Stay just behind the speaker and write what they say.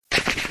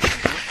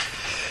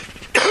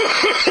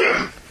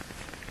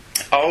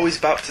Always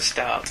about to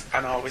start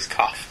and always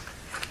cough.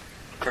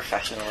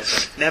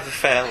 Professionalism. Never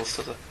fails,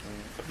 does it?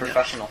 A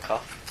professional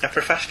cough. A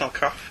professional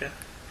cough, yeah.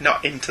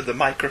 Not into the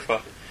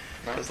microphone.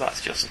 Because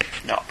that's just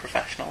not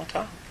professional at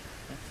all.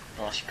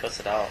 Unless you cut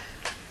it out.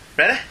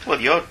 Ready? Well,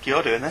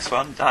 you're doing this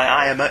one.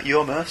 I am at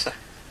your mercy.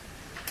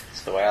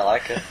 That's the way I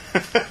like it.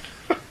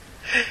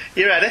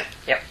 You ready?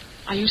 Yep.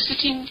 Are you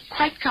sitting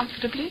quite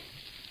comfortably?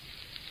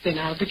 Then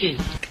I'll begin.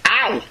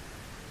 Ow!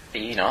 Are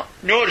you not?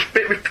 No, just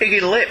bit my piggy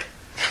lip.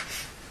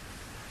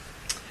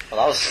 Well,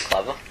 that was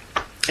clever.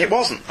 It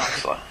wasn't,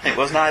 actually. It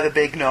was neither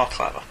big nor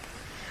clever.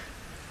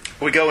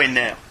 We go in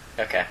now.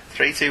 Okay.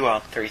 3, 2,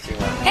 1. 3, 2,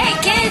 1. Hey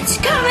kids,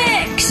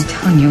 comics! I'm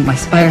telling you, my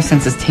spider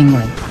sense is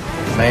tingling.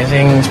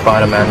 Amazing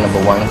Spider-Man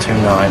number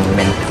 129,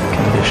 mint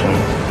condition,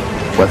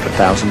 worth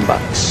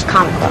 $1,000.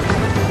 Comic book.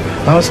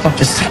 No, it's not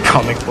just a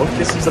comic book.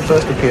 This is the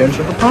first appearance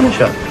of the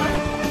Punisher.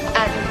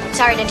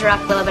 Sorry to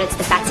interrupt, Willow, but it's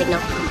the fat signal.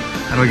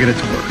 How do I get it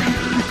to work?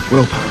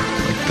 Willpower,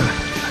 like the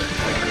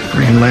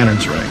Green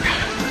Lantern's ring.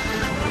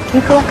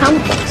 You collect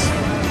comic books.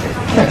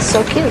 That's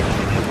so cute.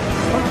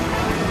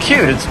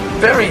 Cute, it's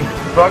very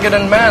rugged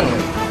and manly.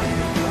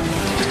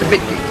 Just a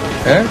bit geek,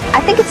 huh?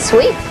 I think it's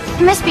sweet.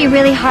 It must be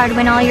really hard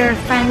when all your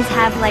friends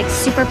have, like,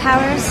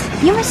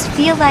 superpowers. You must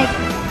feel like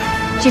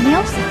Jimmy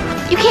Olsen.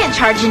 You can't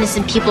charge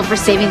innocent people for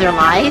saving their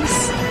lives.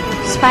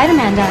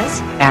 Spider-Man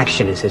does.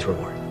 Action is his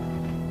reward.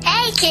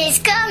 Hey kids,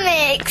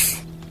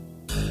 comics!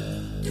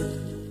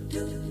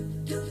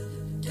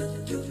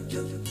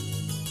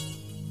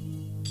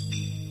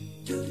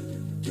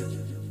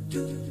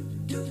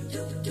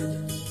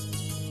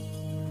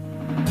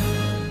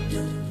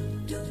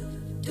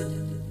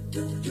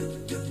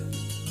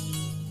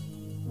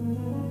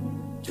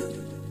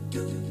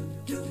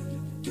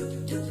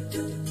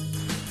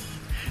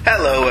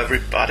 Hello,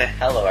 everybody.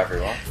 Hello,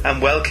 everyone.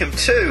 And welcome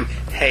to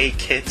Hey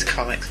Kids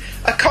Comics,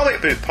 a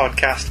comic book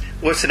podcast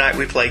where tonight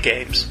we play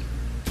games.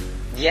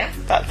 Yeah.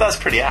 That's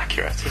pretty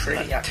accurate, isn't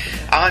Pretty it?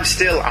 accurate. I'm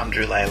still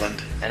Andrew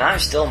Leyland. And I'm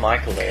still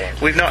Michael Leyland.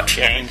 We've not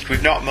changed,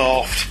 we've not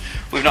morphed,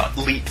 we've not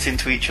leaped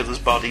into each other's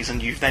bodies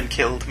and you've then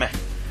killed me.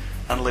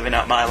 And living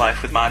out my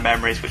life with my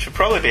memories, which would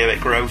probably be a bit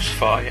gross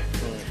for you.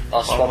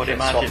 Or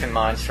swapping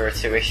minds for a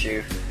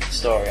 2-issue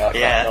story arc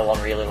that no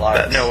one really likes.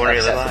 That no one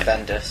really likes.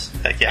 Except for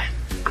Bendis. Yeah.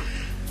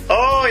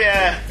 Oh,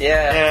 yeah.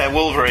 Yeah.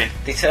 Wolverine.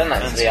 They turned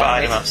that into the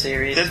animated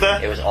series. Did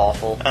they? It was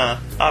awful.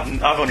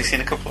 I've only seen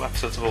a couple of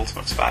episodes of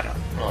Ultimate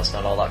Spider-Man. Well, it's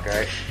not all that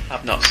great.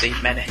 I've not seen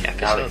many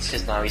episodes.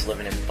 Because now he's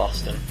living in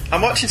Boston.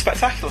 I'm watching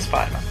Spectacular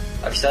Spider-Man.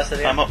 Have you started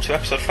it? I'm up to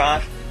episode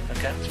 5.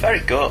 Okay. It's very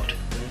good.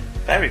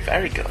 Very,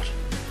 very good.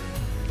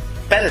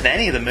 Better than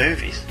any of the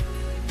movies.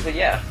 Well,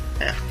 yeah.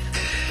 Yeah.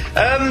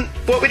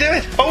 What are we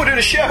doing? Oh, we're doing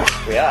a show.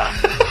 We are.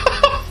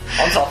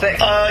 On topic.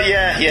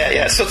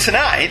 Yeah. So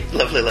tonight,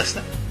 lovely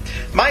listener,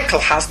 Michael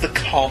has the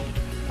con.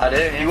 I do,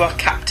 yeah. You are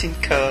Captain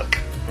Kirk.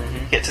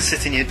 You get to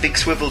sit in your big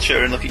swivel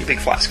chair and look at your big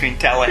flat screen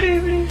telly.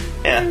 Yeah.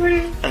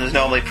 And there's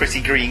normally pretty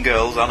green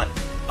girls on it.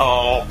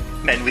 Or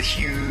men with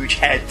huge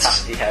heads.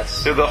 Pasty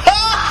heads. Who go, ha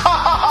ha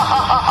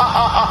ha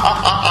ha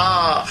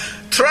ha ha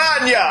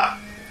Tranya!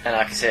 And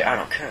I can say, I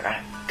don't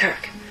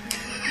Kirk.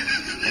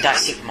 And I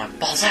sleep with my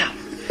balls out.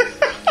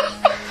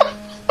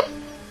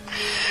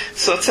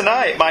 So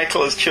tonight,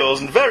 Michael has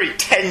chosen very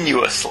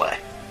tenuously,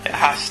 it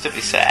has to be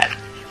said,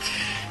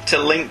 to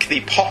link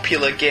the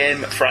popular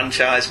game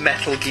franchise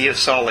Metal Gear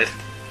Solid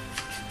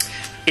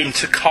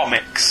into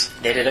comics.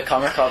 They did a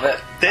comic of it.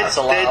 That's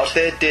allowed.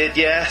 They did,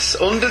 yes.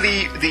 Under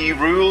the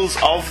rules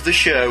of the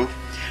show,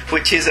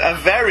 which is a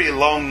very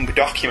long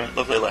document,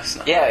 lovely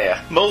listener.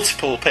 Yeah.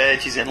 Multiple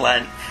pages in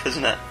length,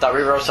 isn't it? That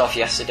we wrote off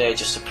yesterday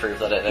just to prove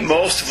that it exists.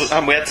 Most of us,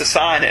 and we had to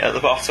sign it at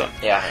the bottom.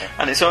 Yeah.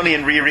 And it's only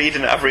in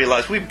rereading it I've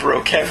realised we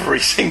broke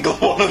every single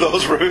one of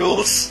those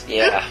rules.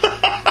 Yeah.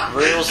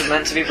 Rules are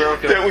meant to be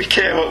broken. That we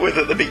came up with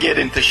at the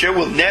beginning. The show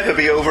will never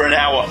be over an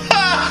hour.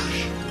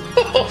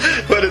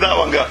 Where did that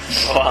one go?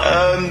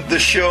 Wow. The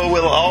show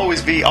will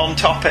always be on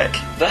topic.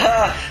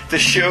 The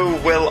show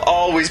will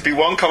always be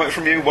one comment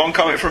from you, one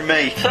comment from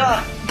me.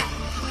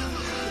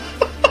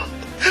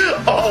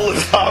 All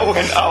of that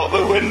went out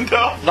the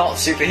window. Not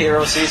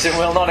superhero season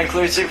will not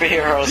include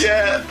superheroes.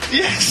 Yeah,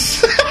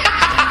 yes.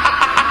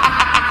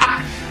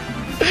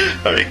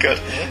 Very good.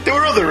 There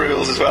were other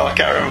rules as well, I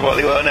can't remember what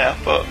they were now,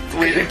 but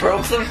we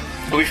broke them?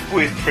 We've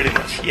pretty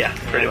much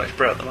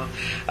broke them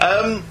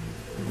all.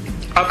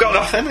 I've got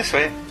nothing this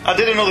week. I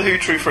did another Who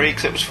True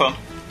Freaks, it was fun.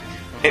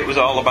 It was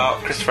all about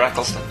Christopher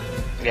Eccleston.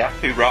 Yeah.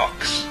 Who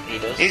rocks. He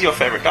does. He's your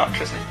favourite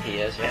Doctor, isn't he? He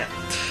is, yeah.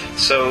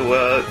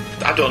 So,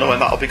 I don't know when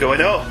that'll be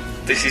going up.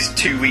 This is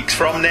 2 weeks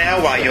from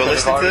now while you're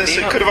listening to this.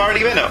 It could have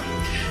already been up.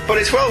 But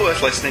it's well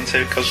worth listening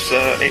to because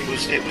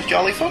it was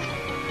jolly fun.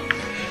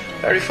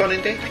 Very fun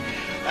indeed.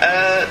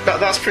 But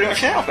that's pretty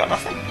much it. I've got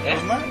nothing. Yeah.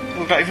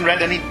 We've not even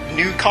read any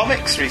new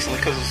comics recently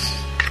because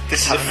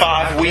this is a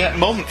 5-week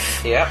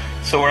month. Yeah.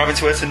 So we're having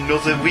to wait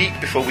another week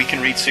before we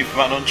can read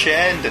Superman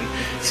Unchained and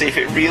see if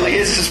it really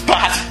is as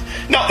bad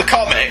Not the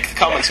comic. The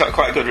comic's got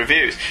quite good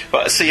reviews.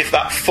 But to see if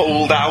that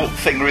fold-out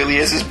thing really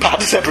is as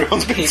bad as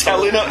everyone's been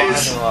telling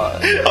us.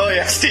 Oh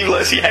yeah, Steve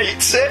Lacy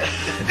hates it.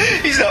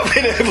 He's not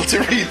been able to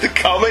read the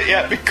comic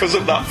yet because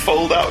of that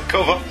fold-out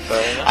cover.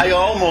 I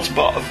almost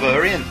bought a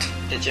variant.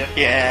 Did you?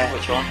 Yeah.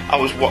 Which one? I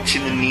was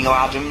watching the Neil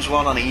Adams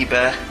one on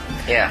eBay.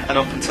 Yeah. And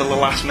up until the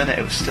last minute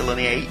it was still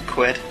only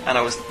 £8, and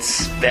I was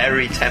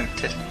very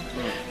tempted.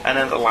 And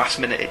then at the last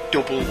minute it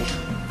doubled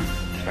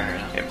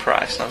in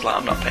price, and I was like,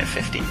 I'm not paying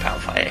 £15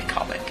 for a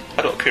comic.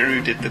 I don't care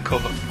who did the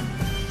cover.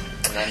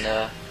 And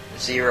then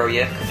 0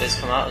 Year has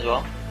come out as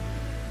well.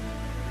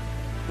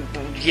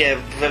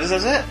 Yeah, is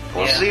it?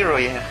 What's 0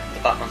 Year?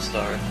 The Batman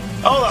story.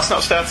 Oh, that's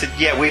not started.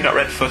 Yeah, we've not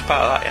read the first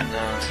part of that yet.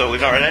 No. So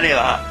we've not read any of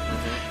that.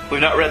 We've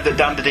not read that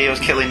Dan DiDio's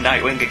killing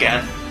Nightwing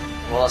again.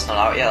 Well, that's not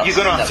out yet. You're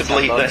going to have to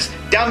bleep this.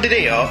 Dan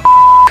DiDio,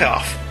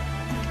 off.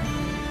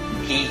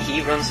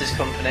 He runs his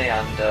company,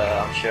 and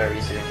I'm sure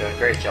he's doing a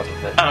great job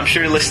of it. And I'm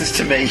sure he listens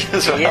to me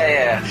as well.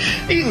 Yeah.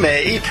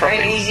 He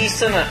probably... he's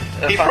done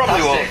a he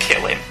probably won't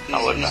kill him.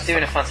 He's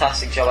doing a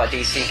fantastic job at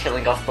DC,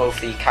 killing off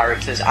both the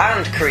characters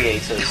and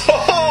creators.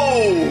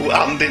 Oh!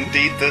 And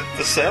indeed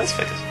the sales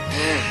figures.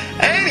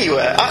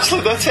 Anyway,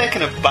 actually they're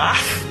taking a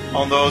bath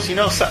on those. You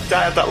know, I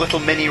had that little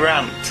mini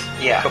rant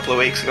a couple of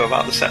weeks ago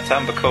about the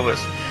September covers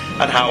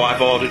and how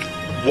I've ordered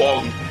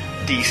one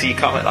DC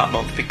comic that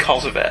month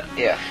because of it.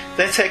 Yeah.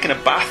 They're taking a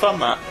bath on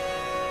that.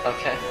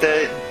 Okay.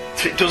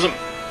 It doesn't...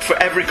 For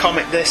every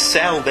comic they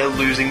sell, they're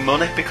losing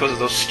money because of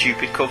those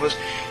stupid covers.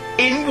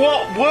 In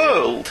what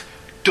world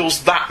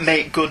does that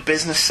make good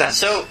business sense?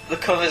 So the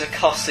covers are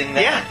costing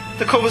them. Yeah,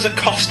 the covers are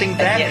costing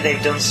them. And yet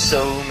they've done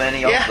so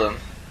many of them.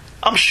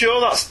 I'm sure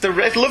that's the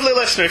lovely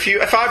listener.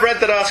 If I've read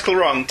that article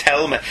wrong,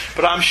 tell me.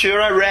 But I'm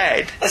sure I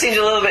read. That seems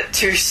a little bit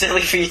too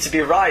silly for you to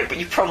be right, but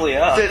you probably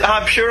are.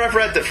 I'm sure I've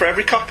read that for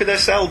every copy they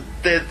sell,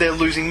 they're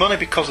losing money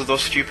because of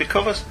those stupid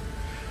covers.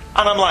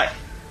 And I'm like,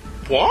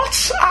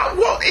 what?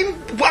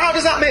 How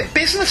does that make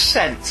business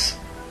sense?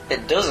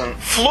 It doesn't.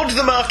 Flood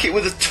the market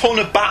with a ton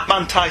of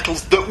Batman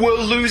titles that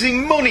we're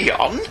losing money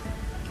on?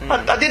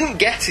 I didn't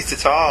get it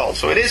at all.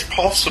 So it is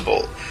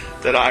possible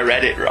that I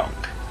read it wrong.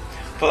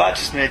 But that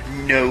just made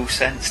no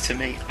sense to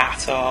me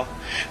at all.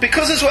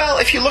 Because as well,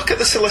 if you look at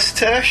the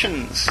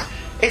solicitations,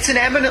 it's an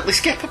eminently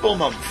skippable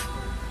month.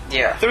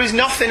 Yeah. There is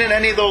nothing in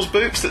any of those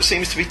books that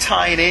seems to be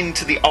tying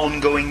into the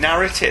ongoing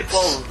narratives.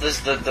 Well, there's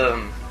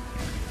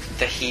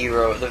the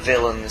hero, the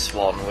villains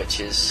one, which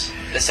is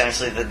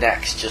essentially the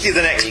next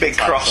the next big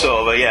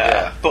crossover,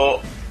 yeah.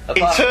 But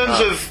in terms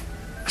of,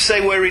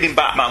 say we're reading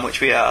Batman, which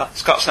we are,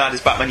 Scott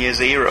Snyder's Batman Year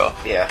Zero,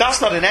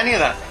 that's not in any of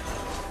that.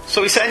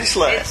 So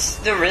essentially... It's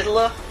the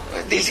Riddler.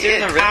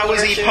 How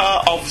is he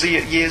part of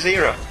Year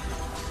Zero?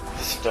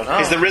 I don't know.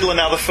 Is the Riddler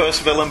now the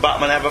first villain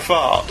Batman ever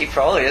fought? He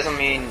probably is. I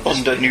mean,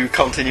 under new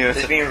continuity.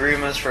 There's been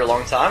rumours for a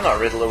long time that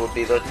Riddler would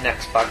be the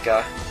next bad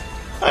guy.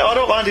 I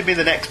don't mind him being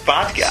the next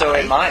bad guy. So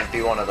it might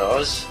be one of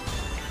those.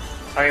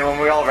 I mean, when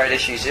we all read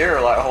issue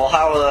 0, like, well,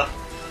 how are the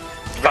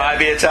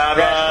 5-year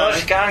timeline?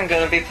 Red gang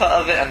going to be part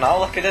of it? And now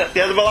look at it.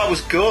 Yeah, well, that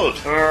was good.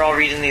 When we were all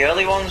reading the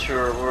early ones, we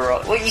were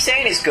all, well, you're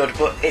saying it's good,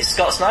 but it's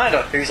Scott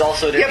Snyder who's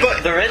also doing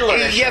the Riddler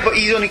issue. Yeah, but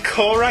he's only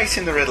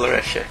co-writing the Riddler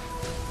issue.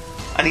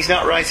 And he's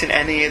not writing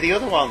any of the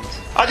other ones.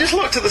 I just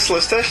looked at the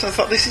solicitation and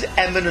thought, this is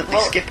eminently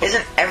skippable.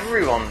 Isn't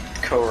everyone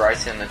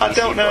co-writing the DC I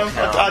don't know. book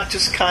now? I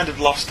just kind of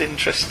lost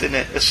interest in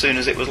it as soon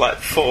as it was like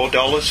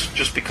 $4,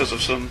 just because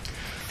of some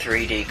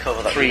 3D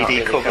cover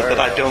that,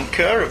 I don't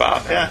care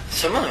about. Yeah.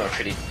 Some of them are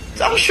pretty...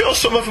 I'm sure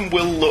some of them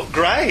will look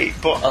great,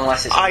 but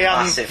unless it's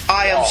massive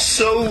I am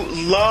so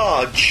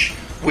large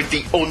with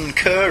the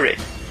uncurring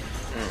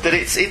that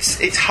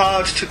it's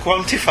hard to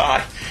quantify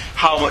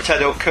how much I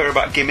don't care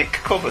about gimmick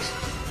covers.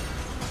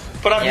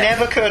 But I've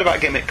never cared about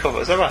gimmick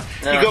covers, have I?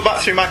 No. You go back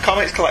through my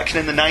comics collection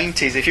in the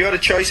 90s, if you had a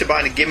choice of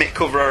buying a gimmick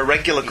cover or a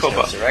regular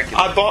cover,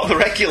 I bought the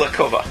regular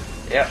cover.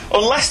 Yeah.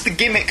 Unless the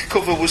gimmick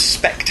cover was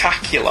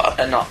spectacular.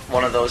 And not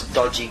one of those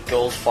dodgy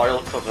gold foil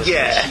covers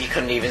which you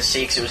couldn't even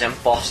see because it was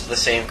embossed the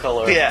same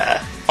colour.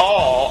 Yeah.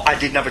 Or I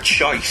didn't have a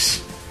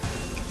choice.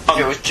 If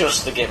it was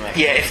just the gimmick.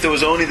 Yeah, if there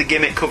was only the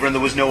gimmick cover and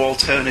there was no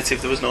alternative,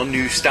 there was no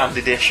newsstand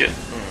edition,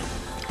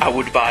 I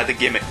would buy the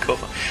gimmick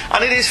cover.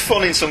 And it is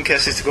fun in some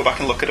cases to go back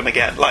and look at them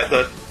again, like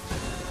the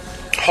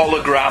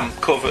hologram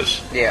covers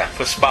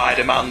for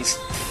Spider-Man's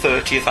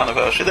 30th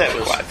anniversary. They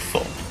were quite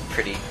fun.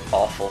 Pretty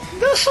awful.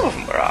 Some of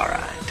them were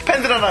alright.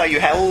 Depending on how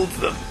you held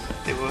them,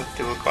 they were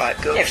quite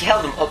good. Yeah, if you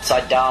held them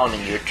upside down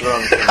and you were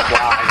drunk and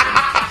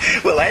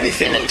blind. Well,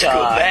 anything looks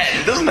good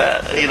then, doesn't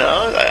it? You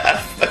know,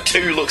 a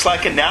 2 looks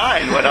like a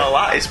 9 when all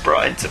that is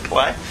brought into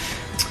play.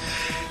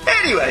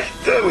 Anyway,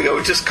 there we go.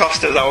 It just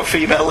cost us our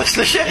female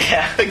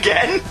listenership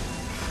again.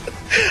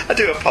 I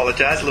do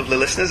apologise, lovely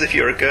listeners, if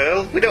you're a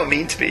girl. We don't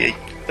mean to be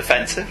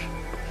offensive.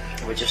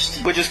 We're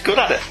just good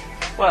at it.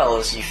 Well,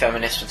 as you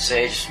feminists would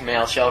say, just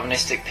male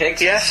chauvinistic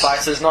pigs. Yes.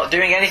 Fighter's not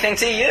doing anything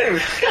to you.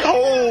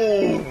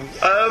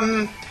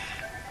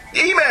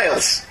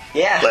 Emails.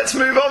 Yeah. Let's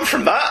move on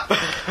from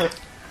that.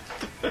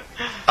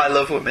 I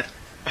love women.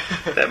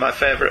 They're my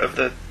favourite of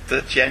the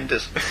the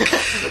genders. 2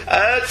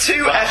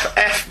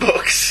 FF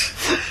books,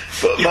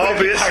 but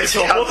Morbius is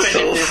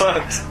cancelled.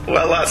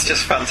 Well, that's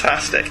just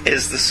fantastic,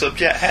 is the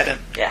subject heading.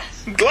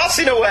 Yes.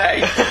 Glossing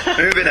away.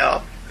 Moving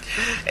on.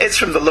 It's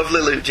from the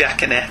lovely Luke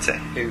Giaconetti.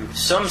 Who,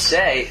 some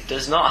say,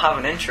 does not have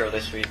an intro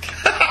this week.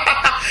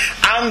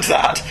 And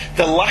that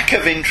the lack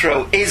of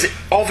intro is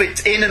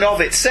in and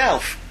of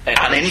itself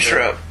an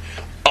intro.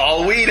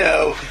 All we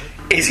know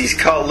is he's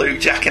called Luke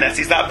Giaconetti.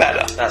 Is that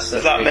better? Does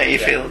that make you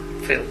feel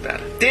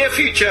better? Dear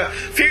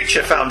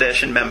future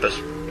Foundation members.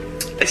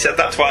 They said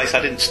that twice,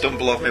 I didn't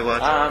stumble off my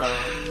words.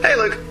 Hey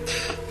Luke,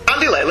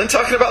 Andy Leyland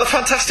talking about the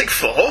Fantastic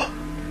Four?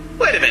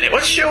 Wait a minute,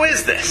 what show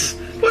is this?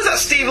 What's that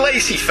Steve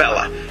Lacey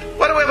fella?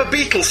 Why do we have a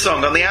Beatles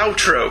song on the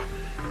outro?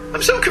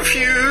 I'm so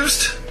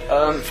confused.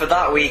 For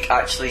that week,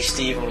 actually,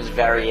 Stephen was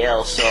very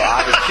ill, so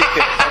I had to keep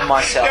it on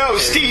myself. No,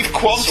 Steve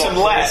Quantum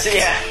left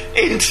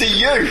into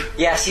you.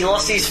 Yes, he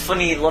lost his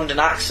funny London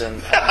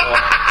accent.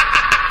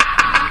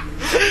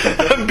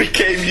 And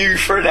became you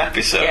for an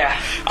episode.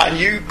 Yeah. And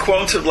you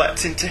Quantum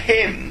leapt into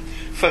him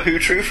for Who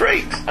True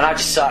Freaks. And I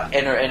just sat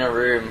in a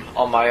room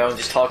on my own,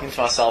 just talking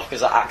to myself,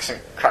 because that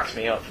accent cracks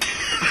me up.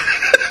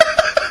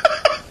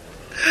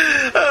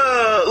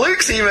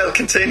 Luke's email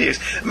continues.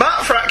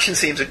 Matt Fraction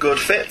seems a good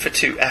fit for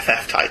 2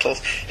 FF titles.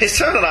 His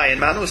turn on Iron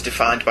Man was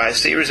defined by a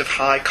series of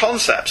high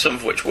concepts, some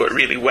of which worked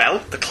really well,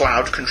 the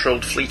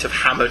cloud-controlled fleet of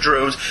hammer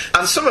drones,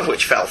 and some of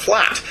which fell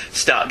flat,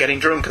 start getting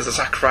drunk as a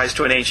sacrifice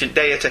to an ancient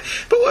deity,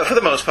 but were for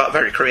the most part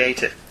very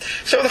creative.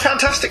 So the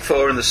Fantastic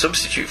Four and the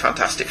substitute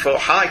Fantastic Four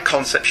high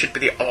concept should be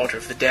the order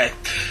of the day.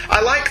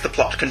 I like the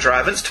plot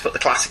contrivance to put the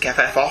classic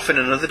FF off in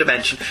another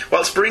dimension,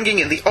 whilst bringing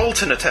in the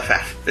alternate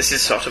FF. This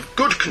is sort of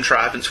good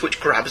contrivance which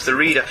grabs the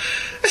reader.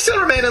 I still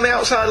remain on the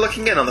outside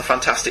looking in on the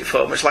Fantastic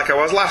Four, much like I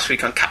was last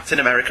week on Captain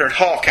America and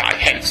Hawkeye,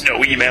 hence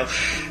no email.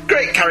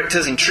 Great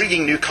characters,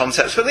 intriguing new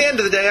concepts, but at the end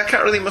of the day I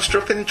can't really muster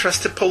up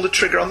interest to pull the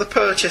trigger on the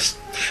purchase.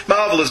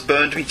 Marvel has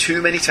burned me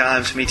too many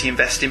times for me to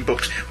invest in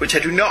books which I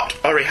do not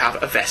already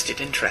have a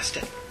vested interest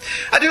in.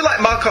 I do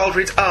like Mark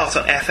Aldridge's art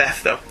on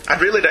FF though.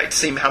 I'd really like to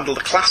see him handle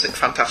the classic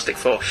Fantastic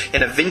Four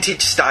in a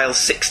vintage style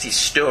 60s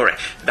story.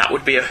 That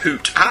would be a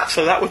hoot.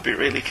 So that would be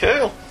really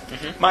cool.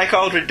 Mike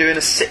Aldridge doing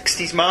a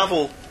 60s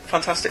Marvel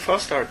Fantastic Four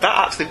story.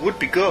 That actually would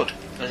be good.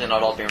 Has it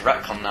not all been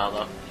retconned now,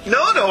 though? No,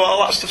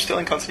 all that stuff's still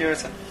in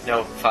continuity.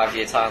 No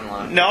 5-year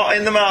timeline? Not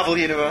in the Marvel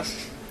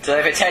universe. Do they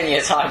have a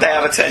 10-year timeline? They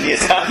have a 10-year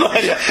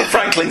timeline, yeah.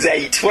 Franklin's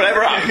 8.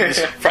 Whatever happens,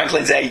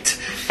 Franklin's 8.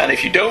 And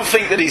if you don't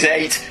think that he's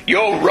 8,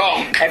 you're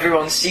wrong.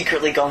 Everyone's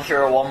secretly gone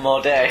through a one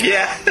more day.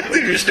 Yeah,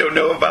 they just don't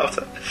know about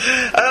it.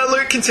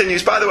 Luke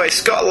continues, by the way,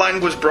 Scott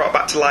Lang was brought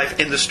back to life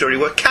in the story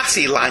where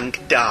Cassie Lang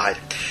died.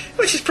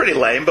 Which is pretty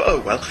lame, but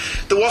oh well.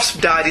 The Wasp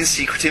died in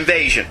Secret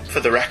Invasion, for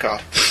the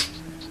record.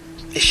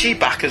 Is she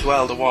back as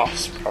well, the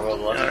Wasp?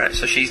 Probably. Alright,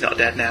 so she's not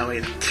dead now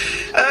either.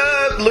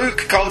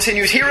 Luke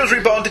continues, Heroes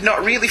Reborn did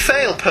not really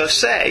fail per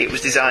se. It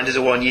was designed as a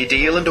 1-year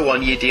deal, and a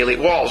 1-year deal it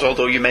was,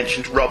 although you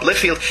mentioned Rob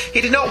Liefeld.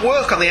 He did not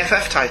work on the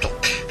FF title.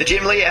 The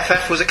Jim Lee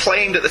FF was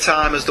acclaimed at the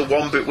time as the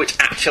one book which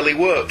actually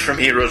worked from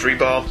Heroes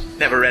Reborn.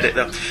 Never read it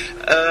though.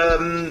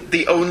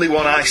 The only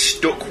one I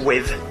stuck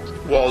with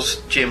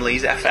was Jim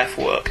Lee's FF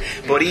work.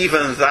 But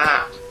even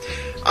that,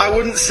 I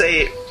wouldn't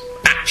say it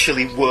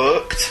actually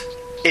worked.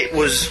 It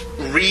was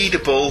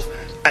readable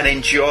and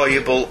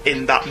enjoyable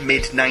in that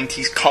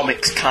mid-90s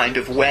comics kind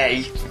of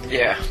way.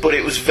 Yeah. But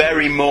it was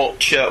very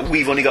much,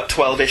 we've only got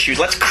 12 issues,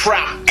 let's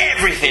cram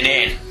everything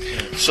in.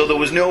 So there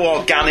was no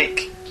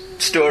organic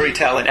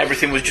storytelling,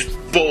 everything was just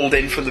bowled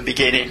in from the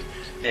beginning.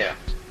 Yeah.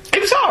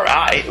 It was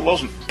alright, it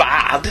wasn't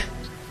bad,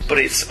 but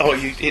it's so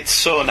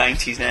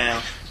 90s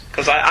now.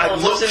 Because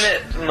wasn't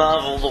it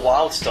Marvel the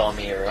Wildstorm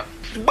era?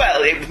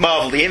 Well, it was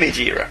Marvel the Image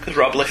era, because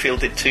Rob Liefeld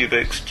did 2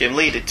 books, Jim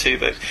Lee did 2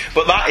 books.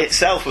 But that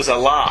itself was a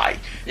lie.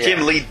 Yeah.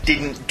 Jim Lee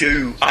didn't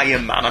do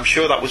Iron Man. I'm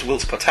sure that was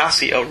Whilce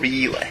Portacio,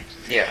 really.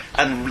 Yeah.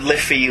 And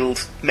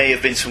Liefeld may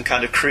have been some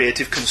kind of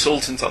creative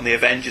consultant on the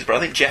Avengers, but I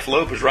think Jeff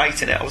Loeb was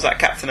writing it. Or was that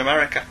Captain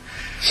America?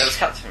 That was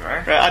Captain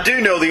America. Right, I do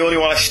know the only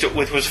one I stuck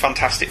with was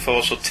Fantastic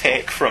Four, so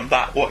take from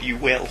that what you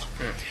will.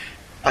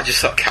 I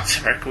just thought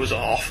Captain America was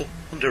awful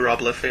under Rob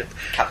Liefeld.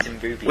 Captain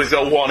Boobies. We've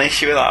got one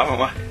issue of that, haven't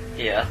we?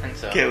 Yeah, I think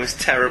so. It was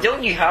terrible.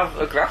 Don't you have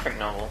a graphic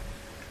novel?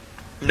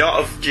 Not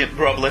of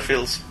Rob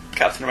Liefeld's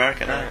Captain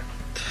America, no.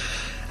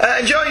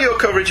 Enjoying your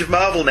coverage of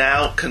Marvel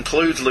now,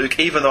 concludes Luke,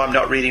 even though I'm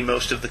not reading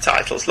most of the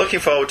titles. Looking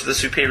forward to the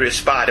superior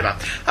Spider-Man.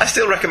 I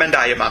still recommend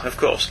Iron Man, of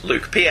course.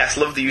 Luke, P.S.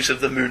 Love the use of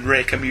the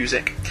Moonraker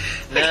music.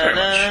 Thanks very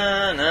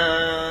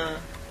much.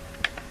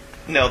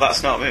 No,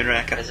 that's not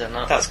Moonraker. Is it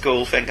not? That's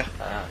Goldfinger.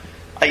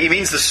 He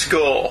means the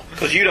score,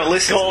 because you don't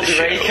listen to the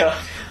show.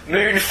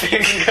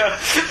 Moonfinger.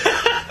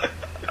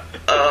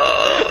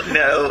 Oh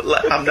no!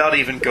 I'm not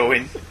even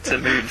going to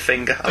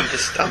Moonfinger. I'm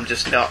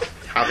just not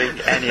having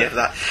any of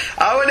that.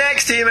 Our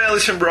next email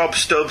is from Rob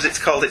Stubbs. It's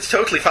called "It's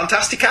Totally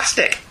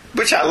Fantasticastic,"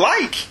 which I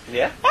like.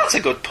 Yeah, that's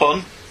a good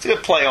pun. It's a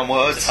good play on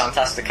words. It's a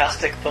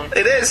fantasticastic pun.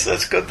 It is.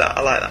 That's good. That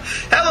I like that.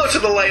 Hello to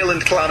the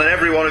Leyland clan and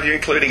every one of you,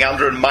 including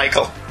Andrew and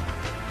Michael.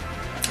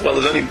 Well,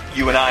 there's only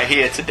you and I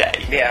here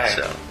today. Yeah.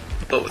 So,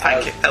 but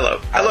thank you.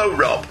 Hello,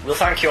 Rob. We'll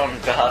thank you on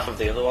behalf of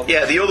the other one.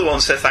 Yeah, the other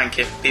ones say thank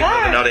you. Even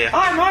though they're not here.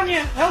 I'm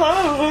Anya.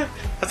 Hello.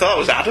 I thought it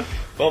was Adam.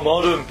 I'm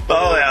Adam.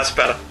 Oh, yeah, that's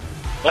better.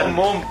 I'm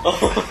Mum.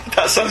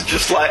 That sounds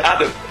just like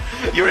Adam.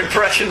 Your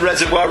impression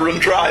reservoir run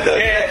dry, though.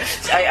 Yeah,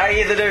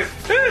 I either do.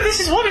 Oh, this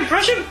is one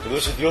impression.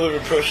 This is the other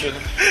impression.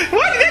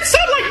 Why did it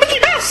sound like Mickey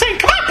Mouse saying,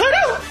 "Come on,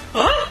 Pluto"?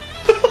 Huh?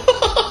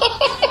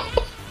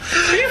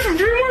 Are you from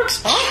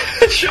DreamWorks?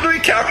 Huh? Should we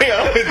carry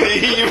on with the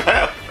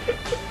email?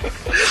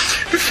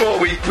 Before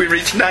we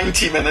reach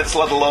 90 minutes,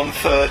 let alone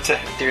 30.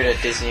 Doing a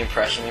Disney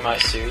impression, we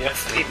might sue you.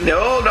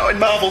 No, not in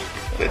Marvel.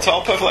 It's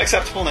all perfectly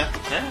acceptable now.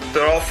 Yeah.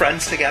 They're all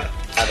friends together.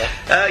 Are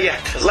they? Yeah.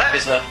 As long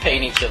as they're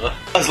paying each other.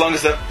 As long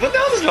as they're... Well,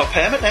 no, there's no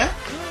payment now.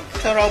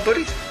 They're all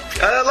buddies.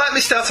 Let me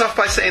start off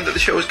by saying that the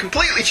show has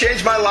completely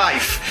changed my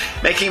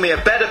life, making me a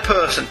better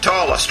person,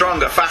 taller,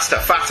 stronger, faster,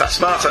 fatter,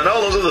 smarter, and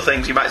all those other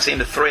things you might see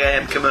in a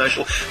 3am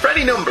commercial for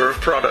any number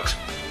of products.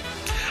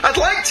 I'd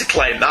like to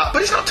claim that,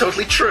 but it's not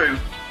totally true.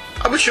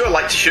 I would sure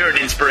like to share an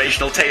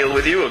inspirational tale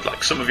with you,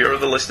 like some of your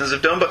other listeners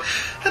have done, but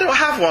I don't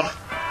have one.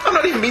 I'm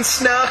not even being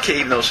snarky,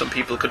 even though some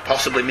people could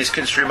possibly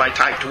misconstrue my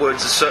typed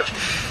words as such.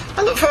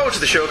 I look forward to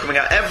the show coming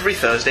out every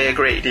Thursday a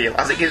great deal,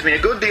 as it gives me a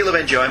good deal of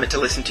enjoyment to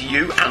listen to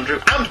you, Andrew,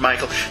 and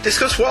Michael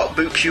discuss what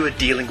books you are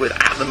dealing with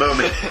at the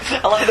moment.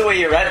 I like the way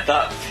you read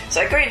that. It's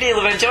a great deal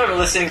of enjoyment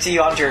listening to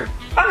you, Andrew.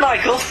 And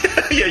Michael.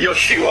 Yeah, your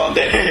shoe on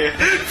there.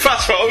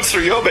 Fast forward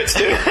through your bits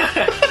too.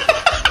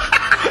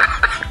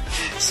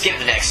 Skip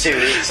the next 2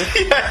 weeks.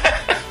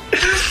 Yeah.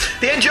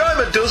 The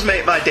enjoyment does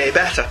make my day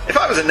better. If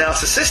I was a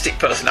narcissistic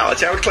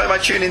personality, I would claim I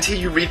tune in to hear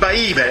you read my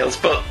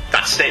emails, but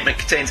that statement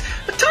contains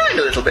a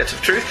tiny little bit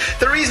of truth.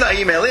 The reason I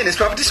email in is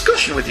to have a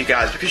discussion with you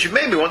guys, because you've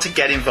made me want to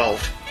get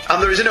involved.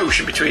 And there is an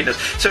ocean between us,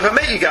 so if I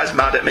make you guys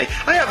mad at me,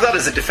 I have that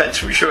as a defence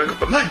from you showing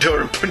up at my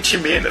door and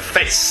punching me in the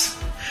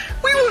face.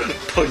 We wouldn't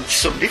punch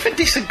somebody for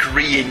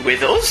disagreeing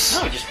with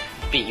us. No, just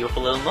beat you up a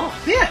little more.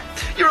 Yeah,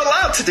 you're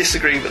allowed to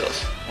disagree with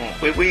us.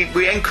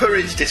 We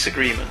encourage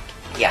disagreement.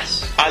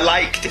 Yes. I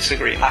like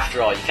disagreement.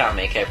 After all, you can't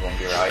make everyone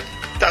be right.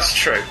 That's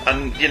true.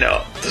 And, you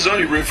know, there's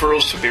only room for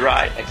us to be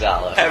right.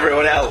 Exactly.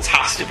 Everyone else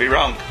has to be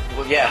wrong.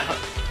 Well, yeah.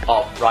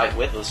 Or right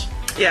with us.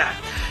 Yeah.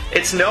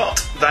 It's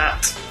not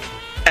that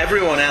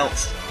everyone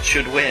else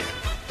should win.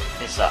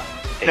 It's that.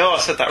 No, I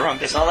said that wrong.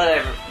 It's not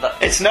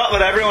that It's not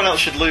that everyone else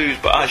should lose,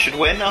 but I should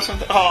win or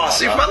something. Oh,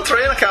 Superman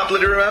 3, and I can't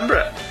bloody remember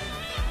it.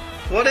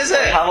 What is it?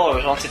 I've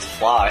always wanted to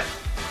fly.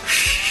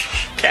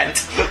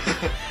 Kent.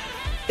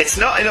 It's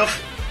not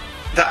enough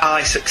that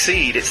I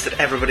succeed, it's that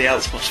everybody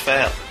else must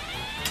fail.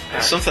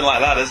 It's something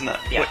like that, isn't it?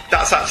 Yeah.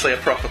 That's actually a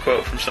proper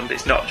quote from somebody.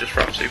 It's not just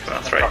from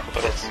Superman 3,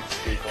 but it's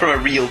from a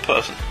real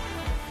person.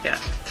 Yeah.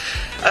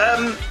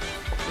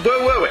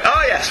 Where were we?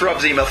 Oh yes,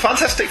 Rob's email.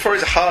 Fantastic Four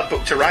is a hard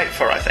book to write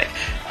for, I think.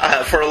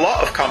 For a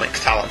lot of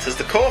comics talents, as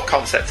the core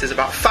concept is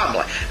about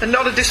family, and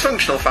not a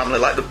dysfunctional family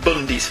like the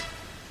Bundys.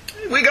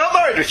 We got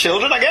Married with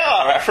Children, I get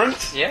that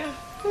reference. Yeah.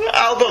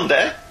 Al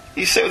Bundy,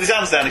 he sit with his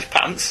hands down his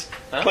pants,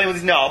 playing with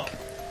his knob.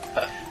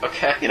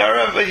 Okay. You know,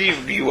 remember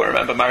you will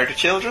remember Married with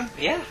Children?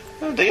 Yeah.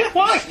 Oh, do you?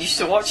 Why? You used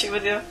to watch it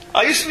with you?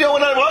 I used to know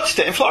when I watched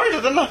it in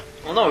Florida, didn't I?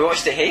 Well, no, we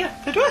watched it here.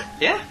 Did we?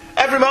 Yeah.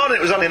 Every morning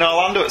it was on in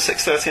Orlando at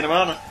 6:30 in the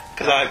morning,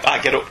 because I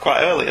get up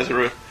quite early as a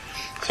rule.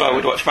 So I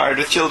would watch Married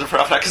with Children for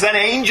half an hour, because then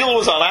Angel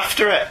was on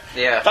after it.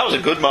 Yeah. That was a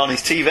good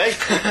morning's TV.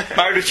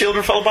 Married with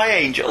Children followed by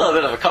Angel. A little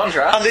bit of a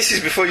contrast. And this is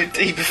before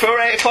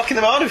 8 o'clock in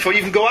the morning, before you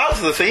even go out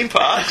to the theme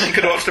park. You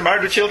could watch the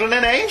Married with Children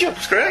and Angel.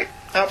 It's great.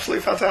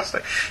 Absolutely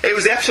fantastic. It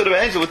was the episode of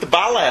Angel with the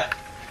ballet.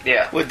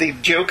 Yeah. With the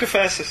Joker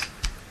faces.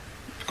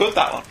 Good,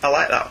 that one. I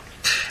like that one.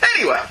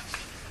 Anyway,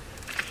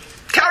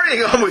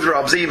 carrying on with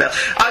Rob's email.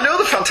 I know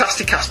the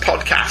Fantastic Cast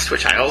podcast,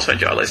 which I also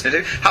enjoy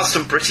listening to, has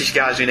some British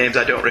guys whose names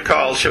I don't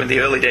recall, showing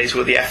the early days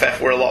where the FF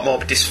were a lot more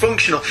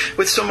dysfunctional,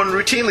 with someone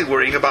routinely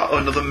worrying about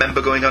another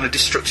member going on a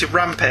destructive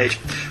rampage.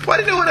 Why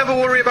did no one ever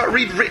worry about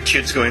Reed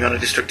Richards going on a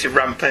destructive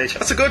rampage?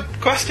 That's a good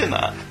question,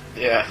 that.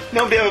 Yeah.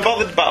 Nobody ever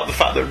bothered about the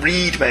fact that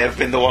Reed may have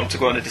been the one to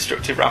go on a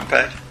destructive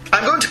rampage.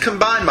 I'm going to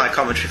combine my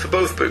commentary for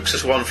both books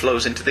as one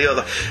flows into the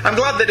other. I'm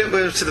glad they don't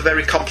go into the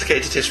very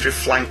complicated history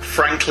of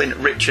Franklin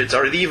Richards,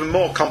 or the even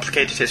more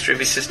complicated history of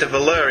his sister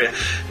Valeria.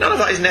 None of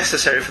that is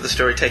necessary for the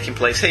story taking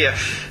place here.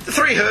 The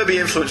three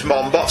Herbie-influenced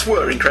Mombots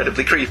were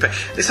incredibly creepy.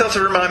 They sort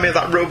of remind me of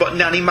that robot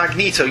nanny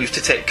Magneto used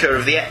to take care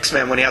of the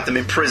X-Men when he had them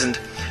imprisoned.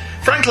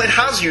 Franklin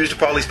has used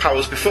up all his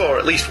powers before,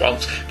 at least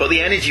once, but the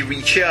energy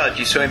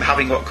recharges, so him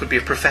having what could be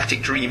a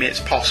prophetic dream, it's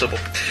possible.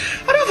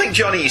 I don't think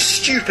Johnny is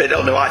stupid,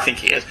 oh no, I think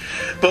he is,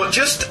 but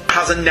just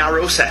has a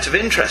narrow set of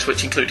interests,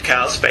 which include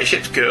cars,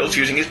 spaceships, girls,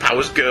 using his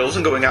powers, girls,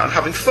 and going out and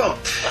having fun.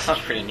 That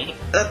sounds pretty neat.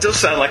 That does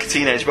sound like a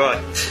teenage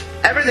boy.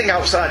 Everything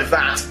outside of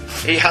that,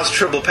 he has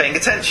trouble paying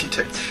attention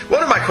to.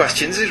 One of my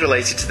questions is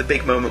related to the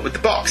big moment with the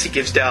box he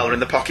gives Darla in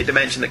the pocket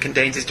dimension that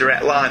contains his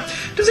direct line.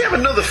 Does he have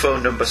another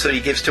phone number so he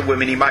gives to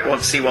women he might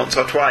want to see once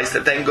or twice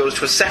that then goes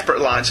to a separate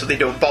line so they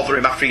don't bother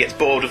him after he gets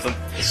bored of them?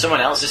 It's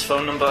someone else's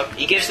phone number.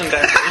 He gives them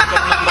their phone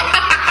number.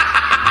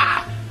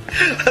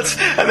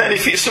 And then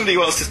if somebody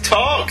wants to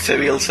talk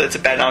to, he'll say to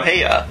Ben, "I'm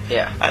here."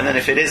 Yeah. And then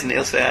if it isn't,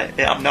 he'll say,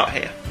 "Yeah, I'm not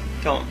here.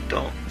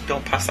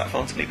 Don't pass that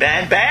phone to me,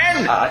 Ben.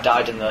 Ben." I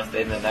died in the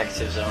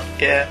negative zone.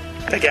 Yeah.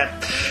 Again,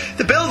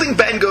 the building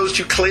Ben goes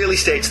to clearly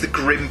states the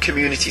Grim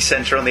Community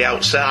Centre on the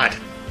outside.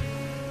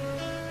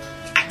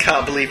 I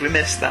can't believe we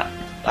missed that.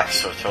 I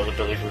so totally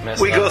believe we missed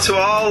that. We go to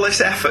all this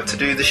effort to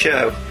do the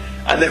show,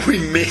 and then we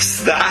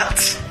miss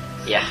that.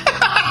 Yeah.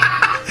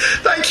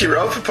 Thank you,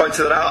 Rob, for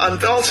pointing that out,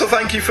 and also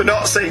thank you for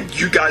not saying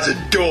you guys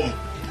are dumb.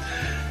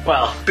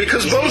 Well,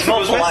 because both of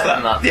us missed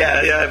that.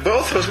 Yeah,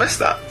 both of us missed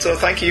that. So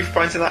thank you for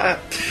pointing that out.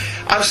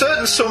 I'm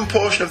certain some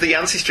portion of the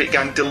Yancey Street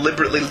gang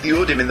deliberately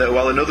lured him in there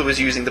while another was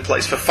using the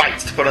place for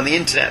fights to put on the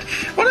internet.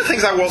 One of the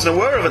things I wasn't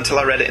aware of until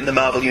I read it in the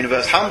Marvel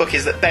Universe Handbook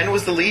is that Ben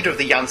was the leader of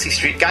the Yancey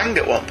Street gang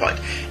at one point.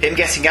 Him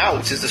getting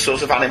out is the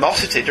source of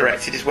animosity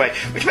directed his way,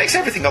 which makes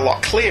everything a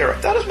lot clearer.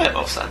 That does make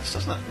more sense,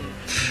 doesn't it?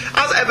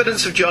 As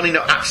evidence of Johnny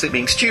not actually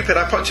being stupid,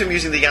 I point to him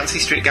using the Yancey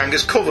Street gang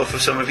as cover for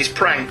some of his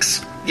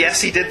pranks.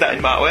 Yes, he did that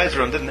in Mark Wade's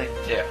run, didn't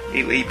he? Yeah.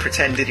 He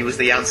pretended he was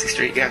the Yancey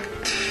Street gang.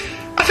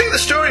 I think the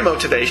story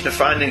motivation of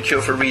finding a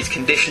cure for Reed's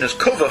condition as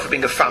cover for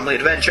being a family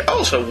adventure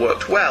also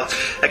worked well.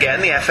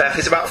 Again, the FF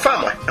is about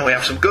family, and we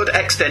have some good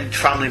extended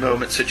family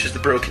moments, such as the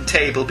broken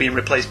table being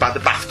replaced by the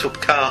bathtub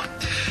car.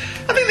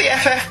 I think the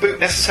FF book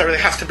necessarily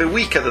has to be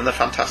weaker than the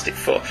Fantastic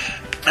Four,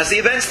 as the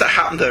events that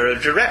happen there are a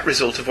direct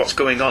result of what's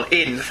going on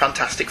in the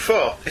Fantastic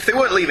Four. If they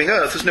weren't leaving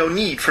Earth, there's no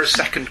need for a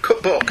second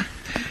cut book.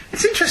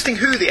 It's interesting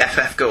who the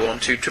FF go on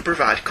to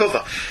provide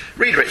cover.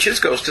 Reed Richards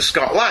goes to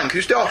Scott Lang,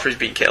 whose daughter has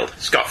been killed.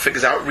 Scott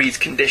figures out Reed's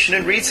condition,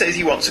 and Reed says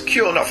he wants a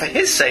cure not for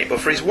his sake,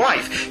 but for his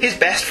wife, his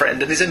best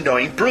friend, and his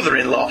annoying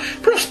brother-in-law,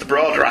 plus the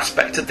broader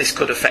aspect that this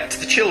could affect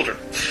the children.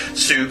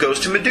 Sue goes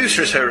to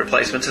Medusa as her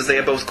replacement, as they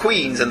are both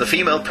queens and the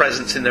female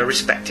presence in their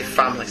respective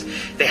families.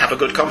 They have a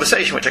good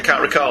conversation, which I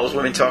can't recall, as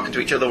women talking to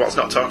each other whilst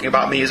not talking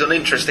about me is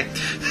uninteresting.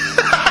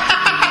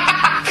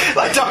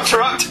 Like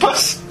Dr.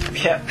 Octopus.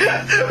 Yeah.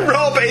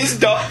 Rob is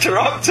Dr.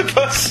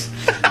 Octopus.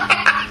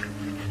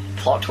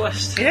 Plot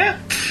twist. Yeah.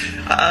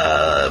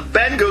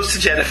 Ben goes to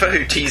Jennifer,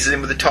 who teases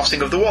him with the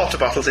tossing of the water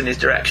bottles in his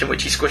direction,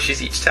 which he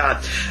squishes each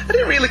time. I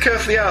didn't really care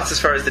for the art as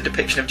far as the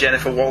depiction of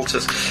Jennifer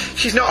Walters.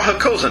 She's not her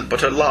cousin,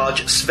 but a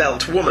large,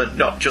 svelte woman,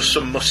 not just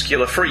some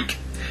muscular freak.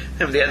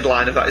 And the end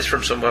line of that is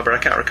from somewhere, but I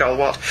can't recall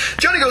what.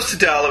 Johnny goes to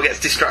Darla,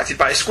 gets distracted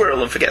by a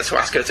squirrel and forgets to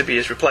ask her to be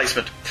his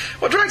replacement.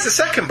 What drags the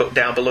second book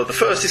down below the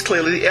first is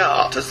clearly the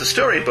art, as the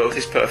story in both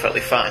is perfectly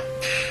fine.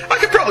 I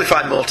could probably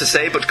find more to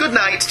say, but good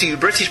night to you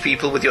British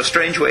people with your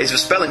strange ways of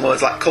spelling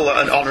words like colour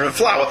and honour and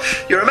flower.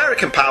 Your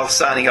American pal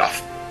signing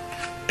off.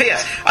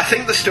 P.S. I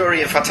think the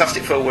story in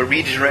Fantastic Four where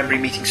Reed is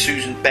remembering meeting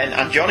Susan, Ben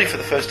and Johnny for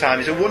the first time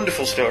is a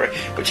wonderful story,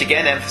 which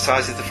again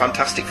emphasises the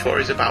Fantastic Four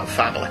is about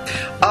family.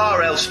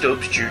 R.L.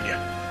 Stubbs Jr.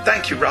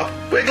 Thank you, Rob.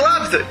 We're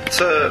glad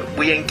that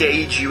we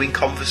engage you in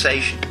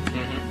conversation.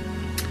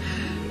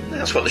 Mm-hmm.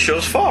 That's what the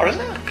show's for,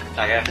 isn't it?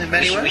 Okay. In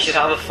many ways. We should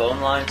have a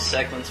phone line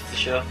segment of the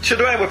show. Should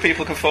we, where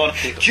people can phone?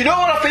 Do you know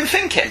what I've been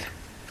thinking?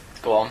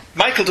 Go on.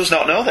 Michael does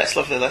not know this,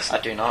 lovely listener.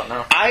 I do not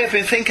know. I have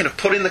been thinking of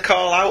putting the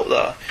call out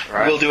there.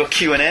 Right. We'll do a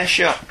Q&A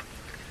show.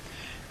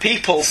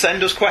 People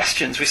send us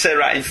questions. We say,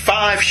 right, in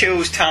 5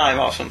 shows' time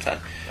or something,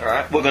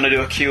 right, we're going to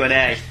do a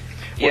Q&A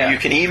where you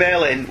can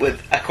email in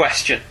with a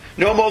question.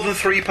 No more than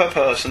 3 per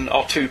person,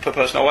 or 2 per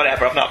person, or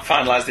whatever. I've not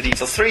finalised the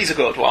details. 3's a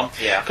good one.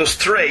 Yeah. Because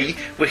 3,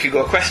 we could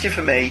go a question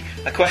for me,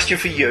 a question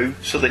for you,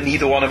 so that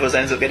neither one of us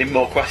ends up getting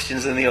more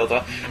questions than the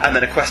other, and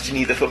then a question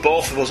either for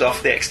both of us or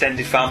for the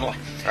extended family.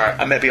 Right.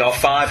 And maybe all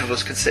 5 of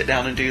us could sit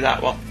down and do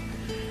that one.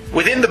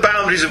 Within the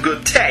boundaries of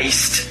good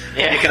taste,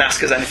 you can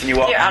ask us anything you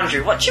want. Yeah,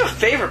 Andrew, what's your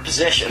favourite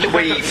position?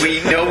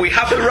 We know we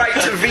have the right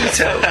to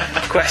veto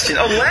question,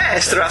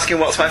 unless they're asking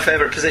what's my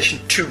favourite position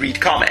to read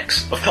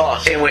comics. Of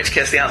course. In which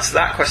case the answer to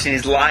that question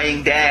is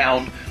lying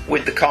down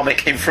with the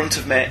comic in front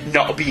of me,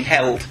 not being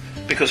held,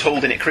 because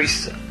holding it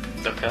creases it.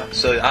 Okay.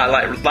 So I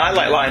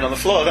like lying on the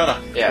floor, don't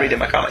I? Yeah. Reading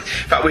my comics.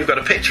 In fact, we've got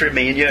a picture of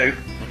me and you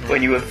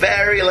when you were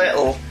very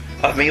little,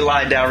 of me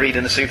lying down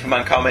reading a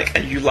Superman comic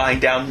and you lying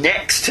down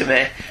next to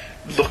me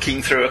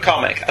looking through a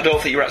comic. I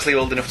don't think you were actually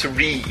old enough to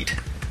read.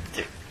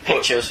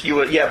 Pictures. You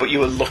were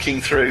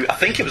looking through, I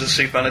think it was a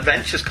Superman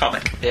Adventures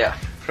comic. Yeah.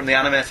 From the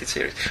animated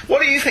series.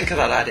 What do you think of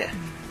that idea?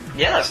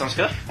 Yeah, that sounds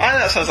good. I think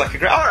that sounds like a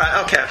great...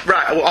 Alright, okay.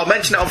 Right, well, I'll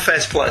mention it on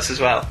First Place as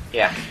well.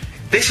 Yeah.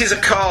 This is a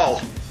call,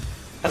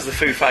 as the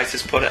Foo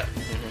Fighters put it.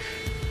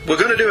 We're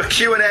going to do a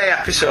Q&A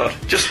episode.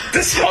 Just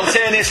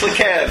spontaneously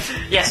came.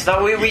 Yes, that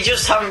we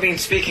just haven't been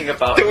speaking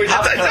about it.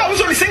 I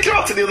was only thinking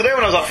about it the other day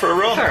when I was out for a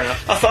run. Fair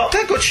enough. I thought,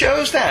 they're good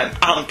shows then.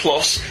 And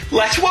plus,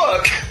 less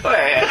work. Oh,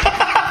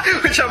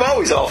 yeah. Which I'm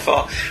always all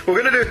for.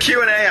 We're going to do a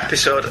Q&A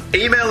episode.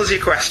 Email us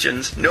your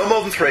questions. No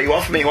more than 3.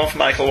 1 for me, 1 for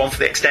Michael, 1 for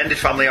the extended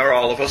family or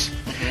all of us.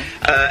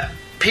 Mm-hmm.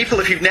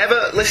 People, if you've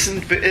never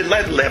listened,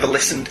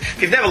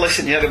 if you've never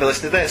listened, you're not going to be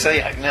listening to this, are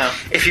you? No.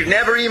 If you've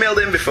never emailed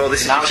in before,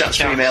 this is your chance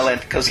to email in.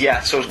 Because,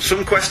 so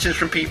some questions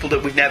from people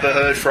that we've never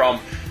heard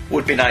from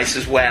would be nice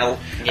as well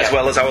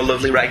as our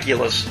lovely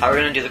regulars. Are we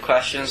going to do the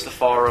questions, the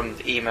forum,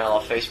 the email,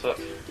 or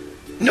Facebook?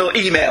 No,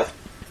 email.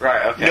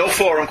 Right, okay. No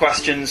forum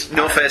questions,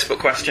 no Facebook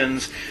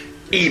questions,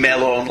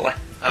 email only.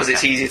 Because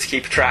it's easier to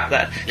keep track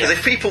then. Because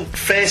if people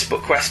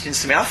Facebook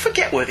questions to me, I'll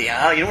forget where they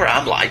are. You know what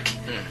I'm like.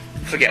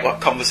 Forget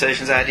what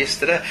conversations I had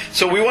yesterday.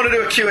 So we want to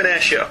do a Q&A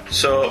show.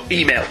 So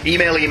email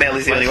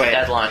is the only way.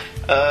 Deadline?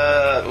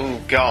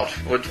 Oh God,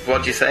 what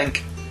do you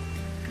think?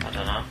 I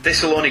don't know.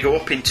 This will only go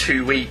up in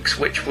 2 weeks,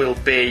 which will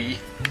be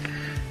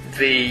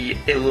the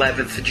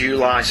 11th of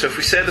July. So if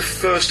we say the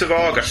 1st of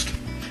August.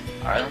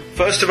 Alright.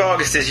 1st of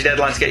August is your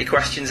deadline to get your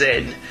questions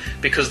in,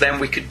 because then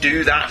we could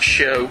do that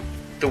show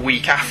the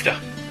week after,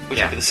 which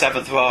would be the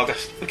 7th of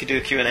August. We could do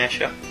a Q&A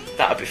show.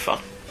 That'd be fun.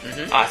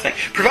 I think.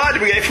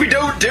 Provided if we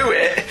don't do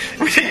it,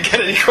 we didn't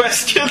get any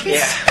questions.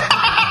 Yeah.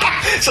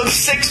 So the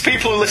 6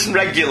 people who listen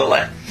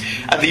regularly,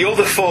 and the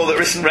other 4 that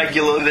listen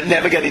regularly that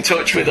never get in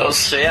touch with us.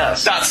 So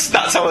yes.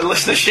 That's our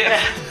listenership.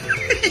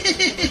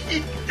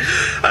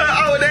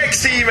 Our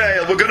next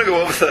email. We're going to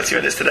go over 30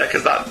 minutes today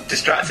because that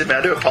distracted me.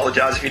 I do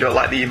apologise if you don't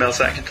like the email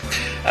section.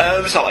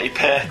 It's not like you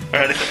pay or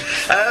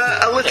anything.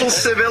 A little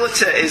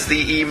civility is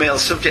the email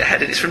subject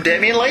heading. It's from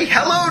Damien Lee.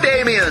 Hello,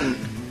 Damien.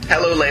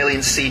 Hello,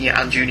 Lalian Senior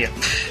and Junior.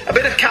 A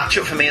bit of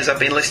catch-up for me as I've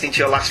been listening to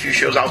your last few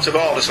shows out of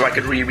order so I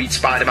could reread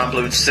Spider-Man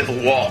Blue and Civil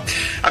War.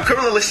 I'm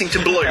currently listening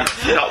to Blue,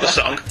 not the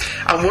song,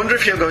 and wonder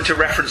if you're going to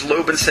reference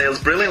Loeb and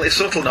Sale's brilliantly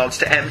subtle nods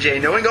to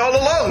MJ knowing all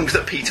along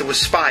that Peter was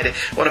Spider,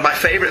 one of my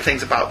favourite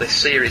things about this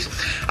series.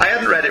 I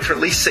hadn't read it for at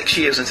least 6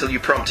 years until you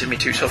prompted me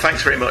to, so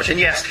thanks very much. And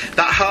yes,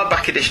 that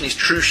hardback edition is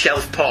true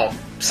shelf porn.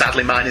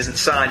 Sadly, mine isn't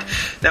signed.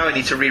 Now I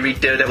need to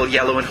reread Daredevil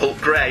Yellow and Hulk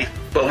Grey.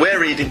 Well, we're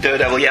reading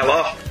Daredevil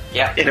Yellow.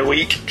 Yeah. In a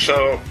week,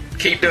 so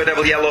keep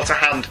Daredevil Yellow to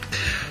hand.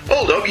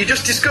 Hold up, you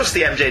just discussed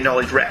the MJ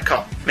knowledge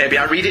retcon. Maybe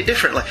I read it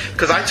differently,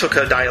 because I took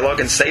her dialogue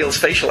and Sale's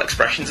facial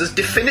expressions as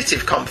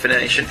definitive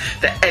confirmation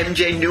that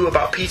MJ knew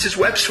about Peter's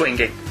web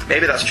swinging.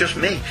 Maybe that's just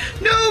me.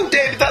 No,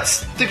 David,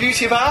 that's the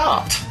beauty of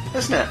art,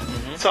 isn't it?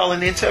 It's all in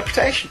the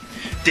interpretation.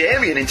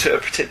 Damien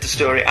interpreted the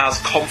story as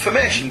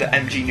confirmation that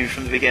MJ knew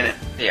from the beginning.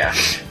 Yeah.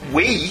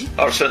 We,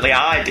 or certainly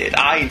I did,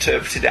 I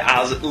interpreted it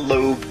as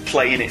Loeb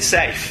playing it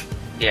safe.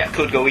 Yeah.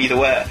 Could go either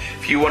way.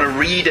 If you want to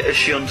read it as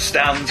she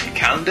understands, you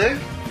can do.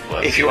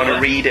 If you want to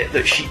read it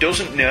that she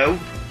doesn't know,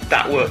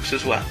 that works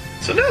as well.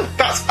 So no,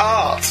 that's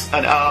art,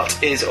 and art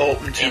is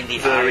open to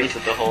very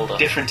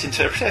different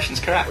interpretations,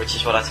 correct? Which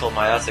is what I told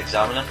my art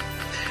examiner.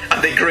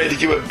 And they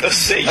graded you a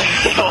C. Maybe in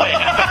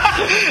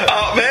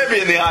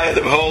the eye of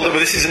the beholder, but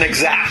this is an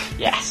exam.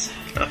 Yes.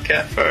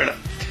 Okay, fair enough.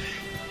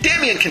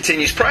 Damien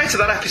continues, prior to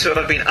that episode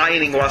I'd been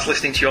ironing whilst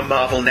listening to your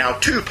Marvel Now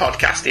 2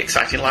 podcast, The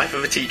Exciting Life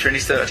of a Teacher in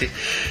His 30s.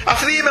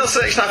 After the email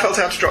section I felt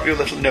I had to drop you a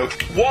little note.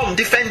 1.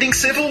 Defending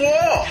Civil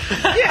War.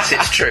 Yes,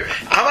 it's true.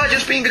 Am I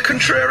just being a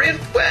contrarian?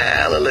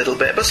 Well, a little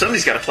bit, but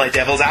somebody's got to play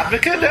devil's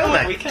advocate, don't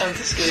they? We can't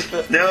escape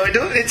it. No, I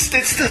don't. It's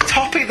the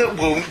topic that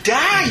won't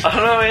die. Oh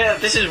no, yeah,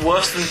 this is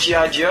worse than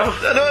G.I. Joe.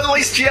 No, at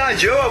least G.I.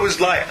 Joe I was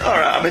like,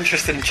 alright, I'm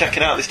interested in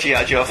checking out this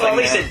G.I. Joe thing. Well, at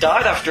least it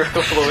died after a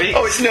couple of weeks.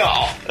 Oh, it's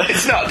not.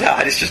 It's not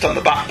died, it's just on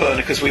the back burner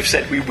because we've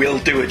said we will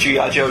do a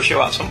G.I. Joe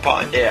show at some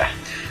point. Yeah.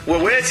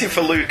 We're waiting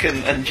for Luke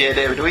and J.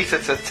 David Wheater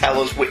to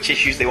tell us which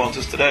issues they want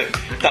us to do.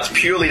 That's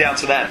purely down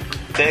to them.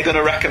 They're going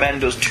to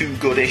recommend us 2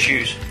 good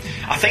issues.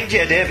 I think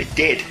J. David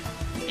did.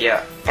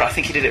 Yeah. But I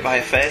think he did it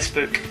via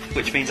Facebook,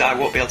 which means I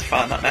won't be able to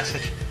find that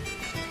message.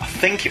 I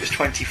think it was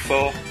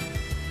 24.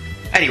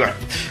 Anyway,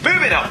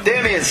 moving on.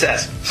 Damien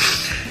says,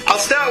 I'll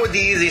start with the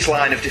easiest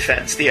line of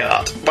defence, the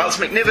art. Whilst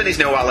McNiven is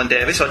no Alan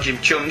Davis or Jim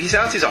Chung, his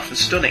art is often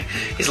stunning.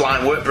 His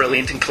line work,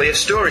 brilliant and clear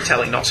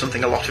storytelling, not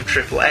something a lot of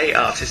AAA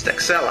artists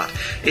excel at,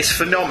 is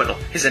phenomenal.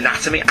 His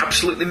anatomy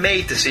absolutely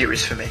made the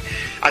series for me.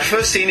 I'd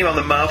first seen him on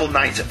the Marvel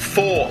Knight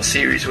 4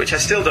 series, which I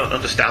still don't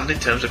understand in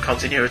terms of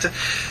continuity.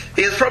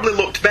 He has probably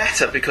looked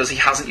better because he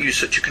hasn't used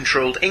such a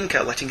controlled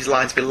inker, letting his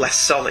lines be less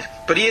solid,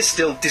 but he is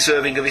still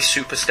deserving of his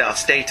superstar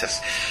status.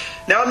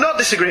 Now, I'm not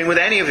disagreeing with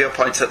any of your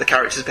points that the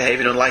characters behave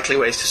in unlikely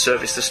ways to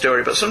service the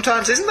story, but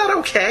sometimes isn't that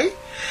okay?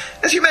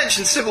 As you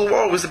mentioned, Civil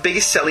War was the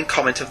biggest selling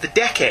comic of the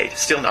decade,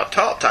 still not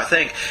topped, I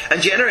think,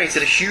 and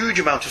generated a huge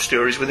amount of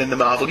stories within the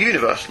Marvel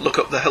Universe. Look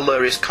up the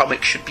hilarious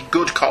comic should be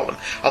good column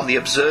on the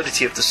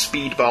absurdity of the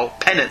speedball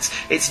penance.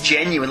 It's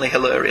genuinely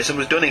hilarious and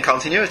was done in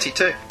continuity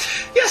too.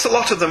 Yes, a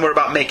lot of them were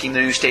about making the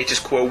new status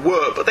quo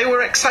work, but they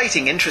were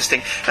exciting,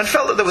 interesting, and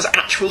felt that there was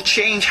actual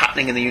change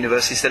happening in the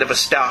universe instead of a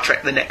Star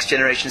Trek The Next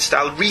Generation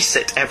style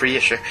reset every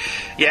issue.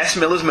 Yes,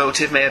 Miller's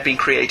motive may have been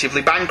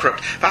creatively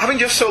bankrupt, but having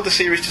just sold the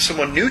series to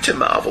someone new to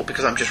Marvel,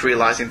 because I'm just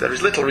realising there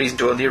is little reason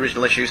to own the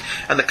original issues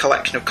and the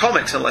collection of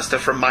comics unless they're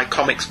from my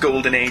comics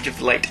golden age of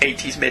the late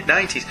 80s,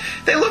 mid-90s.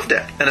 They loved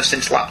it, and have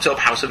since lapped up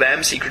House of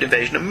M, Secret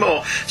Invasion and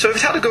more. So if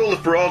it had a goal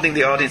of broadening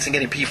the audience and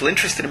getting people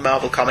interested in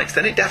Marvel comics,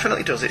 then it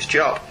definitely does its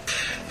job.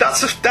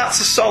 That's a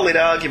solid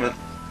argument.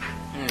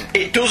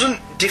 It doesn't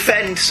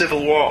defend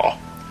Civil War,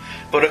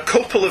 but a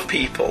couple of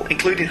people,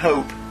 including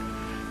Hope,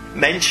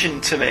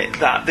 mentioned to me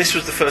that this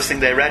was the first thing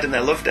they read and they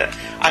loved it.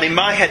 And in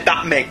my head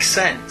that makes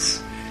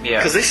sense. Yeah.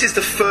 Because this is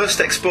the first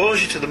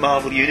exposure to the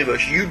Marvel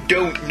Universe. You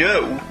don't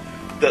know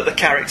that the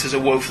characters are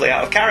woefully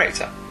out of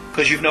character.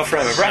 because you've no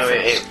frame of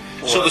reference.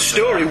 So the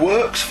story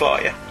works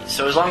for you.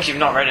 So as long as you've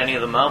not read any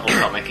of the Marvel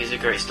comic, it's a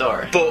great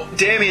story. But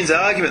Damien's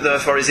argument,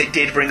 therefore, is it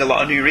did bring a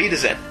lot of new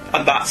readers in,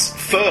 and that's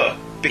fair,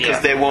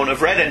 because they won't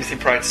have read anything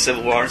prior to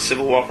Civil War, and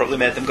Civil War probably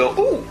made them go,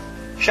 ooh,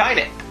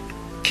 shiny.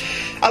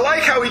 I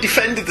like how he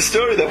defended the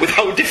story, though,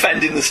 without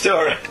defending the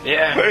story.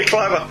 Yeah. Very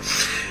clever.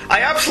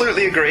 I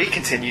absolutely agree,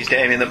 continues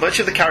Damien, that much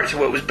of the character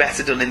work was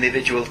better done in the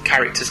individual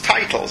characters'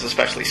 titles,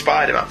 especially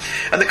Spider-Man.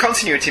 And the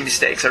continuity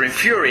mistakes are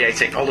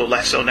infuriating, although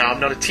less so now.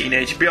 I'm not a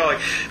teenage boy.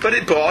 But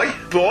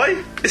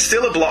it's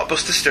still a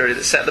blockbuster story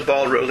that set the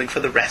ball rolling for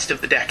the rest of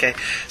the decade.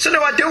 So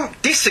no, I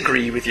don't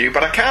disagree with you,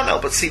 but I can't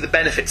help but see the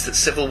benefits that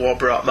Civil War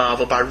brought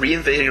Marvel by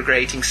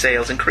reinvigorating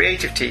sales and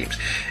creative teams.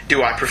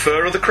 Do I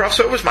prefer other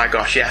crossovers? My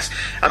gosh, yes.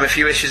 I'm a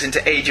few issues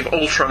into Age of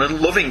Ultron and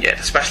loving it,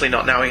 especially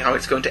not knowing how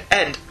it's going to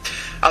end.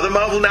 Are the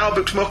Marvel Now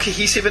books more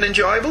cohesive and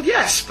enjoyable?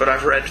 Yes, but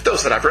I've read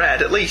those that I've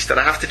read, at least, and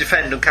I have to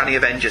defend Uncanny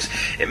Avengers.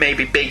 It may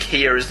be big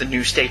here as the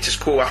new status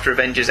quo after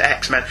Avengers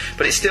X-Men,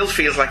 but it still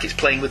feels like it's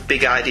playing with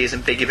big ideas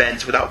and big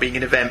events without being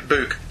an event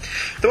book.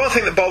 The one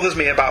thing that bothers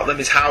me about them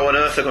is how on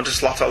earth they're going to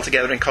slot all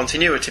together in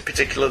continuity,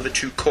 particularly the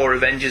two core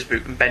Avengers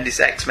book and Bendis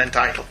X-Men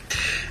title.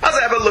 As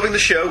ever, loving the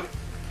show.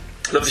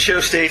 Love the show,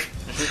 Steve.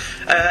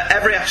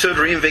 Every episode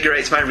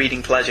reinvigorates my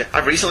reading pleasure.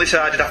 I've recently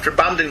decided, after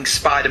abandoning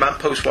Spider-Man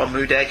post one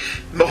Moo Day,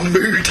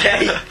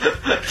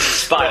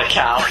 Spider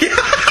Cow.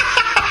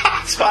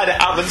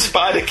 Spider-Ham and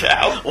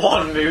Spider-Cow.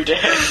 One Moo Day.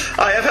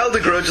 I have held a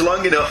grudge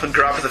long enough and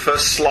grabbed the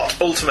first slot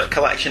Ultimate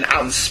Collection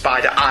and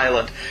Spider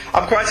Island.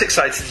 I'm quite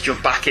excited to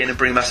jump back in and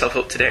bring myself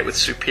up to date with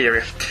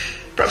Superior.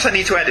 Perhaps I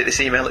need to edit this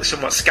email, it's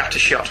somewhat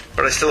scattershot,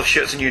 but I still have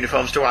shirts and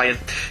uniforms to iron.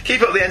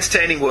 Keep up the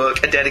entertaining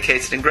work, a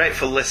dedicated and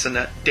grateful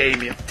listener,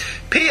 Damien.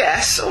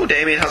 P.S. Oh,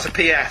 Damien has a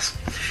P.S.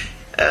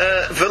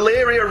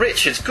 Valeria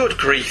Richards, good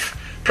grief.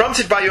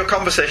 Prompted by your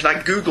conversation, I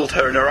googled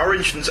her and her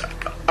origins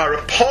are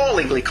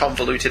appallingly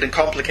convoluted and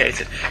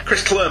complicated.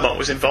 Chris Claremont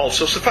was involved,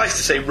 so suffice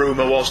to say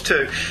Rumour was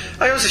too.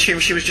 I always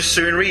assumed she was just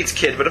Sue and Reed's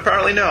kid, but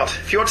apparently not.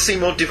 If you want to see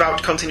more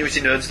devout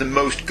continuity nerds than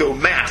most, go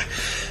mad.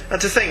 And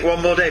to think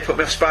One More Day put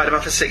me off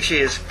Spider-Man for 6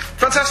 years.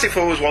 Fantastic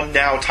Four was one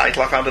now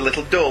title I found a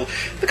little dull.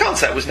 The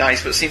concept was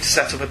nice, but seemed to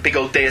set up a big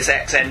old Deus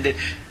Ex ending.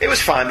 It was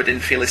fine, but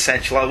didn't feel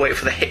essential. I'll wait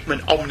for the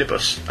Hickman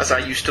Omnibus, as I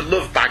used to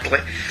love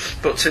Bagley.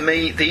 But to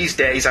me, these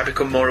days, I've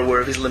become more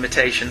aware of his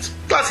limitations.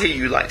 Glad to hear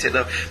you liked it,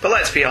 though. But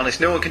let's be honest,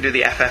 no one can do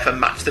the FF and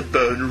match the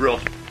Byrne run.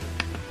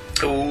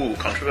 Ooh,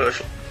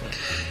 controversial.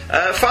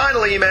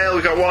 Final email.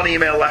 We've got one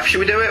email left.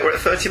 Should we do it? We're at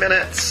 30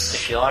 minutes.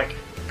 If you like.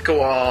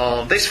 Go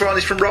on. This one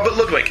is from Robert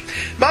Ludwig.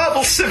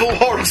 Marvel, Civil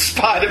War and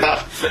Spider-Man.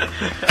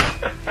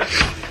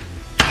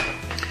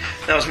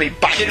 That was me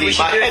banging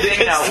my head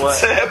against the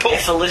table.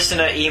 If a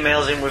listener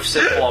emails in with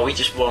Civil War, we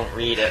just won't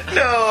read it.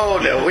 No,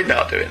 we're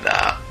not doing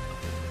that.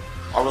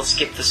 Or we'll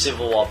skip the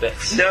Civil War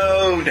bits.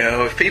 No.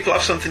 If people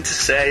have something to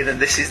say, then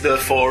this is their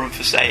forum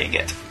for saying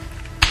it.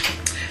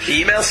 The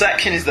email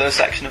section is their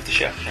section of the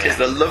show. Yeah. It's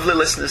the lovely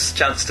listeners'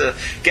 chance to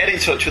get in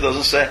touch with us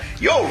and say,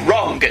 you're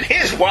wrong, and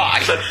here's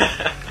why.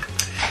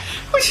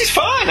 Which is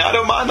fine, I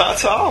don't mind that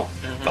at all.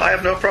 Mm-hmm. I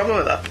have no problem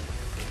with that.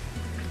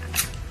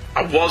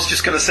 I was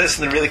just going to say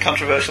something really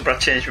controversial, but I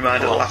changed my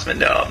mind at the last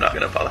minute. No, I'm not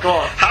going to bother. Go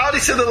on. Howdy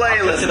to the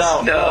Leylands.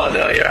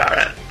 No, you're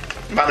alright.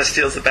 Man of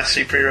Steel's the best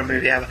superhero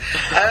movie ever.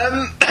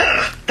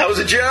 That was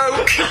a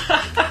joke.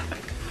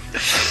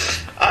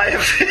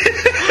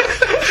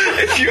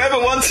 If you ever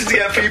wanted to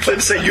get people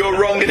to say you're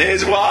wrong and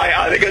here's why,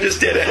 I think I just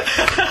did it.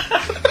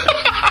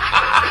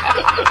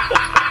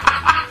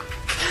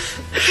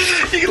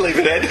 You can leave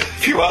it in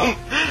if you want.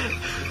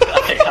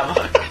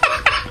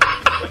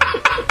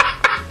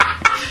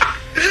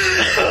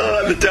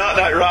 And The Dark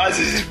Knight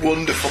Rises is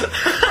wonderful.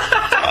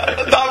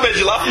 That made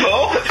you laugh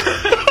more.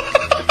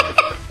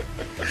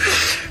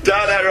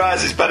 Dark Knight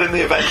Rises is better than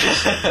the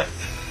Avengers.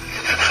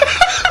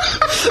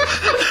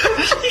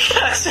 You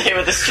can't say it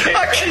with a straight face.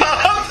 I can't.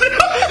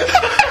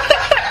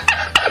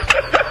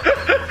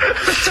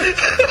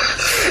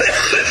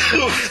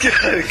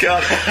 Oh,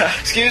 God.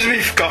 Excuse me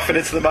for coughing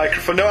into the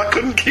microphone. No, I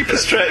couldn't keep a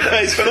straight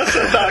face when I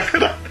said that,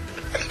 could I?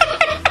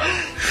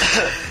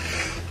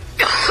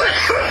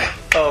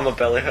 Oh, my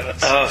belly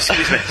hurts. Oh,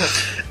 excuse me.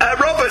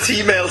 Robert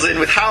emails in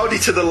with howdy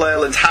to the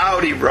Leylands.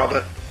 Howdy,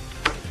 Robert.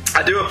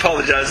 I do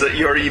apologise that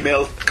your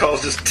email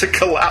caused us to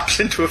collapse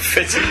into a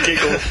fit of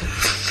giggle.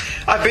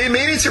 I've been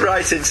meaning to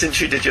write in since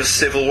you did your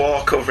Civil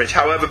War coverage.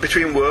 However,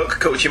 between work,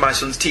 coaching my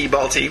son's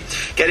T-ball team,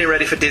 getting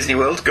ready for Disney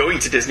World, going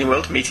to Disney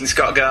World, meeting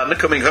Scott Gardner,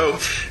 coming home,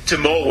 to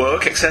more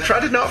work, etc.,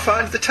 I did not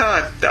find the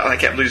time. That I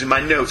kept losing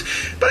my notes.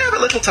 But I have a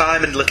little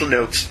time and little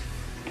notes.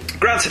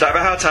 Granted, I have a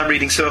hard time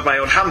reading some of my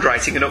own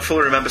handwriting and don't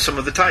fully remember some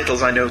of the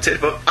titles I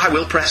noted, but I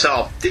will press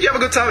on. Did you have a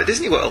good time at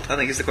Disney World? I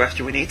think is the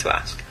question we need to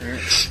ask.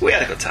 We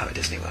had a good time at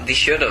Disney World. They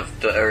should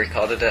have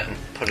recorded it and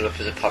put it up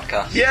as a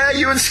podcast. Yeah,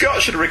 you and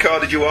Scott should have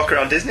recorded you walk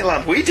around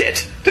Disneyland. We did,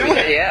 didn't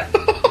we? Yeah.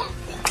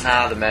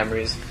 The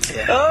memories.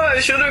 Yeah. Oh, I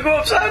should have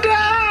gone upside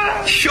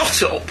down!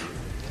 Shut up!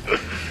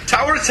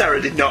 Tower of Terror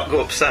did not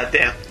go upside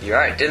down. You're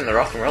right, didn't the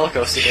Rock and Roller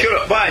Coaster? Shut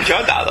up. Well, I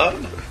enjoyed that though.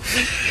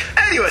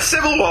 Anyway,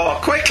 Civil War.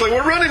 Quickly,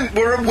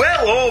 we're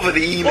well over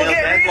the email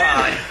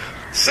deadline.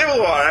 Civil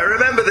War, I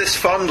remember this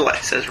fondly,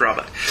 says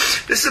Robert.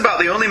 This is about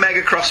the only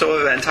mega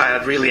crossover event I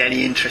had really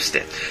any interest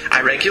in.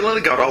 I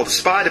regularly got all the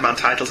Spider-Man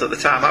titles at the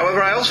time,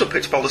 however I also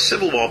picked up all the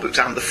Civil War books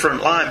and the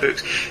Frontline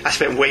books. I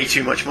spent way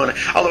too much money,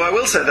 although I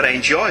will say that I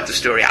enjoyed the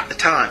story at the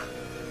time.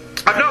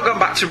 I've not gone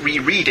back to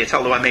reread it,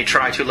 although I may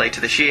try to later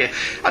this year.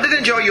 I did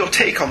enjoy your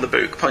take on the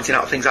book, pointing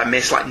out things I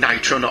missed, like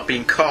Nitro not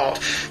being caught.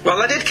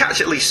 Well, I did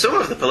catch at least some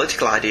of the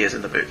political ideas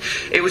in the book.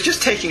 It was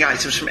just taking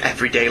items from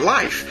everyday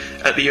life.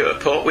 At the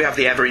airport, we have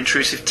the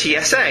ever-intrusive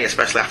TSA,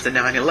 especially after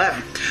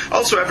 9/11.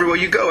 Also, everywhere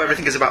you go,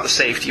 everything is about the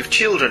safety of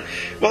children.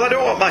 Well, I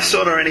don't want my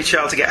son or any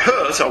child to get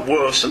hurt, or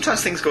worse,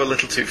 sometimes things go a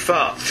little too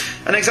far.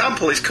 An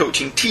example is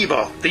coaching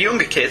T-ball. The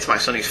younger kids, my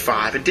son is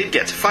 5, and did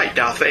get to fight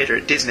Darth Vader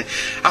at Disney,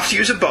 have to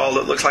use a ball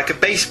that looks like a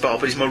baseball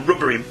but is more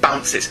rubbery and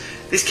bounces.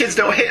 These kids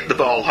don't hit the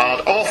ball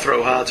hard or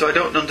throw hard, so I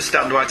don't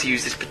understand why to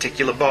use this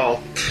particular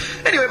ball.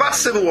 Anyway, back to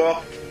Civil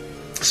War.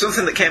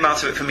 Something that came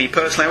out of it for me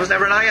personally, I was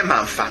never an Iron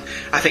Man fan.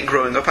 I think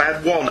growing up I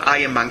had one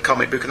Iron Man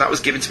comic book, and that was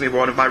given to me by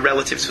one of my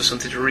relatives for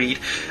something to read.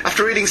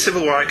 After reading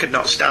Civil War, I could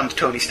not stand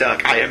Tony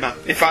Stark, Iron Man.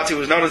 In fact, it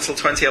was not until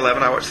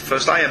 2011 I watched the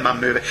first Iron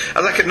Man movie,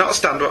 as I could not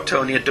stand what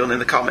Tony had done in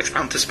the comics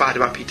and to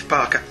Spider-Man Peter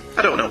Parker.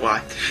 I don't know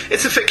why.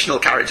 It's a fictional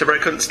character, but I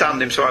couldn't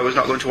stand him, so I was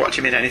not going to watch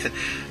him in anything.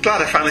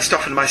 Glad I finally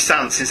softened my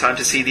stance in time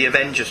to see The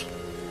Avengers,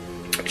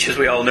 which, as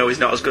we all know, is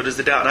not as good as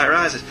The Dark Knight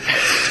Rises.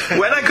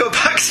 When I go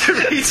back to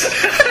read...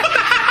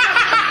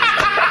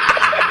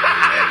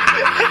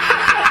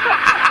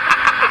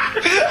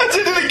 I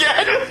did it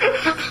again.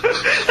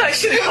 That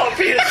should not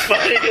be as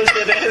funny as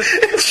it is.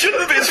 It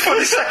shouldn't be as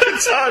funny second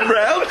time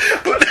round,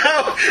 but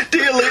now,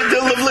 dear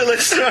lovely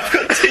listener, I've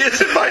got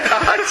tears in my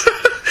eyes.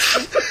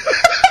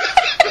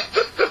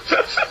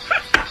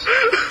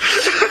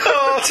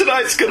 Oh,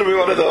 tonight's going to be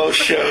one of those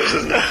shows,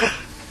 isn't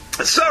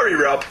it? Sorry,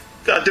 Rob.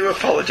 I do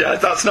apologise.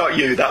 That's not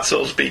you. That's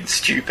us being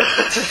stupid.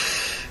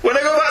 When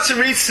I go back to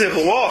read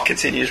Civil War,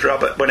 continues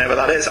Robert, whenever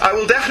that is, I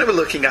will definitely be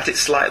looking at it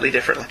slightly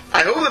differently.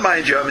 I hope that my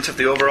enjoyment of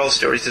the overall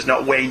stories does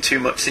not wane too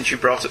much, since you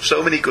brought up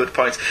so many good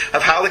points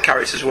of how the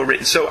characters were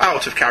written so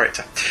out of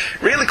character.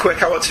 Really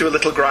quick, I want to do a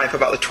little gripe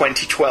about the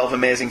 2012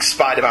 Amazing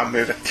Spider-Man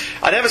movie.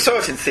 I never saw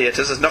it in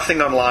theatres, as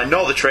nothing online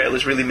nor the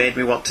trailers really made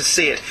me want to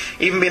see it.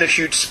 Even being a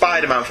huge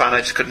Spider-Man fan, I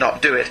just could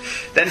not do it.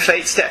 Then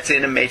fate stepped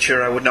in and made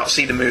sure I would not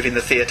see the movie in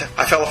the theatre.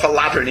 I fell off a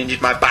ladder and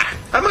injured my back.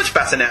 I'm much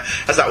better now,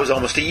 as that was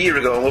almost a year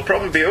ago, and will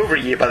probably be over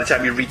a year by the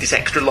time you read this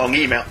extra long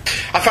email.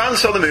 I finally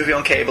saw the movie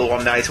on cable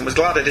one night and was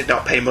glad I did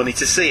not pay money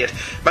to see it.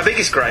 My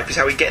biggest gripe is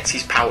how he gets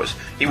his powers.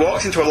 He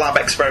walks into a lab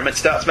experiment,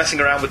 starts messing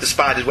around with the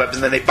spider's webs,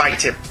 and then they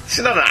bite him. This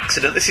is not an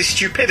accident, this is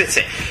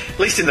stupidity. At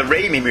least in the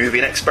Raimi movie,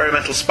 an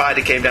experimental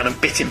spider came down and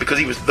bit him because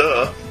he was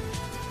there.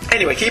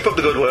 Anyway, keep up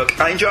the good work.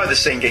 I enjoy the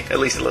singing, at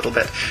least a little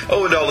bit.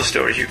 Oh, and all the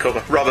stories you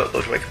cover. Robert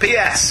Ludwig.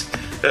 P.S.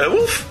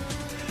 Wolf?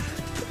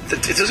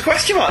 There's a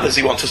question mark. Does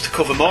he want us to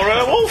cover more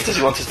Airwolf? Does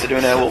he want us to do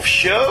an Airwolf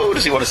show?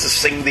 Does he want us to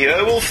sing the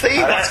Airwolf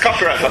theme? That's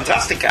copyright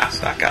fantastic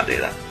cast. I can't do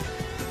that.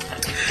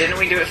 Didn't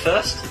we do it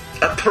first?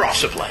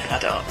 Possibly. I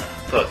don't know.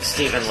 But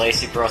Stephen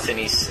Lacey brought in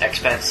his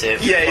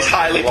expensive... Yeah, his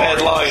highly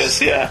paid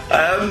lawyers, yeah.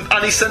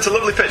 And he sent a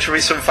lovely picture of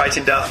his son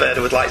fighting Darth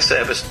Vader with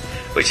lightsabers,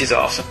 which is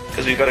awesome,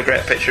 because we've got a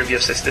great picture of your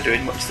sister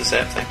doing much the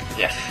same thing.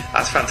 Yeah.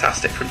 That's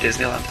fantastic from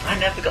Disneyland. I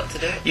never got to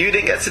do it. You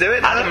didn't get to do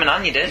it? Adam and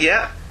Anya did.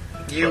 Yeah.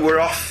 You were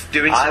off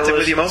doing something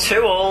with your mum? I was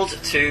too old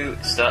to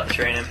start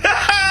training.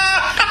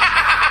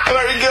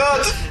 Very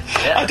good.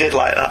 Yeah. I did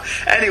like that.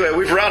 Anyway,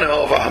 we've run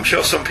over. I'm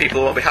sure some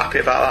people won't be happy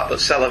about that, but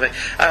Celebi.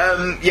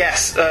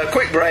 Yes,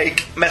 quick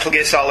break. Metal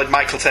Gear Solid,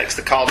 Michael takes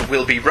the call.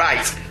 We'll be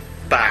right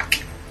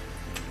back.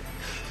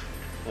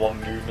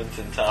 One movement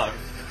in time.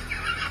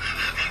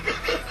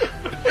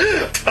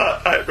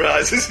 Dark Knight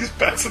Rises is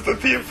better than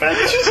the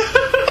Avengers.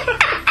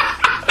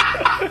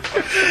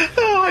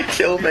 Oh, I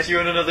killed me. You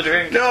want another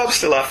drink? No, I'm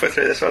still halfway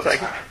through this one,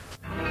 thank you.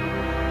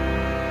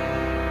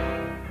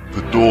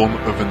 The dawn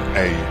of an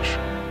age.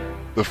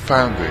 The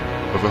founding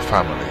of a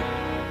family.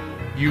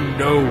 You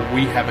know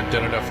we haven't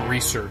done enough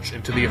research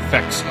into the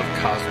effects of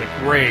cosmic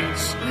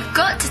rays. We've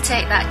got to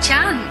take that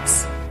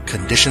chance.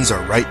 Conditions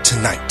are right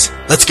tonight.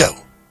 Let's go.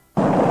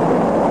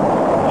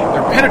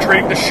 They're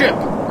penetrating the ship.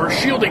 Our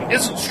shielding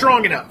isn't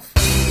strong enough.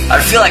 I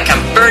feel like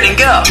I'm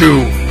burning up.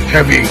 Too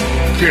heavy.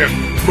 Can't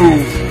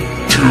move.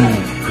 Too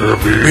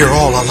heavy. We're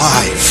all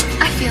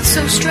alive. I feel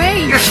so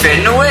strange. You're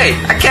fading away.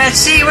 I can't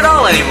see you at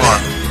all anymore.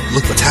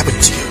 Look what's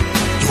happened to you.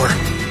 You're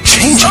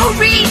changing. Oh,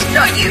 Reed,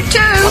 not you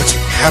too. What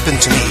happened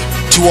to me?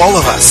 To all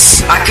of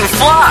us. I can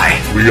fly.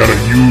 We gotta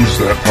use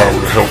that power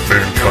to help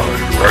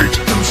mankind, right?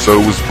 And so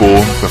was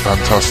born the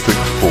Fantastic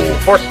Four.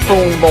 For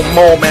soon the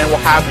Mole Man will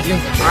have the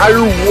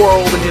entire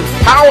world in his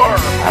power.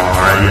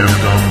 I am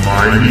the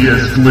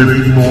mightiest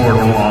living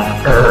mortal on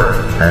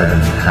Earth,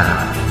 and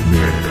half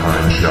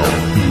mankind shall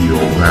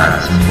feel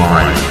that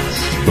might.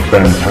 The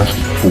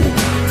Fantastic Four.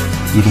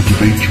 Little do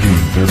they dream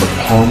they're the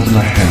palms in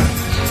the hands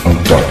of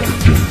Dr.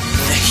 Doom.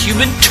 The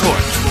Human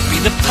Torch will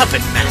be the Puppet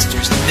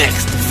Master's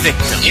next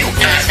victim. You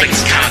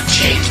Earthlings can't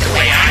change the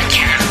way I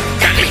can.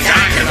 That means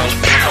I'm the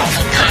most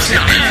powerful person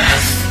on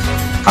Earth.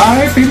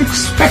 I've been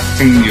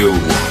expecting you,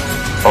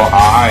 for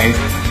I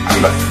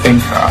am the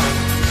Thinker.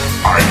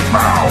 I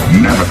vow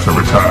never to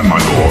return, my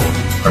lord,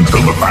 until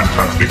the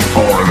Fantastic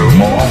Four are no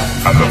more,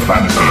 and the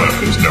planet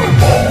Earth is no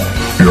more.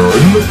 You're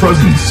in the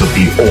presence of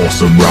the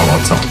awesome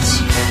Ralatot,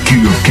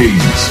 King of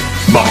Kings,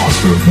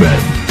 Master of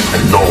Men,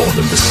 and Lord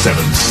of the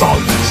Seven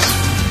Suns.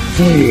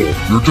 Fool,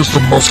 you're just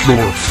a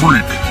muscular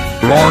freak,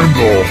 but I'm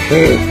the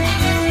Hulk.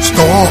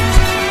 Stop!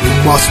 You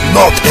must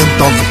not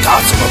enter the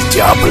castle of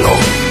Diablo.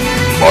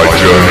 My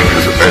journey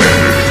has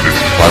ended. This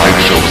planet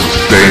shall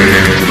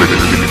sustain until it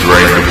has been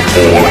drained of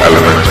all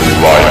elemental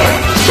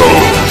life. So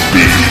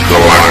speaks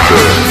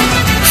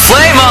Galactus.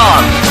 Flame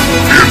on!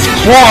 It's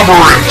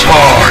clobbering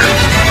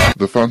time!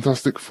 The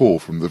Fantastic Four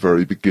from the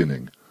very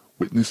beginning.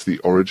 Witness the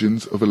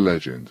origins of a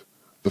legend.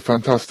 The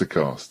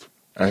Fantasticast.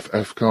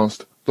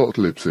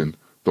 ffcast.libsyn.com.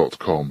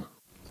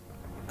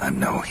 I'm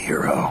no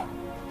hero.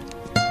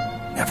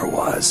 Never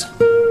was.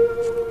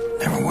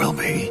 Never will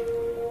be.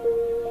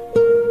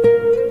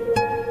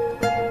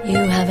 You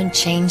haven't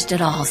changed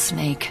at all,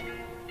 Snake.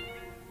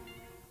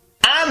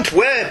 And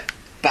we're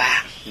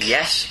back.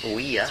 Yes,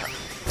 we are.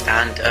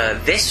 And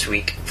this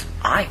week,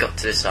 I got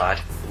to decide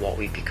what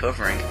we'd be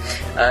covering.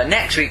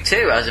 Next week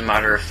too, as a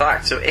matter of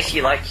fact. So if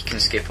you like, you can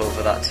skip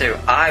over that too.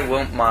 I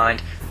won't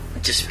mind.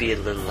 Just be a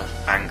little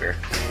angry.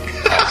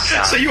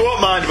 So you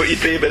won't mind, but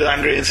you'd be a bit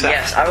angry and sad.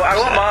 Yes, I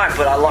won't mind,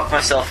 but I lock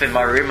myself in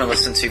my room and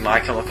listen to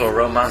My Chemical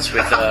Romance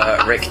with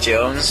Rick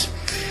Jones.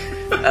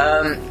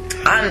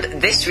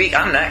 And this week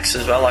and next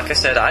as well, like I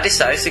said, I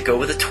decided to go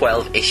with a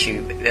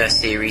 12-issue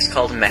series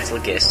called Metal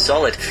Gear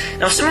Solid.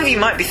 Now, some of you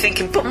might be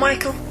thinking, but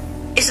Michael,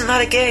 isn't that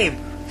a game?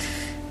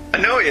 I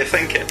know what you're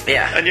thinking.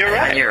 Yeah, and you're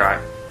right. And you're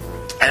right.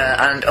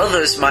 And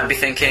others might be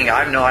thinking,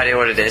 I have no idea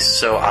what it is,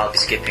 so I'll be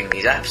skipping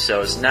these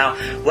episodes. Now,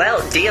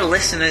 well, dear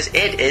listeners,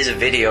 it is a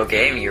video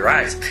game, you're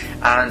right.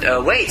 And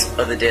wait,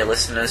 other dear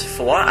listeners,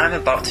 for what I'm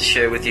about to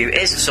share with you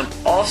is some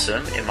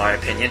awesome, in my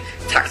opinion,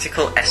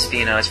 tactical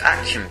espionage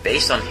action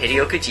based on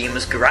Hideo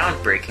Kojima's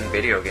groundbreaking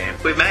video game.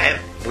 We've met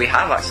him. We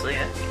have, actually,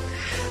 yeah.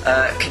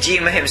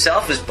 Kojima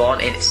himself was born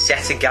in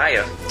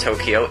Setagaya,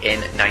 Tokyo in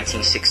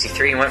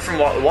 1963 and went from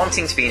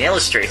wanting to be an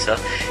illustrator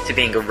to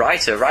being a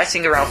writer,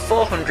 writing around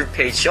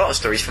 400-page short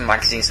stories for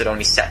magazines that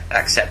only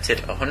accepted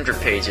 100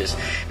 pages,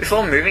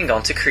 before moving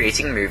on to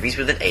creating movies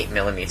with an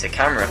 8mm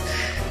camera.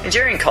 And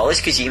during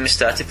college, Kojima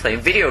started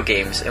playing video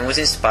games and was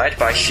inspired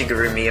by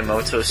Shigeru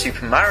Miyamoto's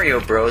Super Mario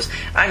Bros.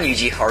 And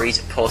Yuji Horí's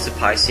Porta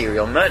Pie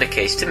Serial Murder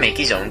Case to make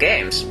his own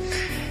games.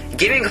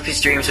 Giving up his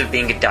dreams of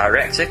being a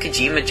director,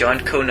 Kojima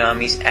joined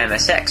Konami's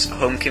MSX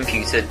home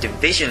computer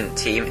division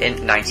team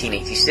in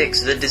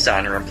 1986 as a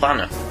designer and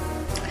planner.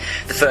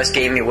 The first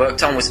game he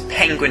worked on was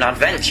Penguin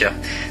Adventure.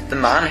 The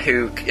man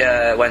who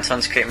went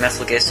on to create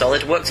Metal Gear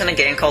Solid worked on a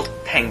game called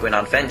Penguin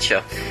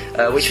Adventure,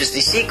 which was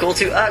the sequel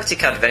to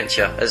Arctic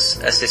Adventure as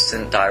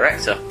assistant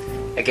director.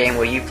 A game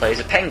where you play as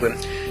a penguin.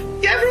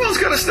 Yeah, everyone's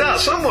got to start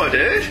somewhere,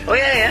 dude. Oh,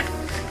 yeah.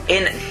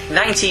 In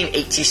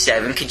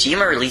 1987,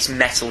 Kojima released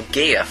Metal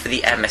Gear for the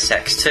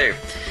MSX2.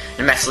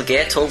 And Metal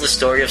Gear told the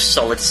story of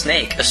Solid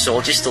Snake, a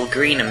soldier still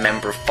green and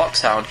member of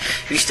Foxhound,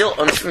 who's still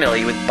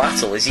unfamiliar with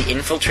battle as he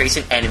infiltrates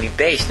an enemy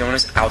base known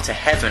as Outer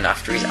Heaven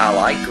after his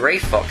ally, Grey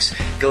Fox,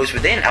 goes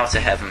within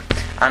Outer Heaven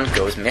and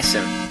goes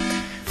missing.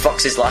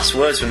 Fox's last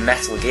words were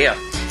Metal Gear.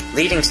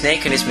 Leading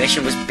Snake on his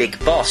mission was Big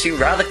Boss, who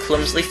rather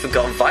clumsily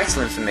forgot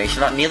vital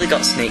information that nearly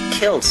got Snake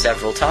killed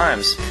several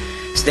times.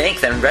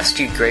 Snake then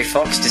rescued Grey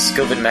Fox,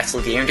 discovered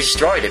Metal Gear and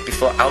destroyed it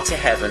before Outer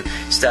Heaven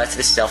started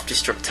a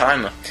self-destruct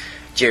timer.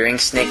 During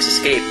Snake's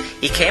escape,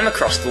 he came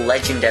across the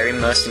legendary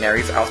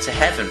mercenary of Outer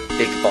Heaven,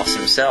 Big Boss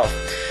himself.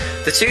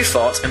 The two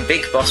fought and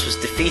Big Boss was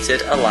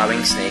defeated,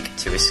 allowing Snake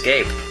to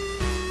escape.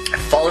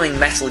 Following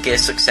Metal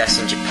Gear's success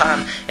in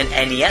Japan, an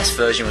NES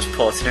version was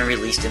ported and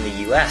released in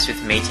the US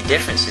with major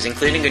differences,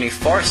 including a new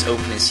forest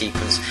opening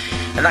sequence,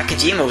 and that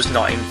Kojima was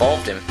not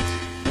involved in.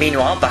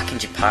 Meanwhile, back in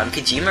Japan,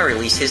 Kojima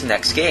released his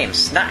next game,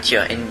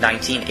 Snatcher, in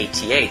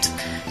 1988.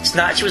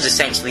 Snatcher was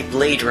essentially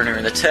Blade Runner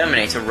and the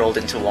Terminator rolled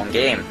into one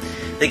game.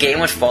 The game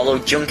would follow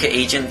Junker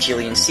agent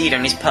Julian Cedar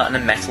and his partner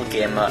Metal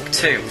Gear Mark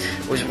II.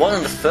 It was one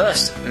of the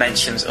first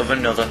mentions of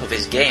another of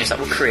his games that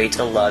would create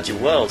a larger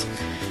world,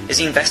 as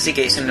he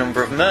investigates a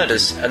number of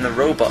murders and the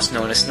robots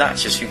known as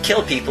Snatchers who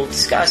kill people,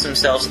 disguise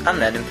themselves,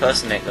 and then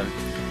impersonate them.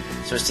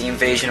 So it's the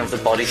invasion of the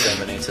body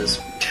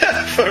Terminators.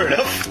 Fair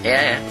enough.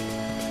 Yeah.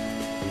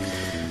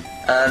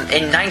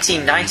 In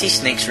 1990,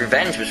 Snake's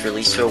Revenge was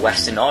released to a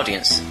Western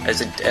audience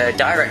as a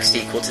direct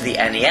sequel to the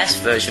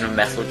NES version of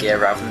Metal Gear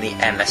rather than the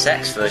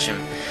MSX version.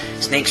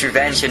 Snake's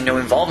Revenge had no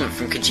involvement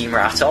from Kojima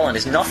at all and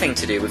has nothing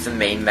to do with the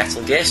main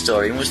Metal Gear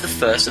story and was the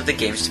first of the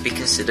games to be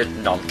considered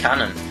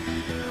non-canon.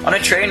 On a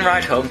train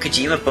ride home,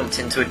 Kojima bumped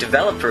into a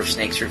developer of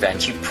Snake's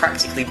Revenge who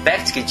practically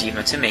begged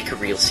Kojima to make a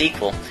real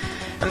sequel.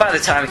 And by the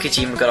time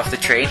Kojima got off the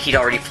train, he'd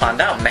already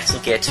planned out Metal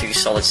Gear 2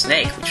 Solid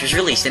Snake, which was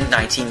released in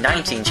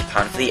 1990 in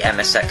Japan for the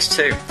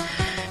MSX2.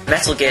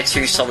 Metal Gear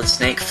 2 Solid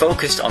Snake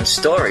focused on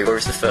story,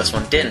 whereas the first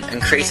one didn't,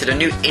 and created a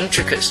new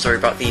intricate story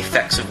about the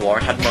effects of war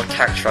and had more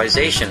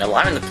characterization,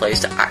 allowing the players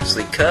to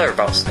actually care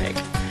about Snake.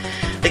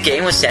 The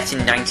game was set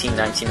in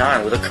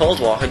 1999, where the Cold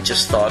War had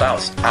just thawed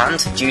out, and,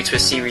 due to a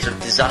series of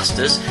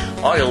disasters,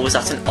 oil was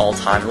at an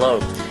all-time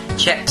low.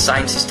 Czech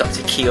scientist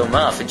Dr. Kio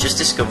Murph had just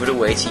discovered a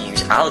way to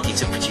use algae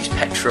to produce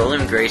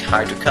petroleum-grade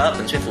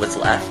hydrocarbons with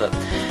little effort.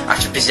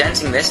 After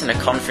presenting this in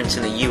a conference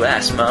in the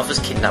US, Murph was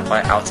kidnapped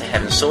by Outer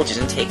Heaven soldiers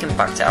and taken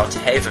back to Outer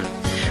Haven,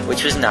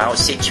 which was now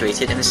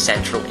situated in the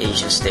Central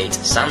Asian state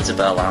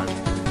Zanzibar land.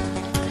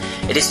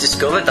 It is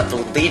discovered that the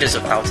leaders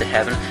of Outer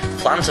Heaven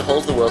plan to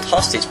hold the world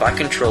hostage by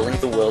controlling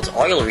the world's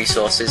oil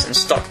resources and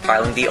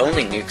stockpiling the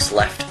only nukes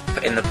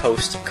left in the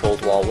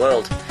post-Cold War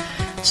world.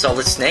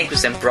 Solid Snake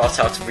was then brought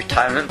out of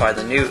retirement by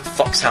the new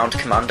Foxhound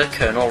commander,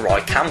 Colonel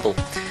Roy Campbell.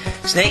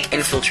 Snake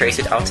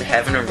infiltrated Outer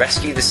Heaven and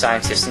rescued the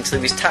scientists until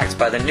he was attacked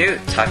by the new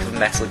type of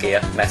Metal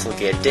Gear, Metal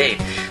Gear D,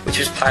 which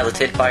was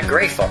piloted by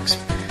Grey Fox.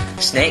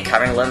 Snake,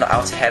 having learned that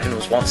Outer Heaven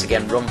was once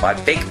again run by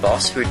Big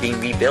Boss, who had been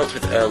rebuilt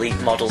with early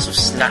models of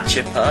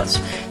Snatcher parts,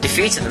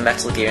 defeated the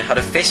Metal Gear and had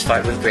a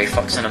fistfight with Grey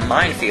Fox on a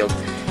minefield.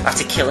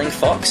 After killing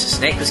Fox,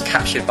 Snake was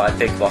captured by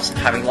Big Boss and,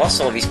 having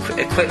lost all of his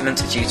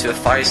equipment due to a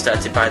fire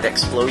started by the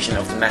explosion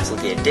of the Metal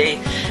Gear D,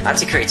 had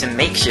to create a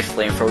makeshift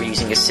flamethrower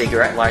using a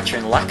cigarette lighter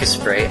and lacquer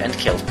spray and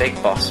killed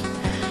Big Boss.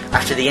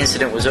 After the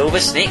incident was over,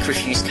 Snake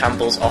refused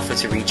Campbell's offer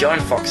to rejoin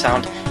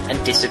Foxhound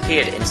and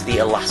disappeared into the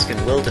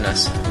Alaskan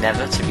wilderness,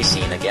 never to be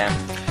seen again.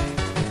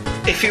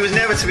 If he was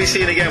never to be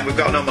seen again, we've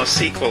got no more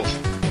sequels.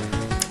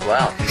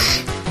 Well,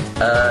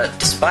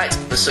 despite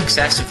the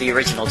success of the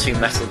original 2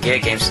 Metal Gear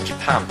games in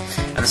Japan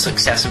and the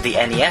success of the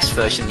NES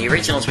version, the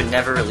originals were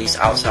never released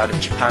outside of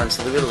Japan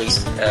until they were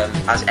released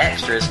as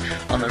extras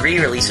on the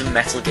re-release of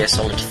Metal Gear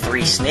Solid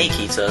 3 Snake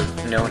Eater,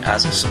 known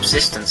as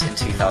Subsistence, in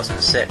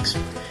 2006.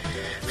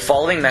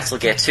 Following Metal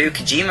Gear 2,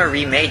 Kojima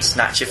remade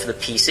Snatcher for the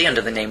PC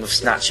under the name of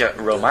Snatcher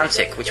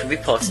Romantic, which would be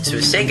ported to a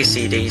Sega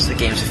CD as the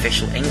game's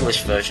official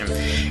English version.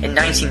 In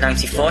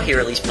 1994, he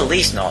released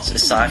Police Knots, a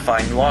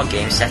sci-fi noir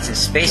game set in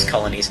space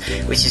colonies,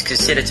 which is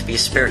considered to be a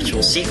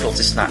spiritual sequel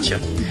to Snatcher.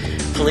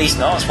 Police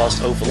Knots,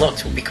 whilst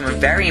overlooked, would become a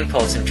very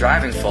important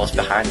driving force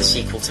behind the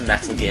sequel to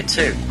Metal Gear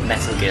 2,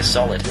 Metal Gear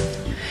Solid.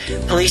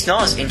 Police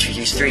Knots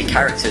introduced 3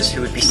 characters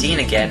who would be seen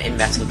again in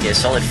Metal Gear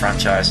Solid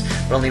franchise,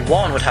 but only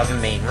one would have a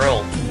main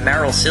role.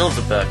 Meryl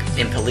Silverberg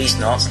in Police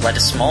Knots led a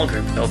small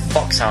group of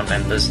Foxhound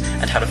members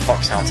and had a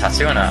Foxhound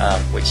tattoo on her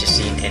arm, which is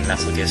seen in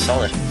Metal Gear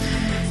Solid.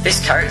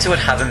 This character would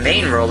have a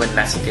main role in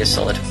Metal Gear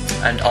Solid,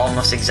 and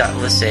almost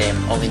exactly the same,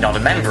 only not a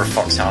member of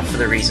Foxhound, for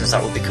the reasons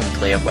that will become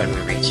clear when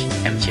we reach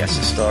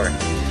MGS's story.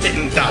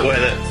 Isn't that where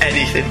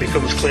anything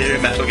becomes clear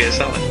in Metal Gear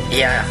Solid?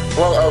 Yeah,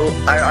 well,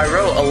 I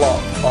wrote a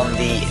lot on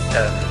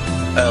the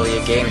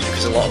earlier games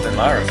because a lot of them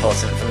are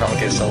important for Metal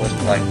Gear Solid,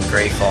 like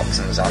Grey Fox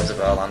and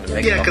Zanzibar Land and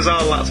Big Boss. Yeah, because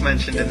all that's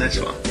mentioned in this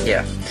one.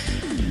 Yeah.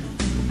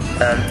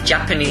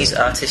 Japanese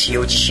artist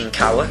Yoji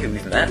Shinkawa, who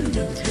we've met,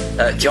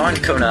 joined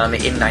Konami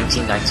in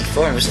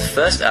 1994 and was the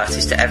first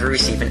artist to ever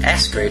receive an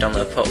S grade on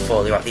their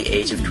portfolio at the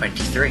age of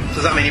 23.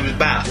 Does that mean he was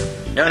bad?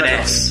 No, an no,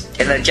 S?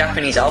 In the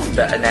Japanese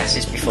alphabet, an S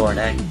is before an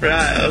A.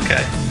 Right,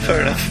 okay.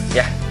 Fair enough.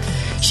 Yeah.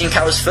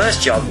 Shinkawa's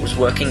first job was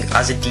working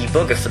as a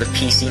debugger for the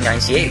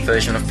PC-98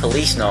 version of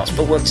Police Knots,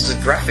 but worked as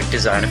a graphic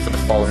designer for the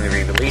following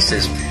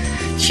re-releases.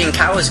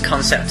 Shinkawa's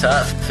concept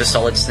art for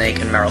Solid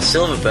Snake and Meryl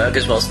Silverberg,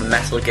 as well as the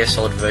Metal Gear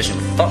Solid version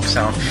of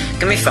Foxhound,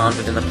 can be found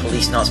within the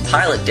Police Knots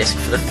pilot disc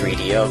for the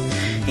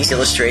 3DO. These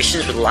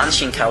illustrations would land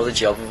Shinkawa the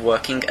job of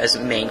working as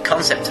main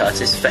concept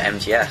artist for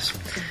MGS.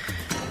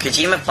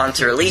 Kojima planned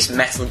to release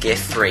Metal Gear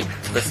 3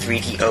 for the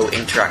 3DO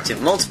interactive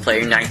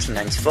multiplayer in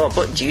 1994,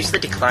 but due to the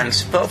declining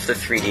support for the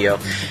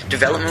 3DO,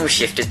 development was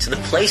shifted to the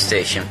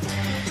PlayStation.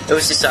 It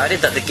was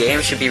decided that the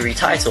game should be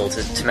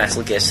retitled to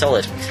Metal Gear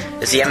Solid,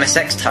 as the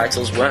MSX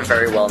titles weren't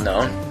very well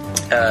known.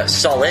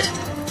 Solid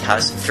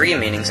has 3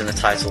 meanings in the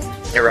title: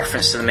 a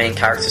reference to the main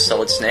character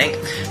Solid Snake,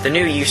 the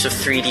new use of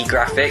 3D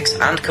graphics,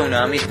 and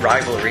Konami's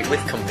rivalry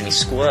with company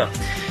Square.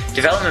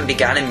 Development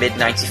began in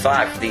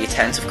mid-95 with the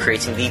intent of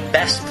creating the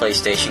best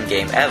PlayStation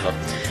game ever,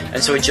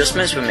 and so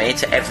adjustments were made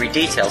to every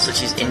detail,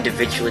 such as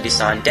individually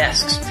designed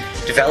desks.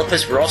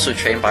 Developers were also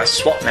trained by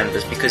SWAT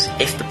members, because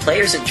if the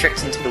player isn't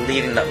tricked into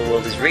believing that the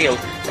world is real,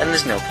 then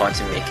there's no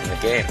point in making the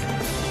game.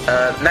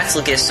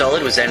 Metal Gear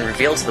Solid was then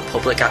revealed to the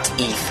public at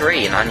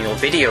E3, an annual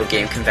video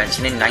game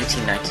convention, in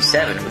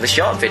 1997, with a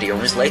short video,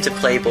 and was later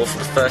playable for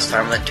the first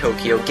time at the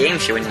Tokyo Game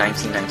Show in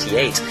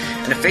 1998,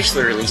 and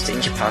officially released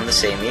in Japan the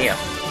same year.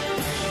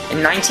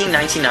 In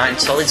 1999,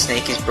 Solid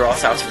Snake is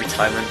brought out of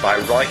retirement by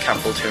Roy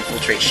Campbell to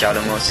infiltrate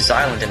Shadow Moses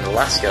Island in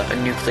Alaska, a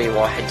nuclear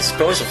warhead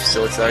disposal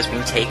facility that has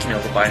been taken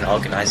over by an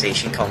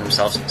organisation calling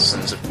themselves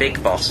Sons of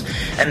Big Boss,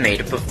 and made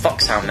up of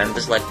Foxhound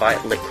members led by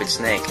Liquid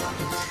Snake.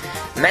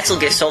 Metal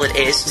Gear Solid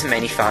is, to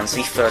many fans,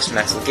 the first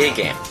Metal Gear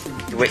game.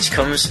 which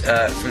comes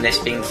from this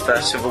being the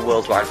first of a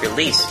worldwide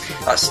release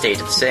that stayed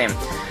the same.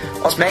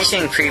 Whilst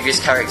mentioning previous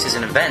characters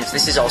and events,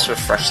 this is also a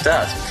fresh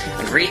start,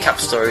 and recap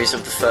stories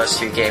of the first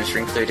 2 games were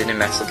included in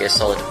Metal Gear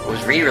Solid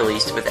was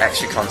re-released with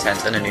extra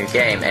content and a new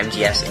game,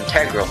 MGS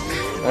Integral,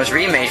 and was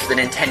remade for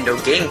the Nintendo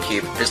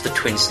GameCube as the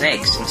Twin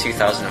Snakes in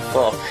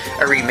 2004,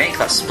 a remake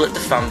that split the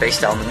fanbase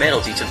down the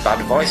middle due to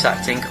bad voice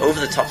acting,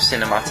 over-the-top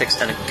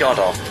cinematics, and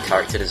god-awful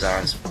character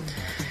designs.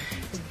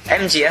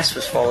 MGS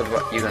was followed...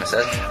 What you were going to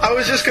say? I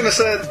was just going to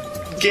say,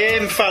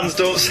 game fans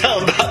don't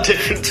sound that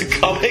different to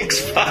comics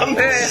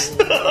fans.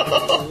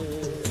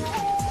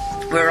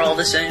 We're all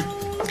the same.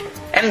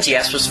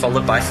 MGS was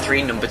followed by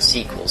 3 numbered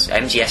sequels: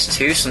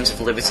 MGS2 Sons of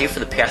Liberty for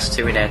the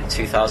PS2 in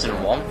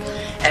 2001,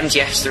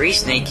 MGS3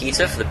 Snake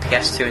Eater for the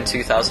PS2 in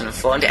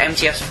 2004, and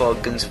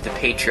MGS4 Guns of the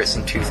Patriots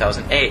in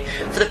 2008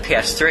 for the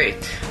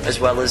PS3, as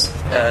well as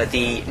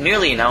the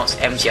newly announced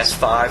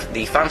MGS5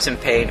 The Phantom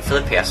Pain for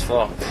the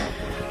PS4.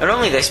 Not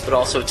only this, but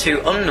also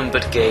 2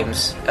 unnumbered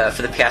games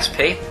for the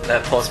PSP,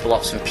 Portable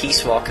Ops and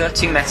Peace Walker,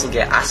 2 Metal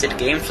Gear Acid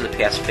games for the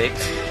PSP,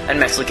 and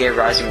Metal Gear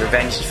Rising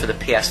Revengeance for the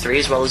PS3,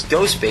 as well as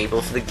Ghost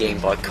Babel for the Game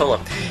Boy Color,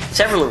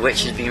 several of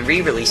which has been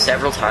re-released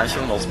several times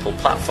for multiple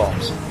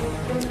platforms.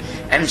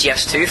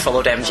 MGS2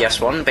 followed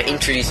MGS1, but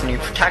introduced a new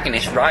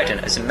protagonist,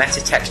 Raiden, as a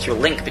metatextual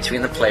link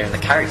between the player and the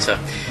character.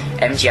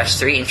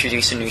 MGS3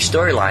 introduced a new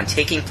storyline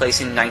taking place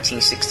in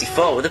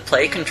 1964, where the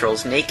player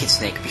controls Naked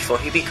Snake before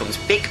he becomes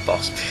Big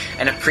Boss,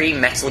 and a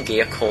pre-Metal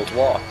Gear Cold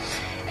War.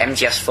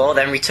 MGS4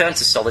 then returned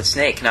to Solid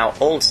Snake, now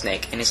Old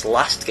Snake, in his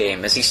last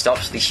game as he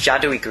stops the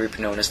shadowy group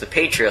known as the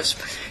Patriots,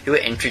 who were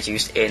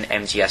introduced in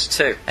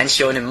MGS2, and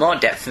shown in more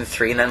depth in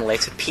 3 and then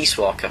later Peace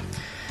Walker.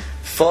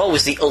 4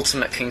 was the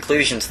ultimate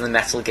conclusion to the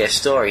Metal Gear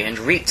story and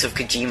reeked of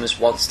Kojima's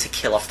wants to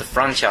kill off the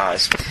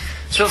franchise.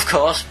 So of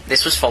course,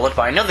 this was followed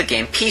by another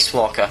game, Peace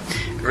Walker,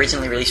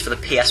 originally released for the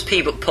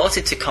PSP but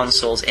ported to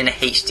consoles in a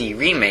HD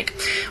remake,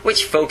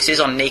 which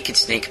focuses on Naked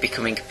Snake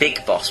becoming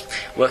Big Boss,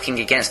 working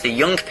against the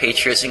young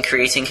Patriots and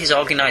creating his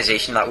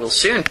organisation that will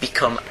soon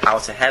become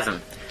Outer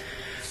Heaven.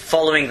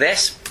 Following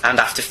this, and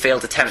after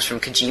failed attempts from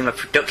Kojima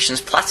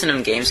Productions,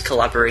 Platinum Games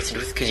collaborated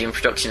with Kojima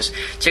Productions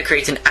to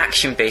create an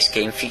action-based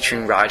game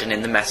featuring Raiden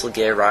in the Metal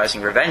Gear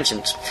Rising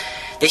Revengeance.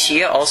 This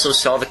year also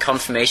saw the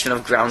confirmation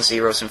of Ground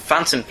Zeroes and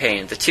Phantom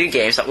Pain, the 2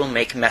 games that will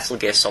make Metal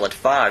Gear Solid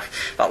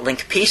 5, that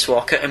link Peace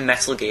Walker and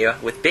Metal Gear,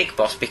 with Big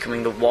Boss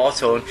becoming the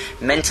war-torn,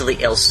 mentally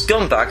ill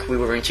scumbag we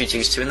were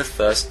introduced to in the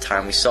first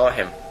time we saw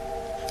him.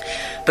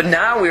 But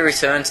now we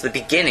return to the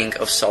beginning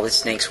of Solid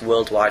Snake's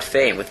worldwide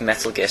fame with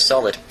Metal Gear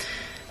Solid.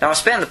 Now, I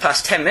spent the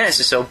past 10 minutes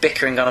or so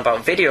bickering on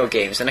about video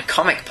games and a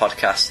comic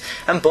podcast,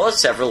 and bored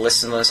several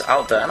listeners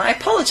out there, and I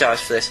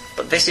apologise for this,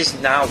 but this is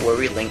now where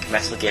we link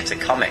Metal Gear to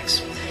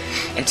comics.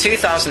 In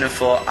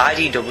 2004,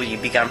 IDW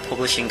began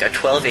publishing a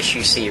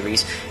 12-issue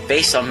series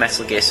based on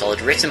Metal Gear Solid,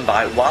 written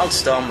by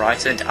Wildstorm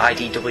writer and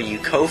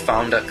IDW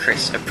co-founder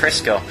Chris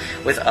Aprisco,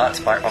 with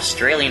art by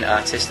Australian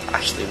artist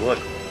Ashley Wood.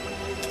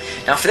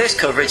 Now, for this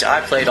coverage,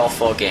 I played all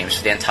 4 games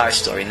for the entire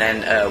story, and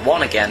then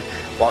 1 again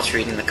whilst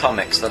reading the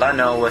comics, that I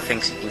know where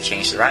things have been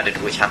changed or added,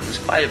 which happens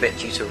quite a bit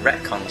due to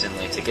retcons in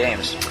later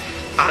games.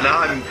 And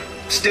I'm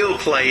still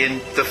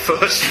playing the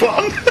first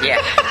one.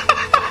 Yeah.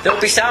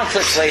 There'll be sound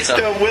clips later.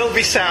 There will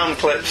be sound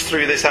clips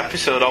through this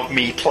episode of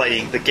me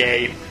playing the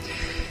game.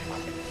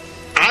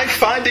 I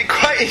find it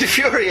quite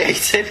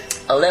infuriating.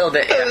 A little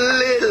bit, yeah. A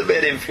little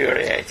bit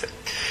infuriating.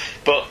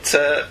 But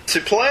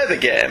to play the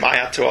game, I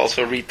had to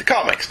also read the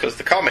comics, because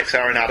the comics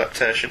are an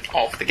adaptation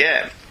of the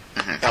game.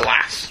 Mm-hmm.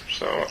 Alas.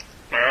 So...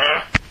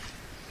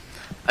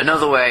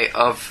 Another way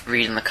of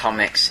reading the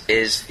comics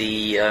is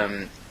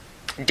the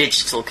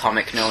digital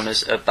comic known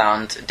as A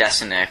Bande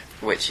Dessinée,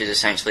 which is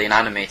essentially an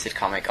animated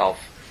comic of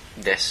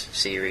this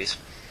series.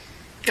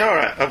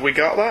 Alright, have we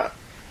got that?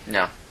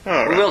 No.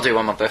 Right. We will do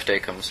when my birthday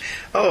comes.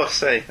 Oh, I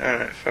see.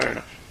 Alright, fair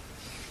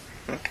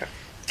enough. Okay.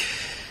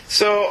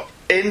 So,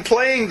 in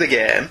playing the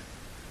game,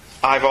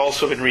 I've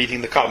also been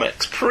reading the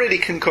comics pretty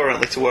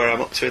concurrently to where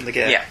I'm up to in the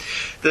game. Yeah.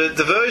 The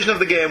version of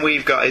the game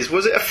we've got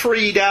was it a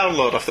free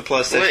download off the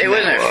PlayStation? Well, it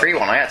wasn't a free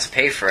one, I had to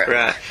pay for it.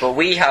 Right. But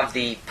we have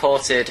the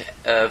ported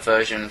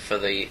version for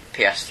the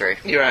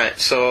PS3. You're right,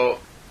 so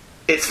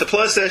it's the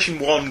PlayStation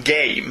 1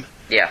 game,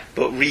 yeah,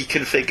 but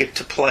reconfigured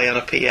to play on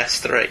a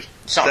PS3.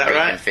 It's not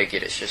reconfigured,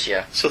 right? It's just,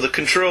 yeah. So the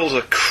controls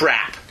are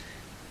crap.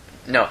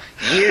 No,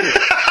 you...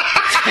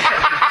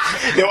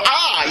 No,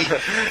 I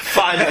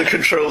find the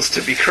controls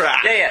to be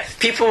crap. Yeah.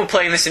 People were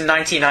playing this in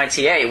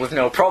 1998 with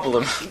no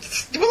problem.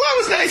 Well, that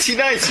was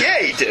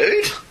 1998,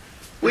 dude.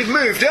 We've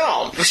moved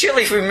on. Well,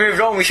 surely if we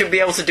moved on, we should be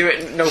able to do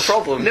it no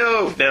problem.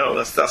 No,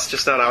 that's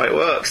just not how it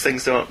works.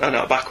 Things are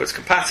not backwards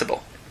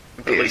compatible.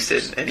 At least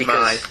in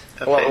my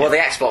opinion. Well, the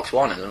Xbox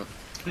One isn't.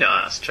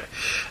 No, that's true.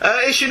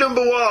 Issue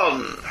number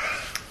 1.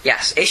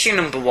 Yes, issue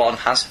number 1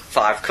 has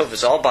 5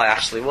 covers, all by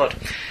Ashley Wood.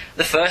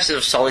 The first is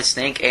of Solid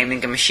Snake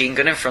aiming a machine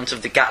gun in front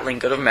of the Gatling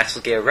gun of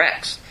Metal Gear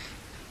Rex.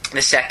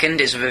 The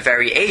second is of a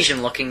very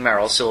Asian-looking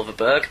Meryl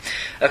Silverberg,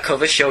 a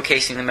cover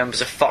showcasing the members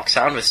of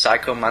Foxhound with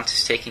Psycho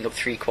Mantis taking up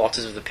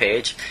 3/4 of the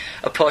page,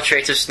 a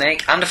portrait of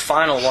Snake, and a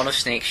final one of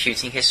Snake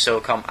shooting his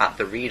SOCOM at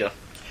the reader.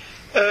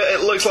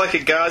 It looks like a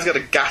guy's got a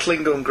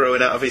Gatling gun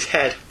growing out of his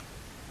head.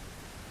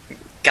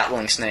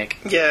 Gatling Snake.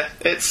 Yeah,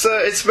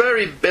 it's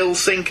very Bill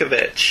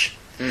Sienkiewicz,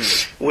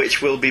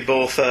 which will be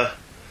both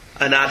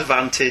an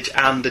advantage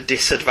and a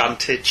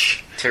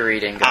disadvantage to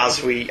reading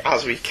as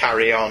we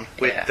carry on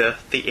with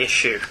the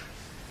issue.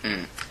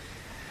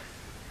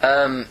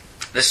 The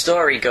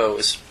story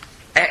goes: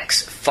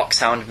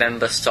 ex-Foxhound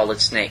member Solid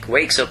Snake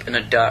wakes up in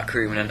a dark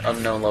room in an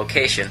unknown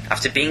location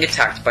after being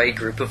attacked by a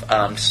group of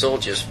armed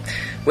soldiers.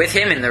 With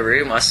him in the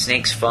room are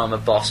Snake's former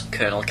boss,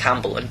 Colonel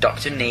Campbell, and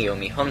Dr.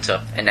 Naomi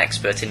Hunter, an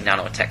expert in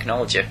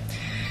nanotechnology.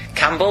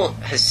 Campbell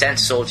has sent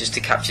soldiers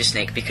to capture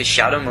Snake because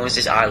Shadow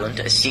Moses Island,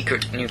 a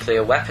secret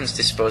nuclear weapons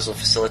disposal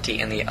facility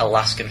in the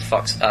Alaskan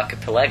Fox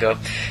Archipelago,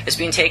 has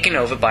been taken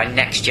over by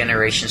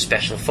next-generation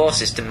special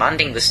forces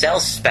demanding the cell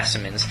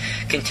specimens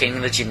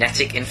containing the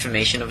genetic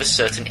information of a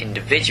certain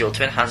individual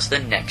to enhance the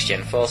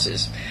next-gen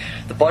forces.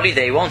 The body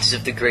they want is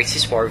of the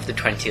greatest warrior of the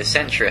 20th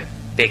century,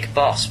 Big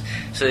Boss,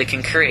 so they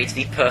can create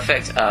the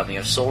perfect army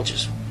of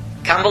soldiers.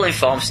 Campbell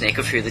informs Snake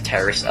of who the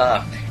terrorists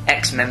are: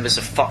 ex-members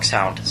of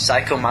Foxhound,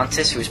 Psycho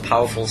Mantis, who has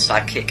powerful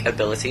psychic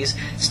abilities,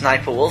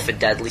 Sniper Wolf, a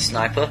deadly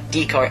sniper,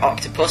 Decoy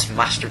Octopus,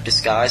 master of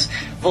disguise,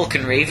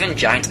 Vulcan Raven,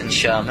 giant and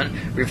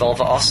Sherman,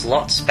 Revolver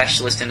Ocelot,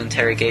 specialist in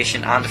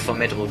interrogation and a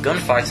formidable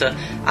gunfighter,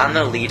 and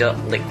the leader,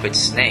 Liquid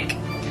Snake.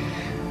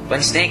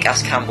 When Snake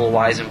asks Campbell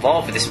why he's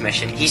involved with this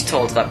mission, he's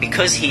told that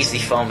because he's the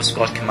former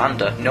squad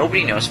commander,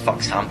 nobody knows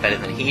Foxhound better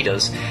than he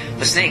does.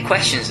 But Snake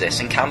questions this,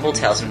 and Campbell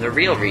tells him the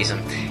real reason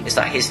is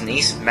that his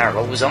niece,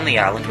 Meryl, was on the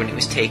island when it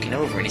was taken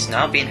over and is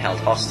now being held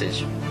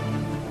hostage.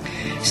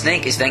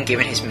 Snake is then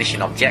given his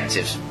mission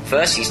objectives.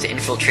 First, he's to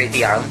infiltrate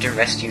the island and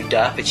rescue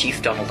DARPA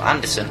Chief Donald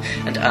Anderson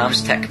and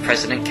Arms Tech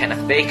President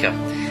Kenneth Baker.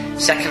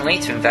 Secondly,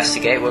 to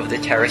investigate whether the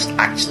terrorists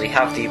actually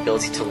have the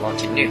ability to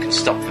launch a nuke and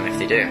stop them if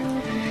they do.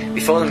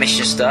 Before the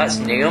mission starts,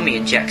 Naomi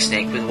injects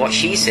Snake with what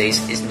she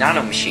says is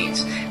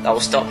nanomachines that will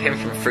stop him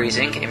from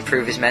freezing,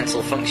 improve his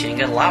mental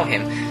functioning, and allow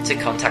him to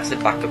contact the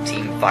backup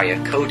team via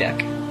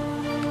codec.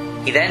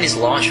 He then is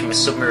launched from a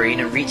submarine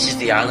and reaches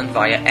the island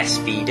via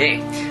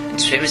SBD,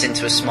 and swims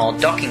into a small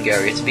docking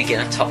area to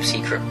begin a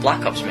top-secret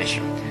Black Ops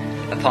mission.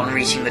 Upon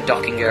reaching the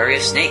docking area,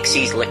 Snake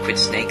sees Liquid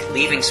Snake,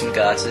 leaving some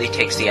guards as he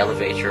takes the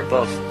elevator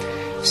above.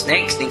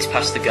 Snake sneaks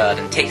past the guard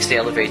and takes the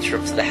elevator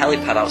up to the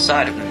helipad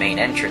outside of the main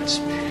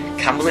entrance.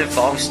 Campbell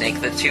informs Snake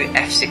that 2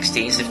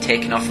 F-16s have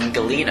taken off from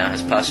Galena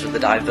as part of the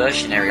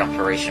diversionary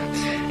operation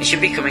and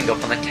should be coming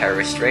up on the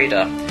terrorist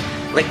radar.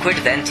 Liquid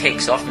then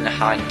takes off in a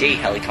Hind D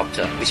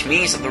helicopter, which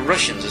means that the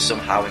Russians are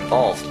somehow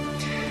involved.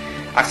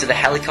 After the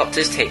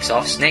helicopters takes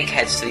off, Snake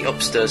heads to the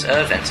upstairs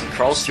air vents and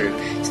crawls through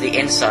to the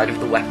inside of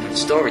the weapons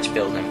storage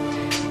building.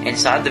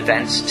 Inside the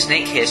vents,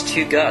 Snake hears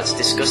 2 guards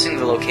discussing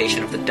the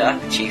location of the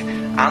DARPA chief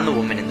and the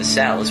woman in the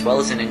cell, as well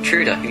as an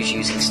intruder who's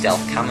using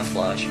stealth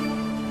camouflage.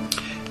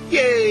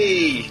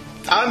 Yay!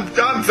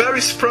 I'm very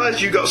surprised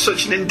you got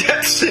such an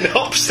in-depth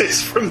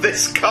synopsis from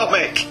this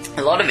comic.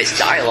 A lot of it's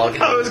dialogue.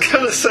 I was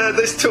going to say,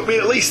 this took me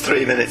at least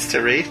 3 minutes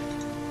to read.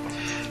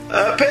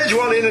 Page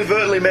 1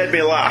 inadvertently made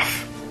me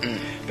laugh,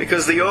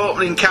 because the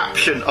opening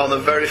caption on the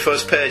very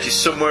first page is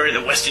somewhere in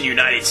the western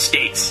United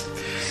States.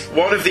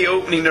 One of the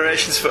opening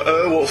narrations for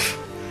Airwolf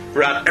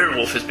ran,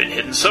 "Airwolf has been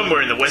hidden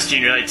somewhere in the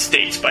western United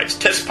States by its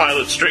test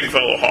pilot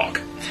Stringfellow Hawk."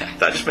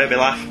 That just made me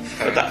laugh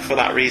for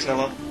that reason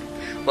alone.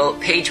 Well,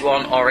 page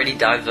 1 already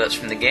diverts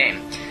from the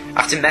game.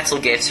 After Metal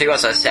Gear 2,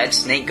 as I said,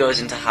 Snake goes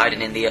into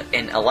hiding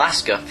in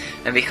Alaska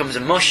and becomes a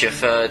musher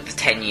for the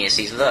 10 years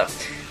he's there.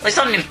 Well, it's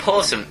not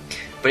important,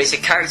 but it's a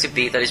character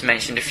beat that is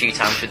mentioned a few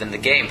times within the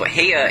game. But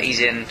here,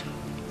 he's in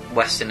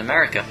Western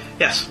America.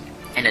 Yes.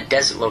 In a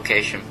desert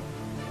location.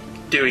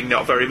 Doing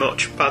not very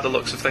much, by the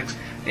looks of things.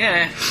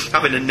 Yeah.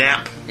 Having a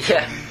nap.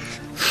 Yeah.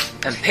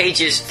 And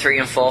pages 3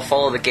 and 4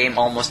 follow the game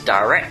almost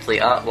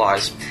directly,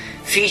 art-wise.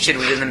 Featured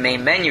within the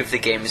main menu of the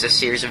game is a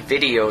series of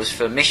videos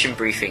for mission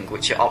briefing,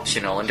 which are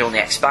optional and only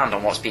expand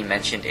on what's been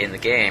mentioned in the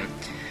game.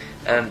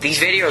 These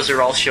videos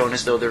are all shown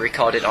as though they're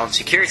recorded on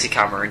security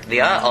camera, and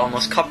the art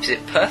almost copies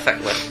it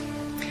perfectly.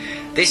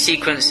 This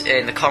sequence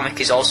in the comic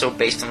is also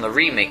based on the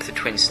remake, The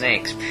Twin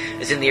Snakes.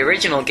 As in the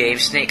original game,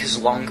 Snake has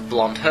long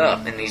blonde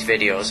hair in these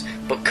videos,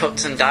 but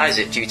cuts and dyes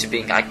it due to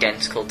being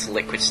identical to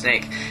Liquid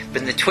Snake.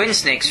 But in the Twin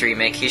Snakes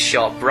remake, he's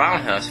short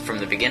brown hair from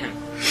the beginning.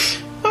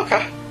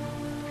 Okay.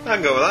 I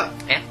can go with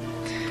that.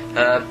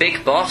 Yeah.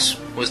 Big Boss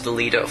was the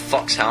leader of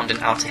Foxhound in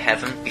Outer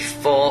Heaven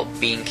before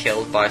being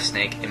killed by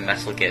Snake in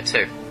Metal Gear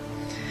 2.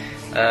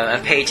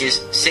 And pages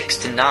 6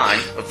 to 9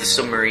 of the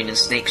submarine and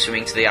Snake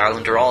swimming to the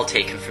island are all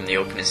taken from the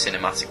opening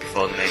cinematic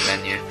before the main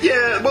menu.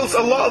 Yeah, well,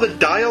 a lot of the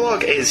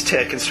dialogue is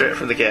taken straight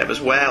from the game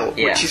as well,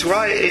 yeah. Which is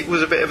why it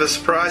was a bit of a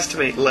surprise to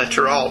me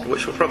later on,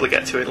 which we'll probably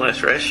get to in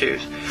later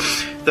issues,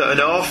 that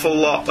an awful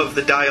lot of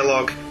the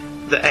dialogue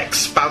that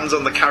expands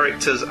on the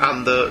characters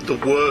and the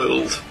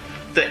world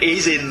that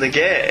is in the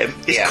game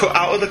is cut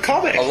out of the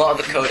comic. A lot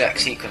of the codec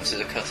sequences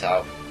are cut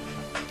out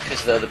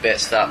because they're the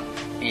bits that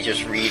you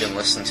just read and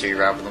listen to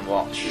rather than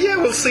watch. Yeah,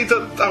 well, see,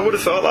 I would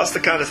have thought that's the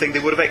kind of thing they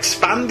would have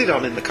expanded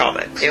on in the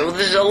comics. Yeah, well,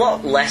 there's a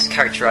lot less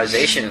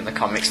characterisation in the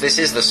comics. This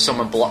is the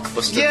summer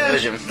blockbuster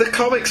version. The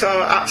comics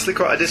are actually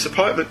quite a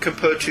disappointment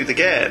compared to the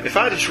game. If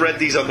I just read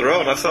these on their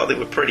own, I thought they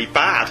were pretty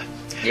bad.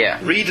 Yeah.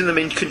 Reading them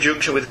in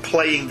conjunction with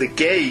playing the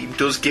game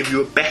does give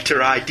you a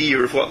better idea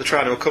of what they're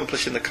trying to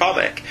accomplish in the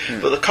comic.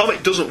 But the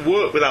comic doesn't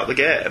work without the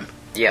game.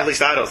 Yeah. At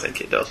least I don't think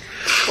it does.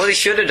 What they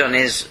should have done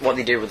is what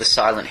they did with the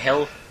Silent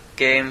Hill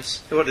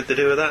games. What did they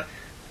do with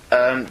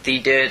that? They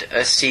did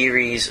a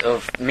series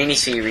of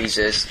mini-series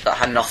that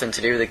had nothing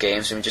to do with the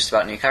games and were just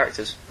about new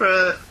characters.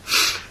 Right.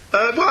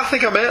 Well, I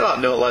think I made that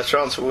note later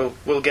on, so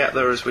we'll get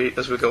there as we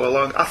go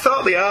along. I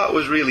thought the art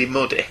was really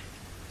muddy.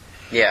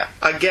 Yeah.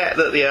 I get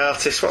that the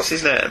artist, what's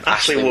his name?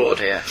 Ashley Wood,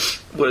 yeah.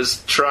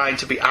 was trying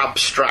to be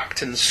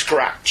abstract and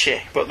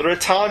scratchy, but there are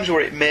times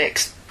where it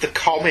makes the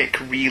comic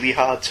really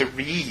hard to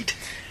read.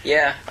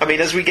 Yeah. I mean,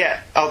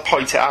 I'll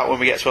point it out when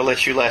we get to a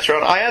issue later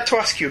on, I had to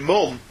ask your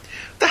mum,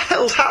 what the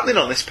hell's happening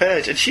on this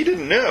page? And she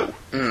didn't know.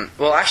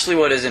 Well, Ashley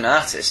Wood as an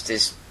artist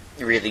is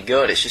really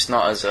good, it's just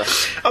not as a...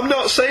 I'm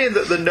not saying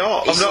that they're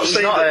not. I'm not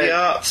saying that the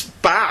art's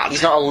bad.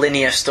 He's not a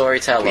linear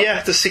storyteller.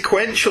 Yeah, the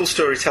sequential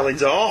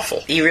storytelling's awful.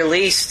 He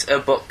released a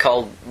book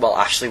called,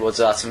 Ashley Wood's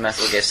Art of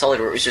Metal Gear Solid,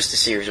 where it was just a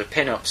series of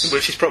pin-ups.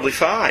 Which is probably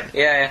fine.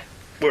 Yeah.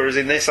 Whereas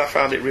in this, I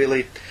found it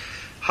really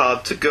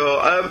hard to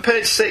go.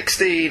 Page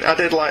 16, I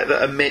did like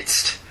that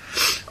amidst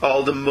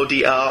all the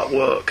muddy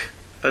artwork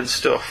and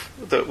stuff,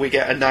 that we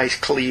get a nice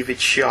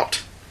cleavage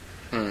shot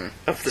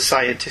of the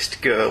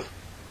scientist girl.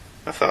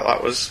 I thought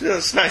that was...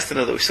 It's nice to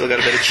know that we've still got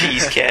a bit of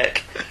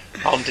cheesecake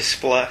on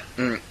display.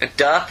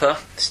 DARPA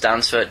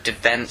stands for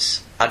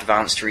Defence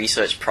Advanced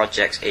Research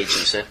Projects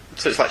Agency.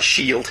 So it's like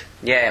S.H.I.E.L.D.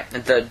 Yeah,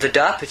 the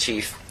DARPA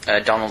chief,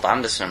 Donald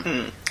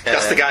Anderson...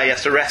 That's the guy he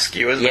has to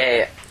rescue, isn't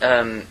it?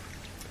 Yeah,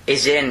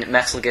 is in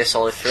Metal Gear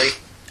Solid 3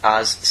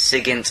 as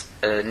Sigint,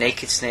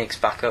 Naked Snake's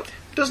backup.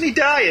 Doesn't he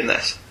die in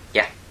this?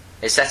 Yeah,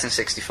 it's set in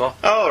 64.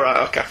 Oh,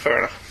 right, okay, fair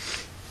enough.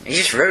 You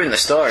just ruined the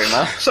story,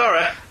 man.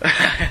 Sorry.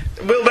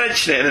 We'll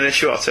mention it in an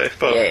issue or two.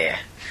 But...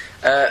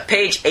 Yeah.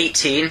 Page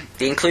 18.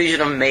 The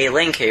inclusion of Mei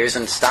Link here is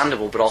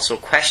understandable, but also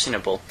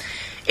questionable.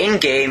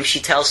 In-game, she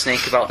tells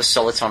Snake about the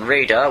Soliton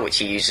radar, which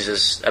he uses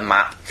as a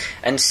map,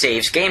 and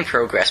saves game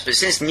progress. But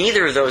since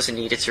neither of those are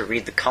needed to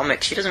read the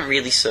comic, she doesn't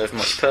really serve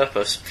much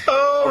purpose.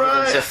 Oh,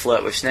 other than to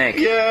flirt with Snake.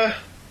 Yeah.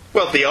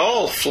 Well, they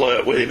all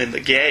flirt with him in the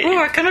game.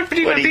 Oh, I cannot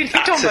believe I've been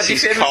hit on by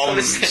these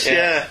comms.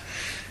 Yeah.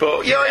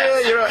 But, you're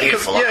right.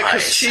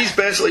 Because she's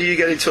basically you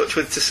get in touch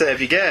with to save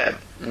your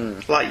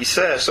game, like you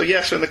say. So,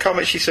 so in the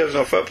comics she serves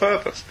no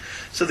purpose.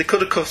 So they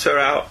could have cut her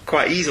out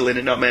quite easily and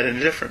it not made any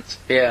difference.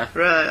 Yeah.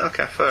 Right,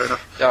 okay, fair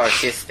enough. Oh,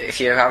 if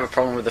you have a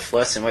problem with the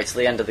flirting, wait till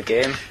the end of the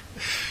game.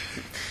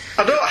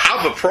 I don't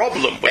have a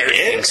problem with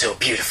Everything it. so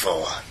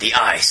beautiful. The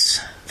ice,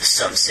 the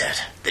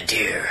sunset, the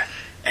deer,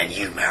 and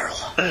you,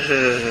 Meryl.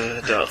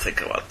 Don't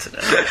think I want to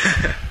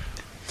know.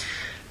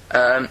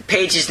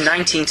 Pages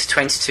 19 to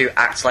 22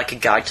 act like a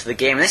guide to the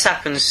game, and this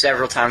happens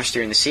several times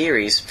during the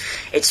series.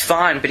 It's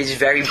fine, but it's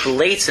very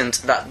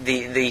blatant that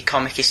the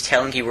comic is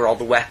telling you where all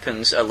the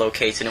weapons are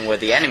located and where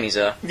the enemies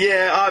are.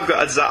 Yeah, I've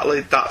got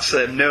exactly that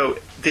same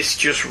note. This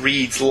just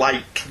reads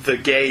like the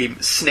game.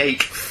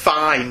 Snake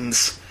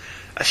finds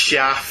a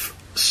Shaft,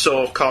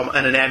 SOCOM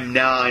and an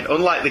M9.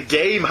 Unlike the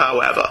game,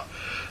 however,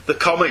 the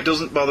comic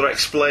doesn't bother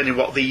explaining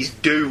what these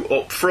do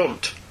up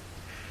front.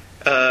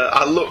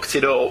 I looked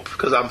it up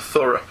because I'm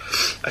thorough.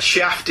 A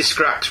Shaft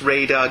distracts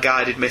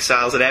radar-guided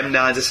missiles, an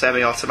M9's a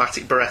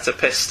semi-automatic Beretta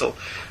pistol,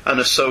 and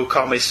a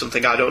SOCOM is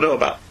something I don't know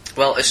about.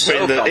 Well, a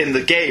SOCOM... In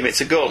the game,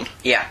 it's a gun.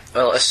 Yeah,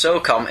 well, a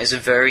SOCOM is a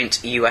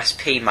variant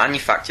USP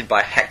manufactured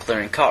by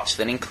Heckler & Koch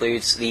that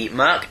includes the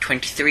Merc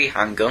 23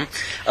 handgun,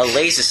 a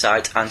laser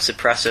sight, and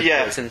suppressor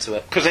built into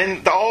it. Because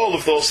all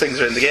of those things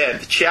are in the game.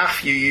 The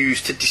chaff you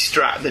use to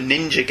distract the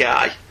ninja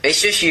guy... It's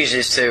just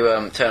uses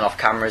to turn off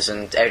cameras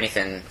and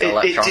anything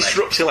electronic. It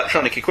disrupts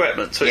electronic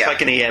equipment, so it's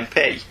like an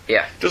EMP.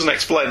 Yeah. Doesn't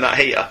explain that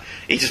here.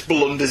 He just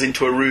blunders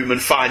into a room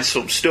and finds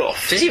some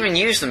stuff. Does he even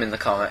use them in the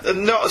comic?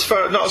 Not as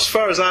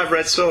far as I've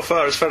read so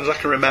far, as far as I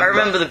can remember. I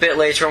remember the bit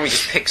later on where he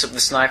just picks up the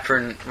sniper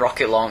and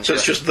rocket launcher. So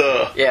it's just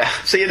there. Yeah.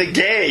 See, in a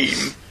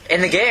game... In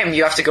the game,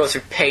 you have to go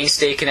through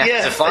painstaking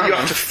effort to find them. You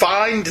have to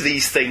find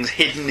these things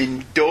hidden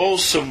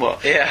indoors somewhere.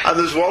 Yeah. And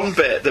there's one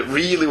bit that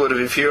really would have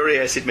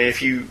infuriated me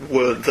if you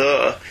weren't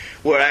there,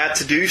 where I had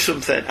to do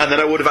something, and then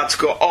I would have had to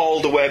go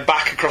all the way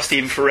back across the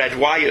infrared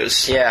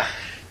wires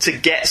to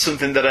get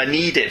something that I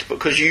needed, but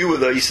because you were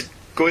there, you said,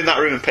 go in that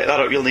room and pick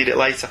that up, you'll need it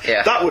later.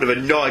 Yeah. That would have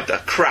annoyed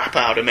the crap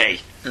out of me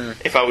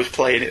if I was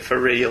playing it for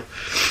real.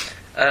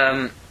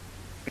 The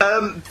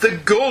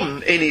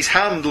gun in his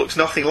hand looks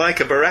nothing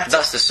like a Beretta.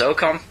 That's the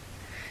SOCOM.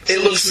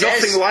 It looks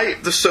nothing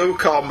like the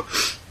SOCOM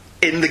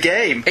in the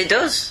game. It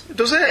does.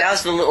 Does it? It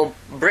has the little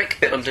brick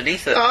bit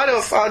underneath it. I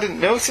didn't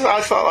notice it. I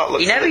thought that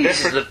looked He never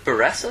uses different. the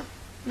Beretta.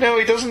 No,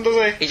 he doesn't, does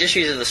he? He just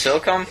uses the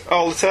SOCOM.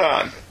 All the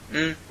time?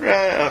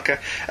 Right, okay.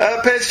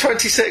 Page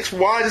 26,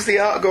 why does the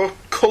art go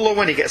colour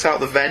when he gets out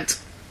the vent?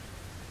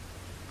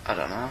 I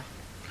don't know.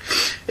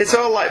 It's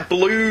all like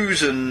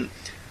blues and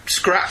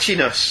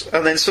scratchiness,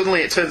 and then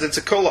suddenly it turns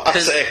into colour. I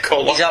say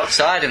colour. He's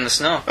outside in the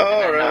snow.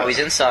 Oh, right. Now he's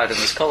inside and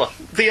there's colour.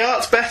 The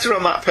art's better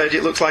on that page,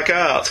 it looks like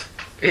art.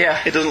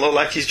 Yeah. It doesn't look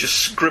like he's just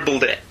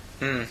scribbled it.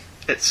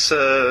 It's,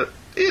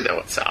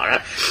 it's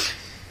alright.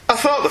 I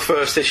thought the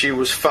first issue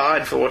was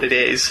fine for what it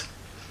is,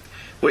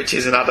 which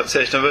is an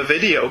adaptation of a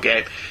video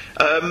game.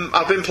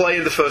 I've been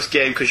playing the first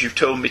game because you've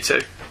told me to,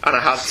 and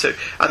I had to.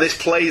 And this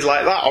plays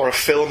like that, or a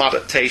film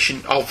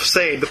adaptation of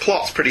saying the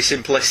plot's pretty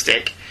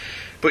simplistic,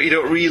 but you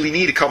don't really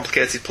need a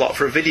complicated plot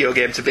for a video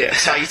game to be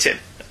exciting.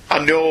 I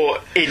know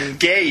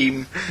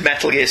in-game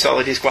Metal Gear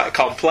Solid is quite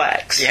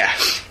complex. Yeah.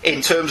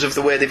 In terms of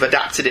the way they've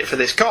adapted it for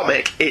this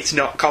comic, it's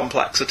not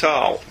complex at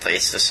all.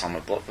 It's the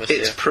summer blockbuster.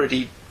 It's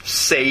pretty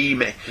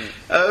samey.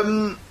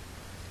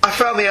 I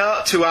found the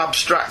art too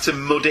abstract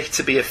and muddy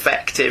to be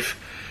effective.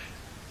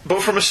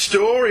 But from a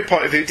story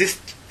point of view,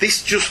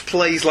 this just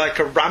plays like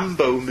a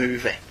Rambo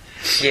movie.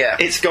 Yeah.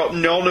 It's got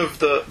none of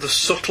the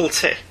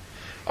subtlety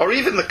or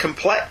even the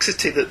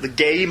complexity that the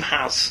game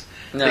has.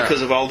 No.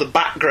 Because of all the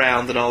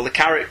background and all the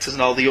characters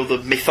and all the other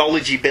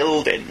mythology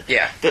building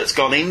that's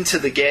gone into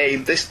the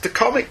game. The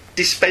comic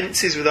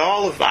dispenses with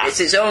all of that. It's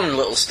its own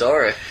little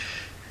story.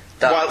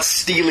 While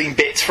stealing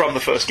bits from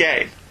the first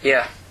game.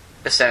 Yeah,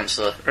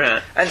 essentially.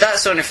 Right. And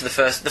that's only for the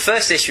first... The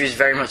first issue is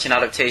very much an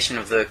adaptation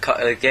of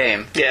the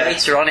game. Yeah.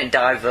 Later on it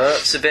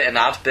diverts a bit and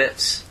adds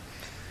bits.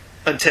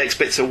 And takes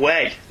bits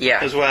away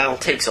as well.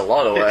 Takes a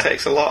lot away. It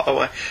takes a lot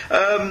away.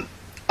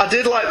 I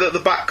did like that the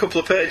back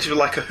couple of pages were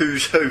like a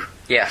who's who.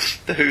 Yeah.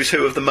 The who's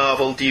who of the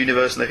Marvel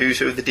universe and the who's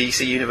who of the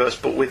DC universe,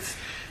 but with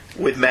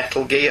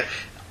Metal Gear,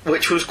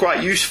 which was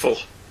quite useful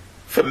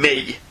for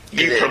me.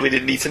 You probably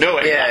didn't need to know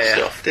any of that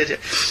stuff, did you?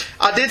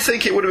 I did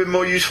think it would have been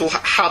more useful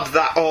had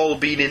that all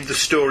been in the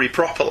story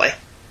properly.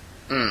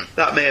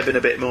 That may have been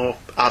a bit more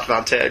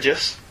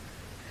advantageous.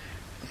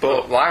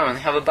 But why don't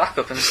they have a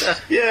backup instead?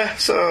 Yeah,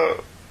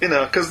 so,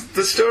 because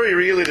the story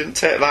really didn't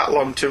take that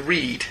long to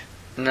read.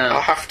 No.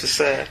 I have to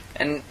say.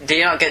 And do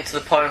you not get to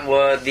the point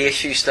where the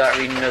issues start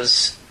reading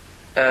as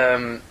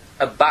a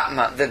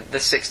Batman, the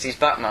 60s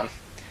Batman,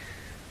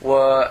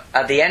 where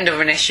at the end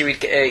of an issue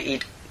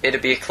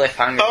it'd be a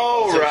cliffhanger.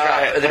 Oh,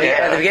 right. At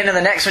the beginning of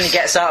the next one he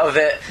gets out of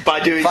it, by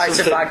doing fights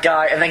something. A bad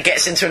guy, and then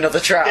gets into another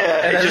trap.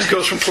 Yeah, it just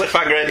goes from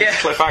cliffhanger ending to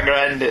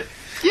cliffhanger ending.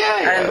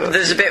 Yeah. And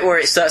there's a bit where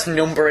it starts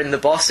numbering the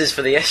bosses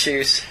for the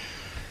issues.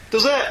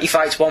 Does it? He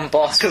fights one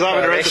boss. Because I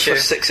haven't read the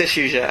first 6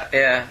 issues yet.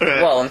 Yeah.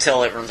 Right. Well,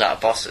 until it runs out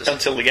of bosses.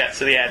 Until we get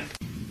to the end.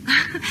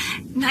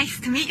 Nice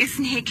to meet you,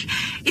 Snake.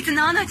 It's an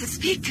honor to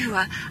speak to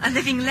a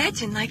living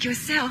legend like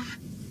yourself.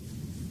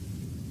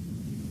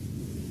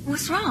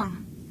 What's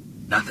wrong?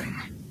 Nothing.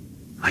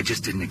 I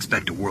just didn't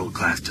expect a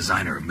world-class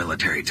designer of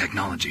military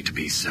technology to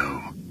be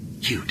so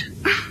cute.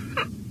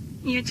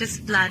 You're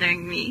just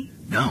flattering me.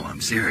 No,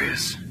 I'm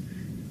serious.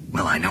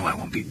 Well, I know I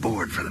won't be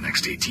bored for the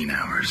next 18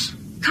 hours.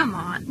 Come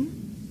on.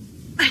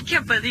 I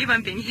can't believe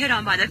I'm being hit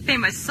on by the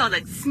famous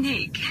Solid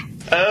Snake.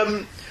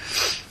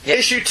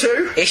 Issue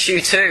 2? Issue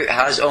 2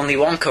 has only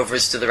one cover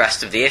as to the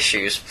rest of the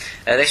issues.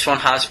 This one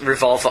has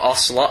Revolver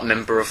Ocelot,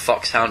 member of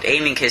Foxhound,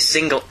 aiming his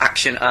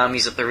single-action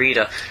armies at the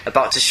reader,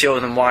 about to show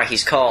them why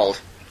he's called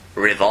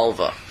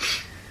Revolver.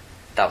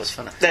 That was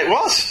funny. It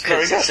was.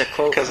 Very good. It's a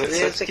quote.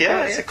 It's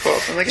a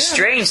quote from the game.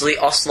 Strangely,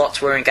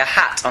 Ocelot's wearing a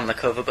hat on the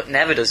cover, but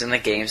never does in the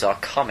games or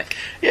comic.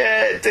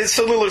 Yeah, it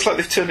suddenly looks like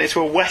they've turned it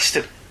into a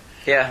western.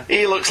 Yeah.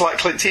 He looks like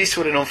Clint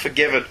Eastwood in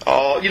Unforgiven.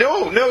 Or, you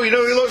know who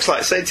he looks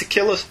like? Saint to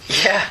Killers.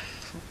 Yeah.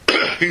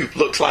 Who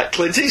looks like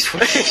Clint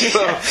Eastwood.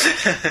 So, I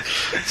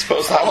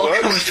suppose that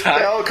works. It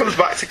all comes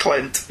back to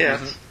Clint, yeah.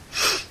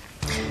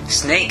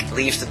 Snake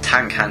leaves the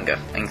tank hangar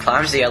and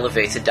climbs the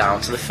elevator down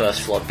to the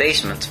first floor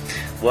basement,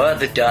 where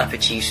the DARPA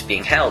chief's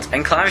being held,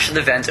 and climbs to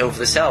the vent over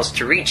the cells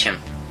to reach him.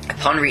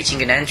 Upon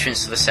reaching an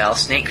entrance to the cell,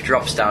 Snake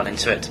drops down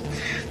into it.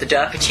 The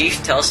DARPA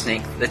chief tells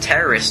Snake that the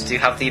terrorists do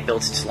have the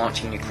ability to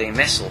launch a nuclear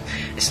missile,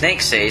 and Snake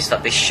says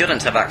that they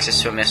shouldn't have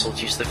access to a missile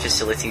due to the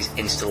facility's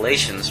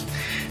installations.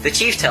 The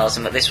chief tells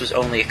him that this was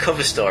only a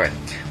cover story.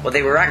 What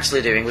they were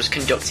actually doing was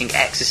conducting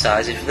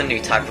exercises with a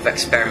new type of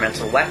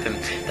experimental weapon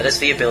that has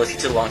the ability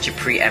to launch a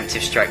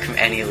preemptive strike from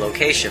any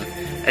location,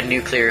 a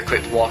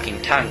nuclear-equipped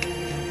walking tank,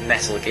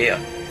 Metal Gear.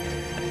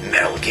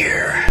 Metal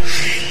Gear.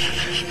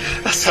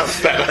 That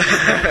sounds better.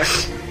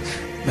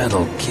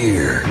 Metal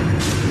Gear.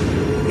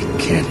 It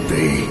can't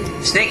be.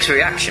 Snake's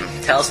reaction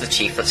tells the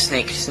chief that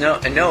Snake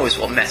knows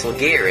what Metal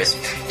Gear is,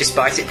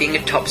 despite it being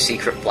a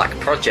top-secret black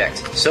project.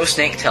 So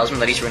Snake tells him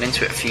that he's run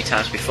into it a few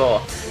times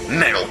before.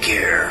 Metal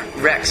Gear.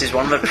 Rex is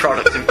one of the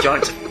products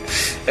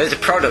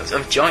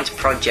of joint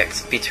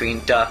projects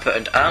between DARPA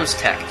and Arms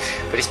Tech,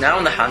 but is now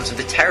in the hands of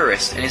the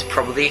terrorists and is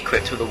probably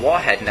equipped with a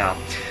warhead now.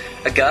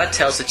 A guard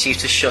tells the chief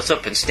to shut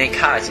up and Snake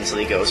hides until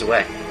he goes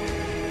away.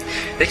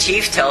 The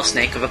chief tells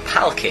Snake of a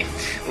PAL key,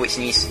 which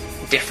needs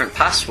different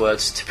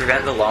passwords to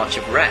prevent the launch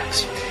of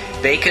Rex.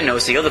 Baker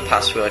knows the other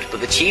password,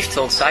 but the Chief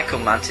told Psycho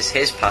Mantis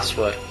his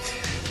password.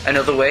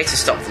 Another way to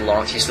stop the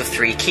launch is the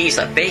 3 keys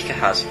that Baker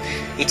has.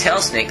 He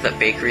tells Snake that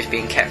Baker is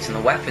being kept in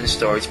the weapons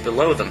storage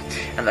below them,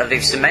 and that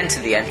they've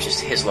cemented the entrance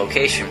to his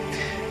location.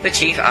 The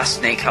Chief asks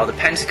Snake how the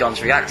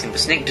Pentagon's reacting, but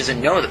Snake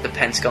doesn't know that the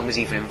Pentagon was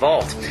even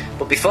involved.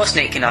 But before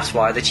Snake can ask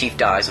why, the Chief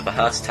dies of a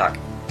heart attack.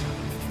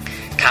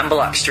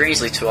 Campbell acts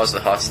strangely towards the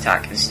heart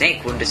attack, and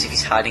Snake wonders if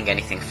he's hiding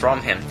anything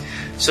from him.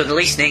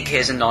 Suddenly, Snake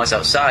hears a noise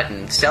outside,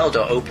 and the cell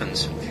door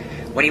opens.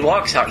 When he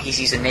walks out, he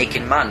sees a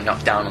naked man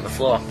knocked down on the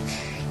floor.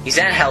 He's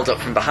then held up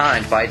from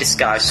behind by a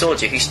disguised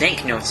soldier who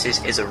Snake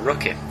notices is a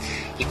rookie.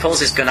 He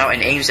pulls his gun out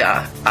and aims it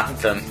at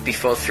them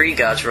before 3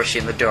 guards rush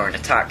in the door and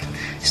attack.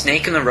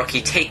 Snake and the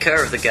rookie take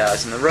care of the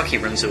guards, and the rookie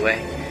runs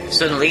away.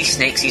 Suddenly,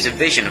 Snake sees a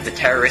vision of the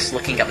terrorist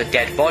looking at the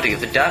dead body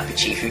of the DARPA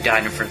chief who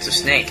died in front of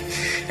Snake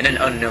in an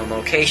unknown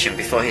location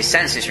before his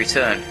senses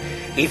return.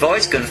 He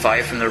avoids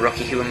gunfire from the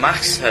rookie who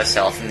unmasks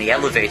herself in the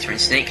elevator, and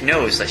Snake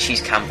knows that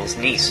she's Campbell's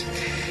niece.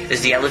 As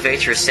the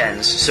elevator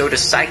ascends, so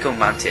does Psycho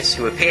Mantis,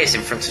 who appears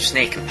in front of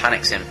Snake and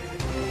panics him.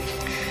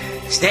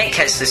 Snake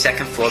heads to the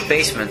 2nd floor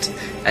basement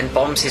and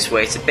bombs his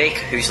way to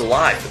Baker, who's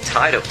alive but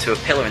tied up to a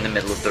pillar in the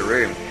middle of the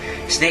room.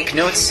 Snake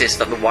notices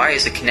that the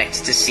wires are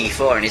connected to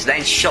C4 and is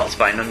then shot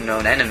by an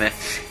unknown enemy.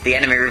 The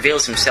enemy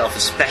reveals himself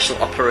as Special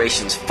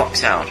Operations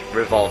Foxhound,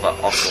 Revolver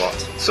Ocelot.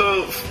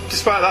 So,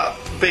 despite that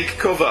big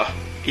cover,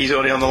 he's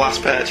only on the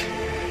last page?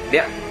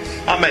 Yeah.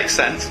 That makes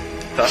sense.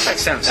 Perfect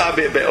sense. I'd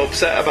be a bit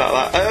upset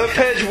about that.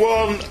 Page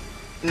 1,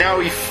 now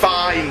he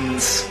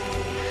finds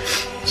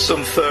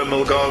some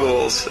thermal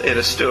goggles in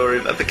a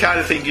storeroom. The kind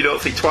of thing you don't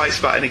think twice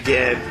about in a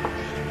game.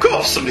 Of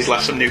course somebody's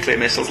left some nuclear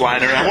missiles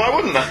lying around. Why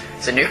wouldn't they?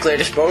 It's a nuclear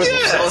disposal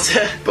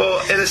facility.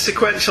 But in a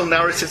sequential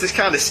narrative, this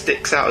kind of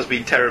sticks out as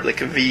being terribly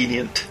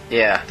convenient.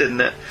 Yeah.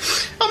 Didn't it?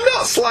 I'm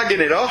not slagging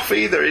it off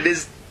either. It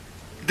is...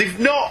 They've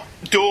not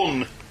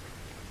done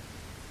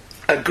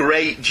a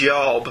great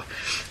job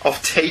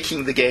of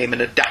taking the game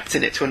and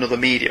adapting it to another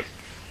medium.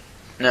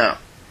 No.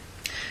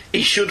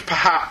 He should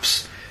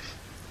perhaps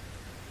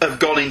have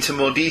gone into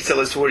more detail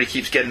as to where he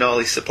keeps getting all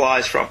these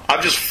supplies from.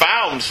 I've just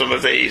found some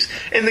of these.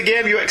 In the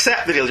game, you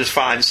accept that he'll just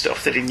find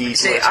stuff that he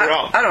needs later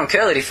on. I don't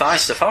care that he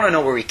finds stuff. I want to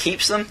know where he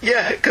keeps them.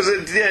 Yeah, because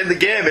in the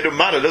game, it doesn't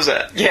matter, does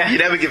it? Yeah. You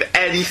never give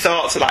any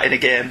thought to that in a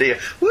game, do you?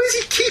 Where's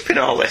he keeping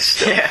all this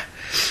stuff? Yeah.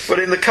 But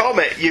in the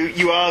comic,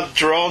 you are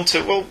drawn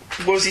to, well,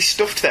 where's he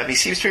stuffed them? He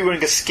seems to be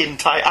wearing a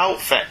skin-tight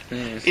outfit.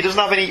 He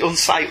doesn't have any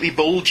unsightly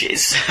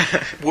bulges.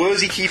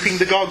 Where's he keeping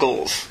the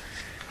goggles?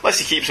 Unless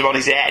he keeps them on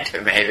his head.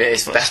 Maybe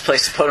it's the best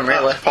place to put them,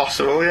 really. That's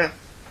possible, yeah.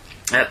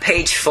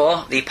 Page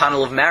 4, the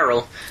panel of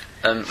Meryl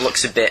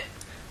looks a bit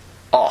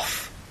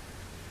off.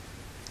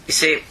 You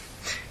see,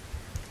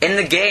 in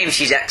the game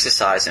she's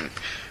exercising.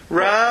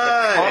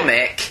 Right. The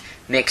comic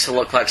makes her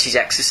look like she's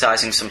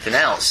exercising something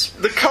else.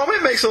 The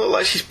comic makes her look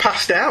like she's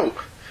passed out.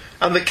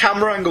 And the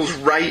camera angle's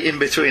right in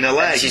between her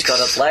legs. And she's got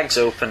her legs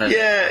open and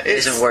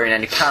isn't wearing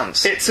any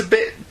pants. It's a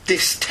bit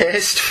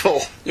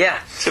distasteful.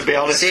 Yeah. To be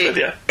honest with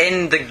you.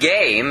 In the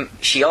game,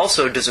 she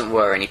also doesn't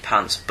wear any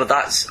pants, but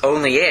that's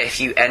only if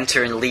you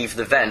enter and leave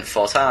the vent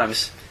 4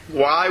 times.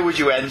 Why would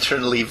you enter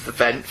and leave the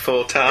vent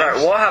 4 times?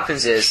 Right, what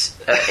happens is,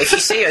 if you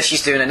see her,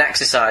 she's doing an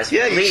exercise.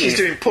 Yeah, leave, she's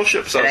doing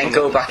push-ups or and then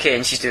go back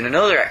in, she's doing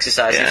another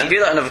exercise. Yeah. If you do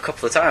that another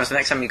couple of times, the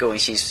next time you go in,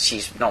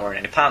 she's not wearing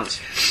any pants.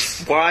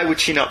 Why would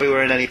she not be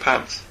wearing any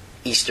pants?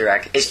 Easter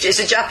egg. It's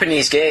a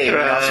Japanese game.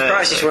 Right, I'm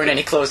surprised she's wearing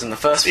any clothes in the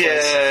first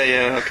place.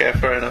 Yeah, okay,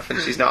 fair enough.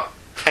 And she's not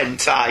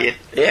hentai.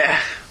 Yeah.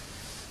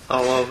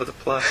 All over the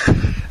place.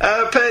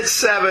 Page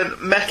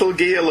 7, Metal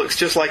Gear looks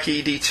just like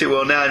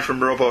ED-209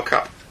 from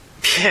RoboCop.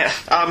 Yeah.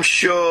 I'm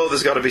sure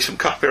there's got to be some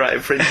copyright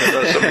infringement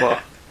there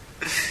somewhere.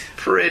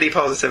 Pretty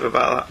positive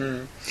about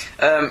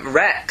that.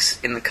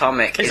 Rex in the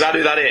comic... Is that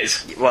who that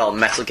is? Well,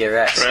 Metal Gear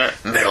X. Right.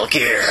 Metal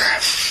Gear.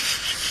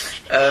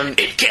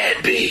 It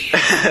can't be.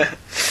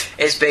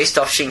 It's based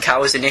off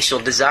Shinkawa's initial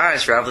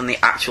designs rather than the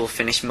actual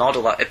finished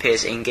model that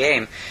appears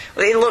in-game.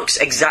 Well, it looks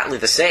exactly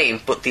the same,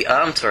 but the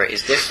arm turret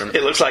is different.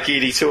 It looks like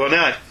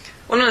ED-209.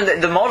 Well, no,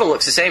 the model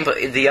looks the same, but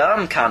the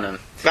arm cannon...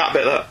 That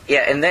bit there?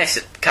 Yeah, in this,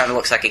 it kind of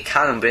looks like a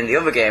cannon, but in the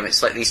other game,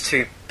 it's like these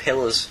 2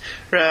 pillars.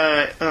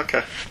 Right,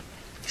 okay.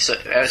 So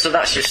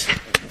that's just...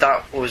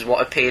 That was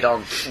what appeared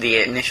on the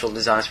initial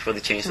designs before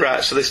they changed it.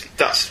 Right, so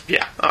that's...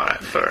 Yeah, alright,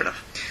 fair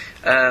enough.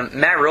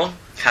 Meryl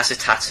has a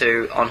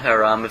tattoo on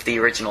her arm of the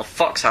original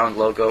Foxhound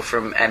logo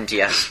from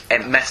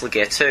Metal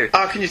Gear 2.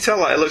 How can you tell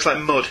that? It looks like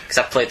mud. Because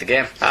I've played the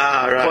game.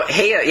 Ah, right. But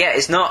here,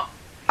 it's not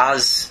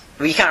as...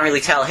 Well, you can't really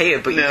tell here,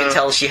 but you can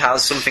tell she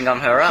has something on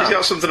her arm. She's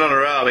got something on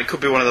her arm. It could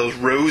be one of those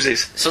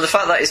roses. So the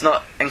fact that it's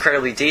not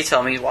incredibly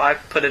detailed means why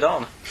put it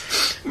on?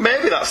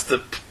 Maybe that's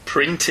the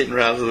printing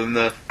rather than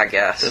the... I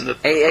guess.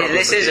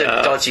 This is a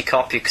dodgy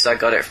copy because I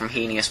got it from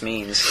Heinous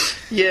Means.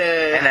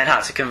 Yeah. And then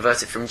had to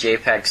convert it from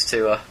JPEGs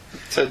to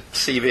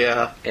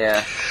CBR.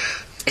 Yeah.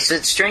 It's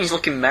a strange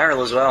looking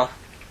Meryl as well.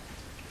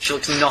 She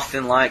looks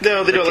nothing like...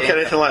 No, they don't look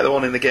anything like the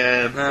one in the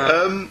game.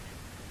 No.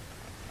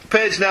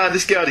 Page 9,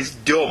 this guard is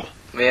dumb.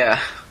 Yeah.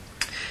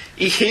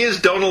 he hears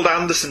Donald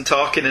Anderson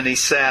talking in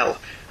his cell,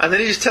 and then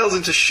he just tells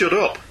him to shut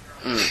up.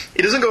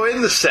 He doesn't go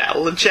in the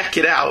cell and check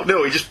it out.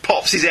 No, he just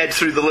pops his head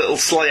through the little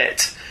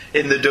slit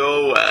in the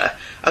doorway,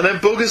 and then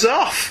buggers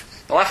off.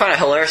 Well, I find it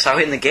hilarious how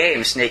in the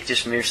game Snake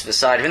just moves to the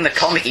side. In the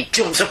comic, he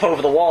jumps up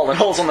over the wall and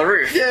holds on the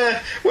roof.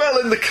 Yeah, well,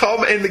 in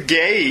the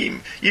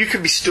game, you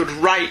can be stood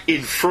right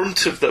in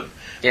front of them.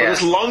 Yeah. But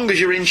as long as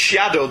you're in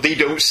shadow, they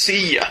don't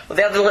see you. Well,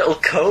 they have the little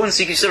cones,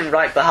 so you can stand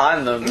right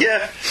behind them.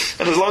 Yeah,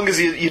 and as long as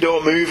you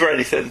don't move or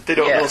anything, they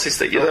don't notice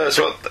that you're there.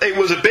 So it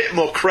was a bit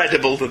more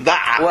credible than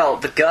that. Well,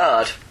 the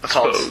guard,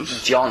 called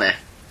Johnny,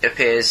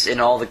 appears in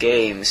all the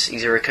games.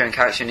 He's a recurring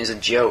character and he's a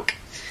joke.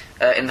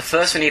 In the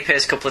first one, he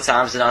appears a couple of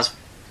times and has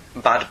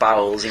bad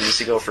bowels. He needs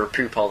to go for a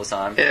poop all the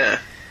time. Yeah.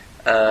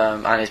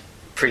 And is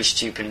pretty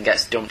stupid and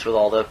gets dumped with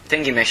all the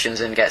thingy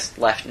missions and gets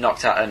left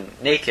knocked out and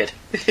naked.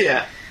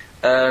 Yeah.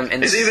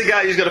 Is he the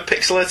guy who's got a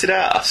pixelated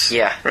ass?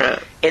 Yeah. Right.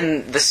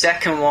 In the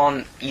second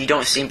one, you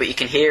don't see him, but you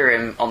can hear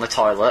him on the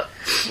toilet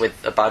with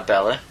a bad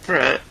belly.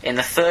 Right. In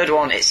the third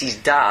one, it's his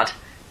dad,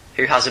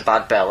 who has a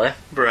bad belly.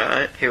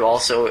 Right. Who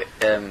also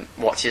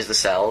watches the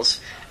cells.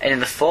 And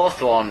in the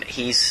fourth one,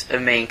 he's a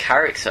main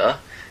character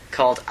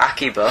called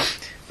Akiba,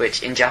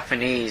 which in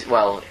Japanese,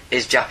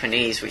 is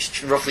Japanese,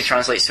 which roughly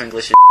translates to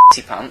English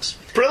as pants.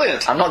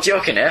 Brilliant. I'm not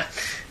joking here.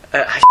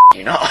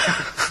 You're not.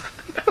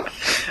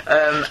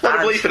 What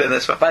a bleep it in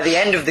this one. By the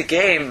end of the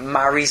game,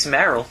 marries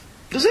Meryl.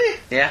 Does he?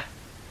 Yeah.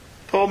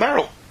 Poor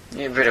Meryl.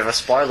 Yeah, a bit of a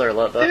spoiler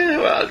alert there. Yeah,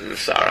 well,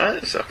 it's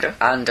alright, it's okay.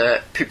 And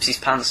poops his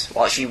pants.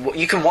 Well, actually,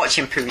 you can watch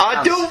him poop his pants.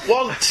 I don't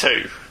want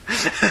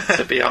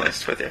to be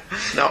honest with you.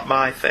 Not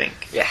my thing.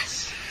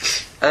 Yes.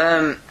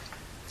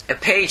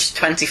 Page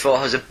 24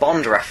 has a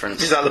Bond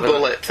reference. Is that the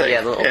bullet thing?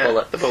 Yeah, the little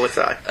bullet. The bullet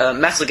eye.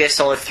 Metal Gear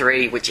Solid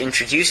 3, which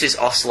introduces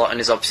Ocelot and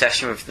his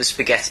obsession with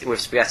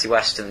spaghetti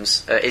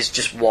westerns, is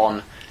just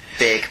one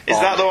big Bond. Is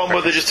that the one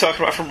where they're just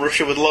talking about From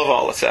Russia with Love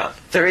all the time?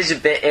 There is a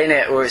bit in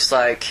it where it's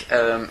like,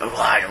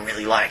 I don't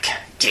really like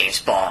James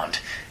Bond.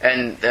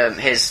 And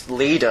his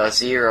leader,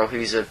 Zero,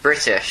 who's a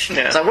British,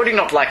 it's like, what do you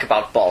not like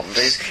about Bond?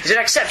 He's an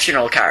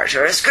exceptional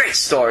character, it's a great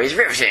story, it's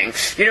riveting.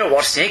 You know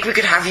what, Snake, we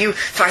could have you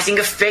fighting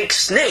a fake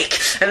snake,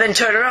 and then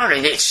turn around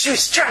and it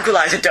shoots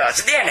tranquilizer darts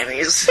at the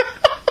enemies.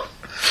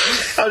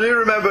 I do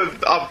remember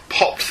I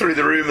popped through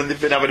the room and they've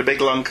been having a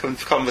big long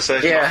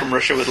conversation about From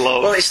Russia with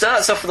Love. Well, it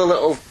starts off with a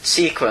little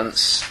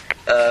sequence,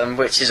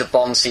 which is a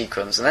Bond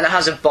sequence, and then it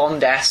has a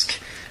Bond-esque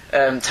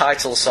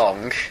title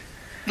song.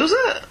 Does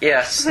it?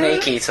 Yeah,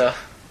 Snake Eater.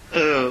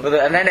 Oh.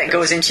 And then it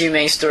goes into your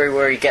main story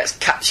where he gets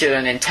captured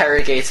and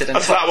interrogated. And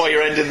is that what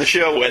you're ending the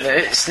show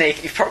with?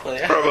 Snake, probably,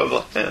 yeah.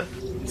 Probably, yeah.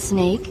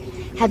 Snake,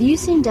 have you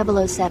seen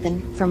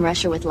 007 From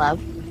Russia with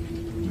Love?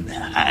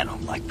 Nah, I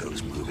don't like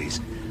those movies.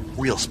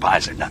 Real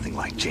spies are nothing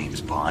like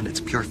James Bond. It's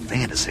pure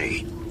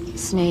fantasy.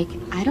 Snake,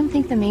 I don't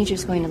think the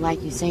Major's going to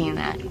like you saying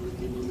that.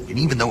 And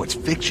even though it's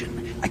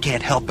fiction, I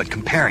can't help but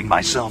comparing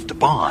myself to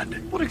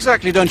Bond. What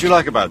exactly don't you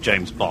like about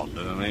James Bond?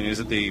 I mean,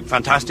 is it the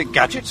fantastic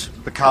gadgets?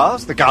 The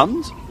cars? The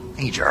guns?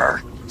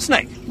 Major.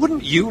 Snake,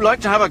 wouldn't you like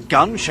to have a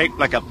gun shaped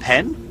like a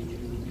pen?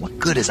 What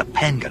good is a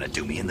pen gonna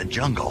do me in the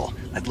jungle?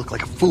 I'd look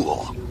like a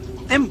fool.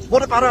 Then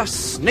what about a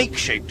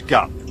snake-shaped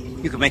gun?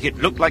 You could make it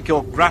look like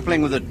you're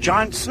grappling with a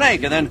giant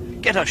snake and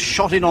then get a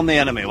shot in on the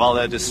enemy while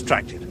they're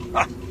distracted.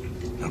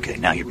 Okay,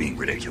 now you're being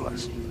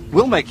ridiculous.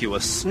 We'll make you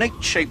a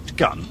snake-shaped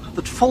gun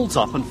that folds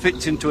up and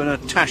fits into an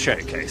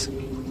attaché case.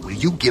 Will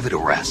you give it a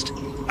rest?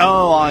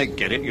 Oh, I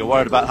get it. You're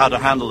worried about how to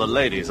handle the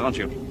ladies, aren't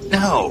you?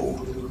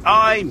 No.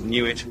 I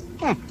knew it.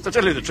 To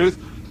tell you the truth,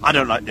 I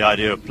don't like the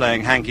idea of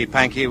playing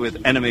hanky-panky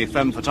with enemy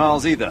femme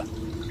fatales either.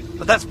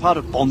 But that's part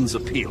of Bond's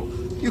appeal.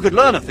 You could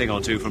learn a thing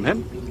or two from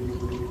him.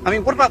 I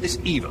mean, what about this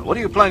Eva? What are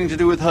you planning to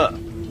do with her?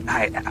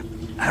 I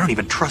don't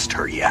even trust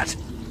her yet.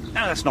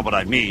 No, that's not what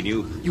I mean.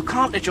 You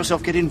can't let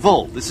yourself get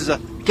involved. This is a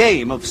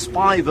game of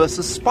spy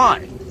versus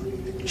spy.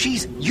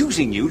 She's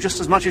using you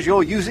just as much as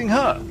you're using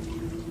her.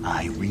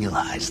 I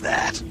realize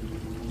that.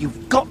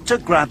 You've got to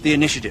grab the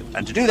initiative,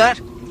 and to do that,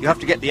 you have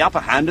to get the upper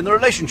hand in the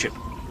relationship.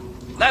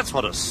 That's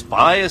what a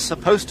spy is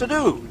supposed to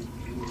do.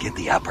 Get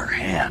the upper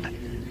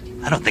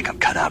hand? I don't think I'm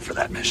cut out for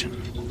that mission.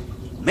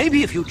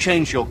 Maybe if you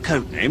change your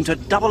code name to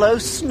 00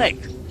 Snake.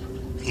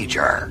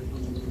 Major.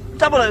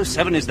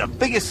 007 is the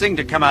biggest thing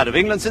to come out of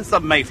England since the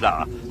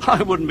Mayflower.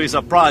 I wouldn't be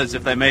surprised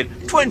if they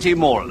made 20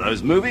 more of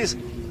those movies.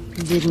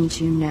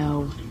 Didn't you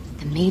know?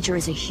 The Major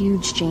is a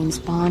huge James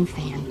Bond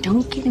fan.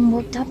 Don't get him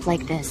worked up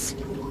like this.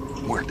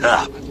 Worked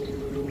up?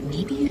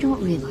 Maybe you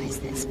don't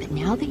realize this, but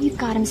now that you've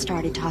got him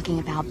started talking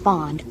about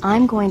Bond,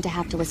 I'm going to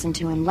have to listen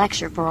to him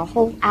lecture for a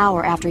whole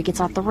hour after he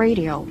gets off the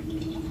radio.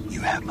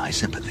 You have my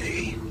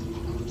sympathy.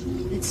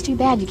 It's too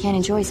bad you can't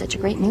enjoy such a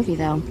great movie,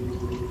 though.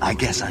 I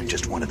guess I'm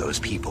just one of those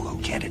people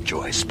who can't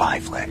enjoy spy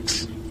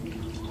flicks.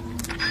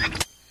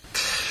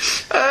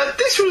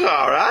 This was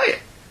alright,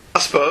 I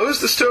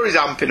suppose. The story's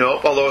amping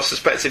up, although I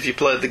suspect if you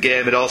played the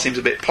game it all seems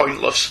a bit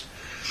pointless,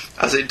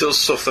 as it does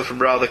suffer from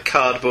rather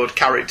cardboard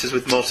characters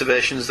with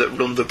motivations that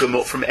run the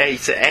gamut from A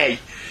to A.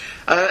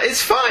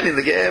 It's fine in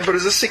the game, but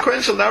as a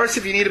sequential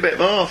narrative, you need a bit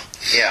more.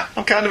 Yeah.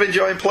 I'm kind of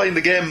enjoying playing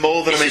the game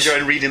more than I'm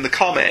enjoying reading the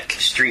comic.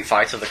 Street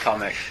Fighter, the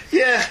comic.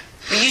 Yeah.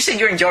 Well, you said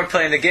you enjoyed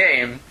playing the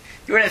game.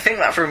 You wouldn't think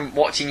that from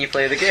watching you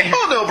play the game.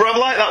 Oh no, but I'm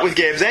like that with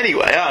games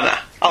anyway, aren't I?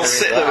 I'll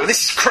sit there with,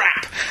 this is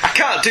crap, I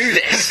can't do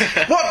this.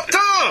 What?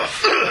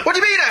 What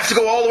do you mean I have to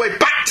go all the way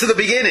back to the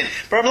beginning?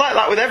 But I'm like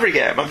that with every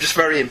game, I'm just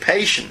very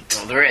impatient.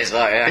 Well, there is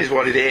that, yeah. Is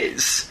what it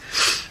is.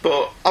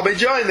 But I'm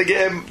enjoying the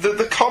game.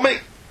 The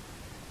comic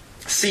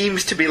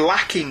seems to be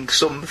lacking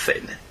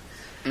something.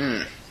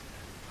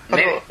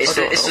 Maybe it's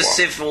the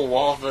Civil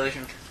War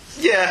version.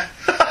 Yeah.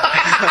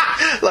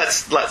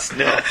 let's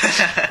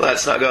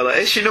not go there.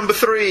 Issue number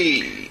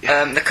 3.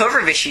 The cover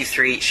of issue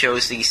 3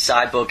 shows the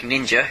cyborg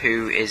ninja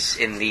who is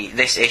in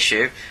this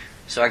issue.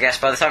 So I guess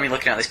by the time you're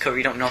looking at this cover,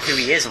 you don't know who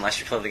he is unless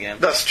you play the game.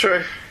 That's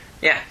true.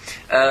 Yeah.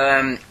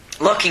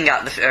 Looking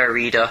at the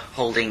reader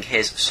holding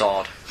his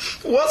sword.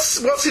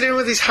 What's he doing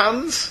with his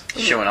hands?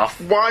 Showing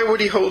off. Why would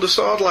he hold a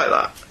sword like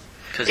that?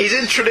 He's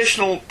in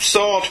traditional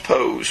sword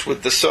pose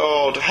with the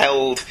sword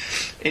held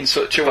in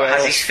such a way.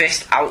 Has his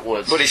fist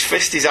outwards. But his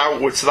fist is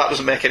outwards, so that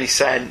doesn't make any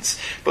sense.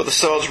 But the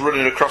sword's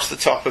running across the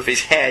top of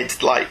his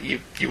head like you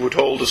would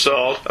hold a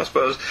sword, I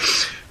suppose.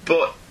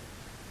 But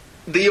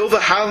the other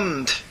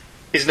hand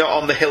is not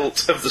on the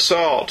hilt of the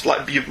sword.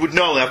 Like you would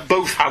normally have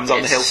both hands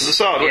on the hilt of the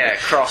sword. Yeah,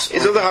 cross.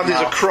 His other hand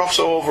is across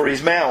over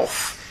his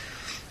mouth.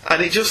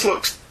 And it just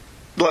looks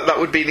like that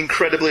would be an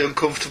incredibly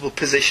uncomfortable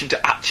position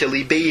to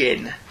actually be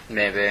in.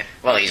 Maybe.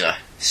 Well, he's a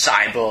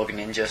cyborg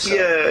ninja, so...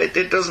 Yeah,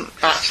 it doesn't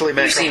actually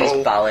make You've seen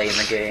his ballet in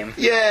the game.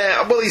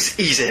 Yeah, well,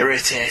 he's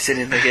irritating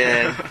in the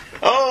game.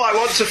 Oh, I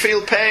want to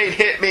feel pain,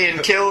 hit me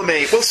and kill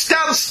me. Well,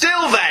 stand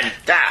still then!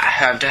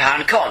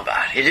 Hand-to-hand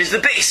combat. It is the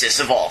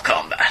basis of all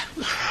combat.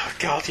 Oh,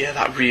 God, yeah,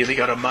 that really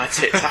got on my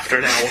tits after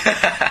an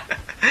hour.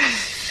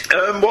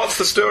 What's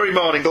the story,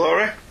 Morning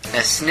Glory?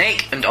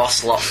 Snake and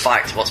Ocelot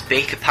fight whilst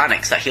Baker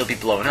panics that he'll be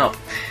blown up.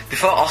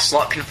 Before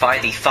Ocelot can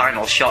fire the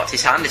final shot,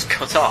 his hand is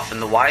cut off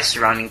and the wires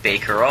surrounding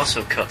Baker are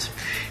also cut.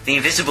 The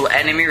invisible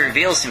enemy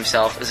reveals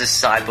himself as a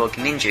cyborg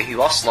ninja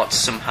who Ocelot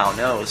somehow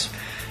knows.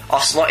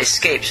 Ocelot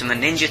escapes and the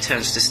ninja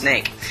turns to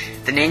Snake.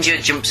 The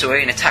ninja jumps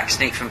away and attacks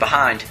Snake from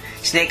behind.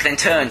 Snake then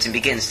turns and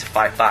begins to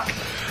fight back.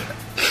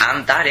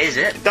 And that is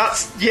it.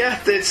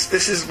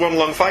 This is one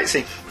long fight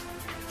scene.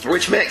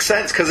 Which makes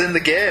sense, because in the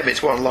game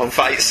it's one long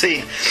fight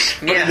scene.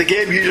 But in the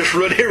game you just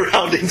run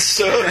around in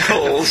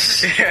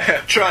circles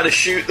trying to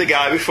shoot the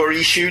guy before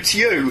he shoots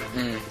you.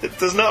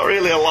 There's not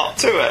really a lot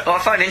to it.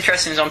 What I find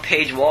interesting is on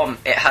page 1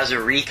 it has a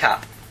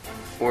recap,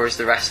 whereas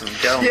the rest of them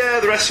don't. Yeah,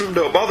 the rest of them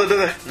don't bother, do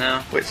they?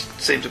 No. Which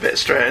seems a bit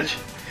strange.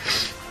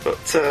 But,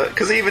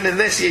 because even in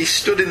this, he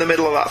stood in the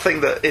middle of that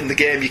thing that in the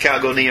game you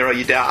can't go near or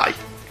you die.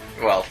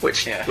 Well,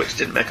 which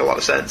didn't make a lot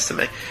of sense to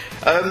me.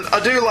 I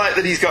do like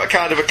that he's got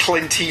kind of a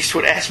Clint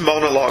Eastwood-esque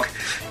monologue.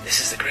 This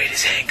is the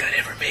greatest handgun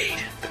ever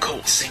made. The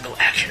Colt Single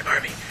Action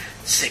Army.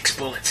 6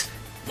 bullets.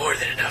 More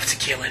than enough to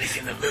kill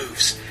anything that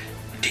moves.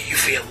 Do you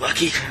feel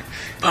lucky,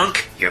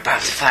 punk? You're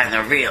about to find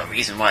the real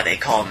reason why they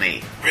call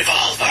me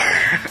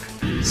Revolver.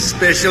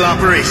 Special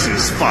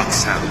Operations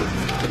Foxhound.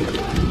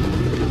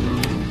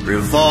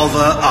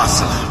 Revolver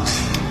Ocelot.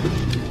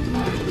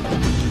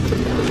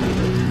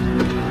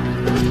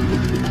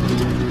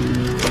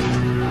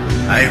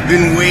 I've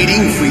been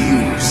waiting for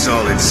you,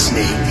 Solid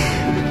Snake.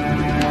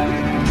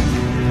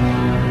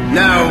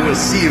 Now we'll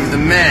see if the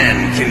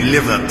man can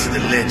live up to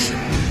the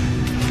legend.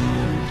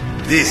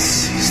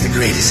 This is the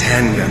greatest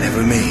handgun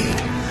ever made.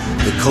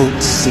 The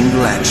Colt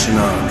Single Action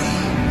Army.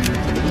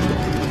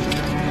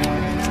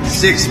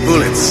 6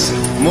 bullets,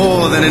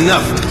 more than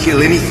enough to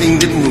kill anything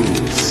that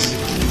moves.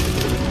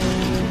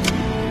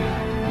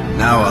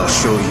 Now I'll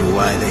show you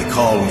why they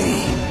call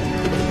me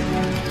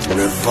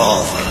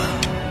Revolver.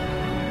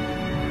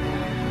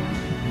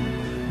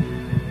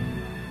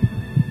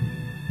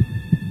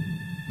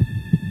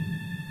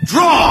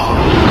 Draw!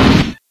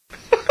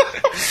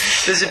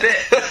 There's a bit...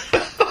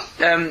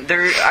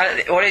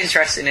 what is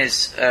interesting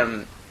is,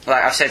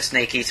 like I've said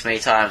Snake Eater many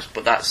times,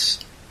 but that's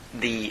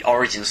the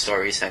origin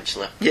story,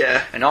 essentially.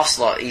 Yeah. And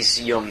Ocelot, he's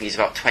young, he's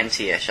about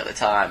 20-ish at the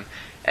time,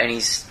 and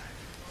he's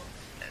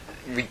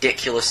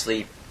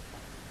ridiculously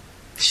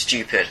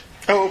stupid.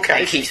 Oh, okay.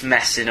 And he keeps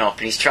messing up,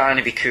 and he's trying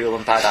to be cool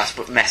and badass,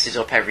 but messes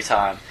up every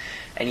time.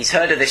 And he's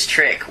heard of this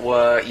trick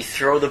where you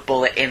throw the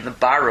bullet in the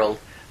barrel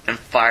and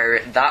fire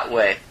it that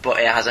way, but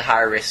it has a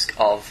high risk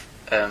of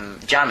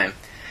jamming.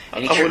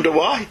 And I wonder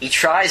why. He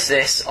tries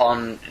this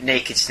on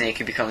Naked Snake,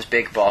 who becomes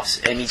Big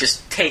Boss, and he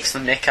just takes the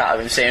mick out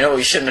of him, saying, "Oh,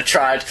 you shouldn't have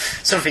tried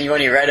something you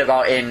only read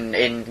about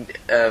in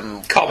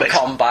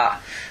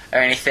combat or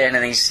anything."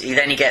 And he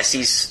gets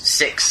these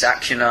single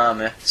action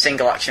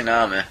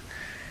armor,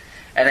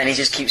 and then he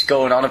just keeps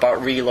going on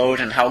about reload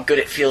and how good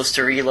it feels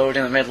to reload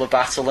in the middle of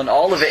battle, and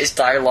all of it is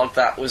dialogue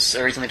that was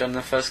originally done in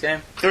the first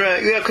game.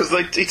 Right, yeah, because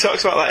he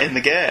talks about that in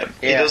the game.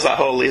 Yeah. He does that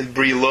whole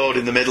reload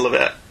in the middle of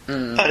it.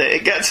 And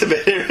it gets a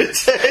bit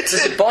irritating.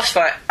 There's a boss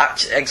fight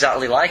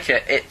exactly like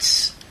it.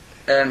 It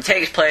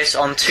takes place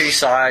on 2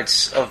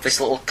 sides of this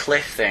little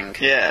cliff thing.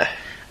 Yeah.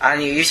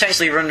 and you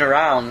essentially run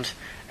around,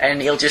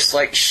 and he'll just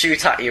like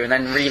shoot at you and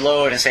then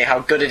reload and say how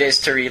good it is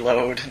to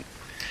reload.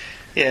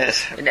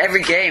 Yes. In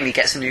every game, he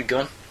gets a new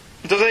gun.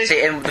 Does he?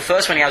 See, in the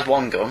first one, he has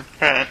one gun.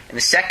 Right. In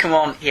the second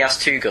one, he has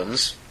two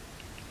guns.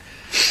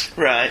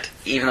 Right.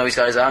 Even though he's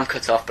got his arm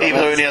cut off. But Even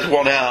though he only has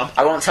one arm.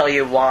 I won't tell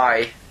you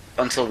why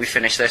until we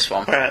finish this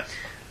one. Right.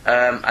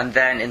 And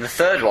then in the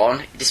third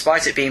one,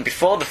 despite it being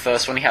before the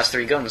first one, he has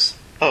 3 guns.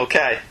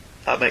 Okay.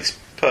 That makes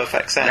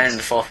perfect sense. And then in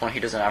the fourth one, he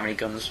doesn't have any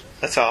guns.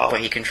 At all. But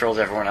he controls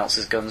everyone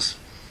else's guns.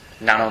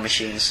 Nano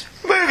machines.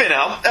 Moving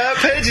on,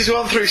 pages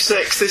 1 through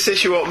 6, this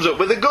issue opens up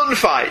with a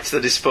gunfight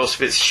that is supposed to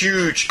be this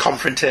huge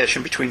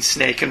confrontation between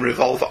Snake and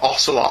Revolver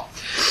Ocelot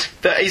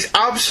that is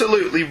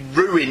absolutely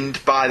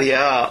ruined by the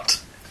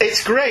art.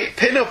 It's great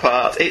pin-up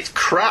art, it's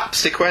crap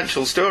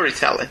sequential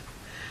storytelling.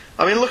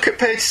 I mean, look at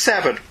page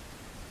 7.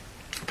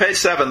 Page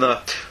 7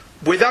 there.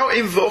 Without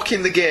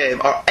invoking the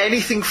game or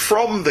anything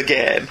from the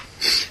game,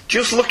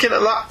 just looking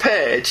at that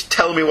page,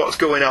 tell me what's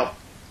going on.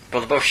 Well,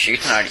 they're both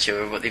shooting at each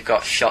other, but they've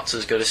got shots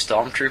as good as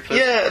stormtroopers.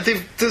 Yeah,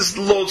 there's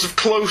loads of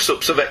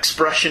close-ups of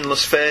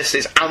expressionless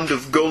faces and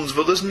of guns,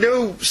 but there's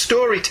no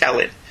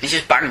storytelling. It's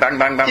just bang, bang,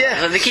 bang, bang.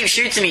 Yeah. They keep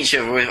shooting each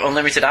other with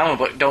unlimited ammo,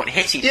 but don't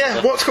hit each other.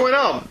 Yeah, what's going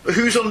on?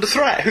 Who's under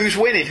threat? Who's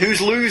winning? Who's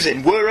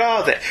losing? Where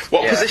are they?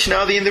 What position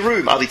are they in the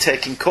room? Are they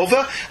taking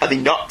cover? Are they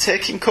not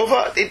taking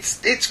cover?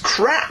 It's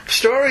crap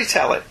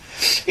storytelling.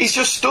 He's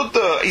just stood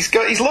there.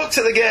 He's looked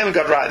at the game and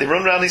gone, right, they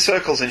run around in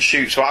circles and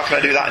shoot, so how can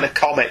I do that in a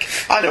comic?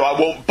 I know, I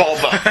won't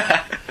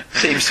bother.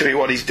 Seems to be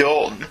what he's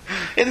done.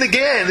 In the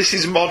game, this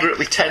is a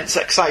moderately tense,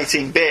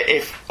 exciting bit,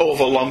 if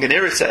overlong and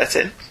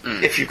irritating,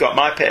 if you've got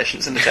my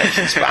patience and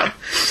attention span.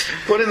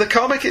 But in the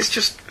comic, it's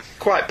just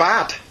quite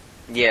bad.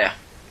 Yeah.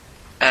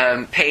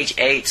 Page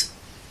 8.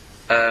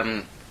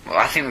 Well,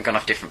 I think we're going to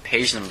have different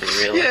page numbers,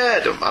 really. Yeah,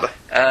 it don't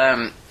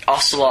matter.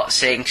 Ocelot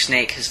saying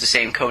Snake has the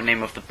same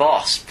codename of the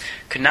boss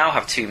could now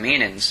have 2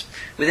 meanings.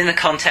 Within the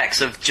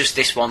context of just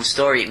this one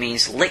story, it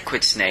means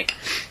Liquid Snake,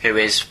 who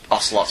is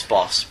Ocelot's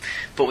boss.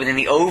 But within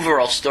the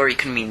overall story, it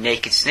can mean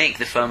Naked Snake,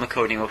 the former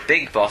codename of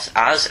Big Boss,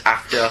 as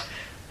after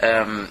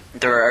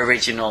their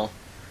original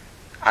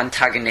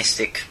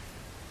antagonistic,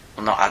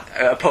 well, not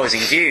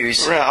opposing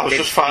views. Right, I was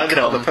just finding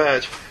it on the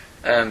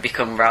page.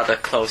 Become rather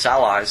close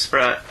allies.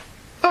 Right.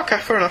 Okay,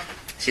 fair enough.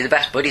 See, the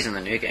best buddies in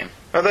the new game.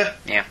 Are they?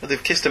 Yeah. Well,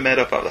 they've kissed and made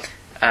up, have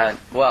they?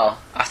 Well,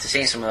 after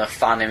seeing some of the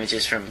fan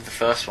images from the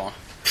first one.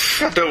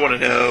 I don't want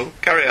to know.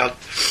 Carry on.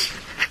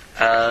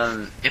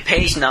 At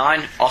page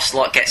 9,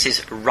 Ocelot gets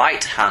his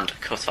right hand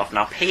cut off.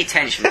 Now, pay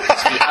attention,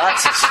 because the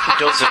artist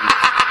doesn't.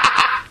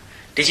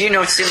 Did you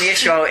notice in the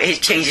issue how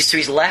it changes to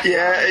his left?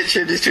 Yeah, it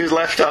changes to his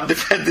left hand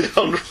depending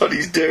on what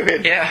he's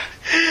doing. Yeah.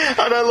 And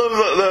I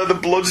love that the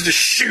blood's just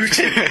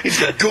shooting. It's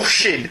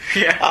gushing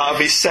out of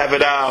his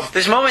severed arm.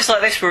 There's moments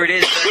like this where it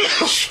is very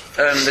much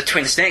the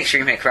Twin Snakes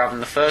remake rather than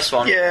the first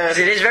one. Yeah. 'Cause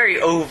it is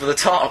very over the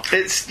top.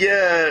 It's,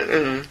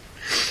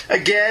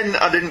 Again,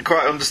 I didn't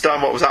quite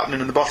understand what was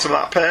happening in the bottom of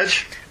that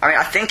page. I mean,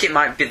 I think it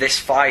might be this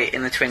fight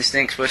in the Twin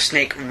Snakes where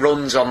Snake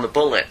runs on the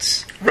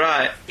bullets.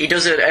 Right. He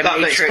does a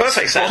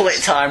Matrix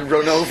bullet time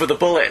run over the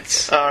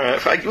bullets.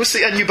 Alright, we'll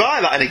see, and you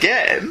buy that in a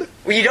game?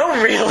 Well, you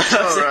don't realise it.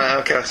 Right,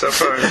 okay, so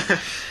fair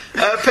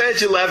enough.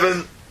 Page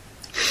 11.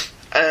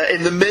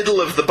 In the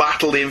middle of the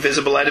battle, the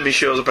invisible enemy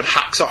shows up and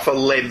hacks off a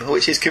limb,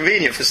 which is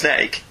convenient for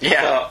Snake.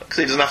 Yeah. Because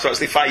he doesn't have to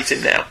actually fight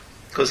him now,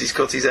 because he's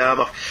cut his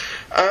arm off.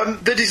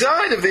 The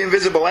design of the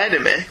invisible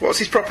enemy, what's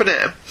his proper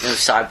name?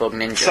 Cyborg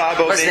Ninja.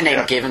 That's the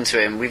name given to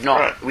him. We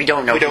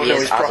don't know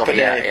his proper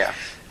name. Yeah.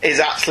 Is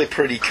actually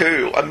pretty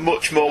cool, and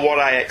much more what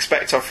I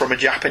expect of from a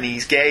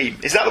Japanese game.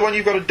 Is that the one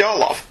you've got a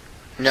doll of?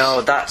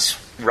 No, that's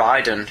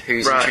Raiden,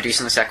 who's introduced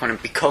in the second one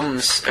and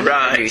becomes a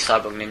new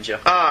Cyborg Ninja.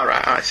 Ah,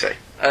 right, I see.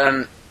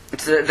 The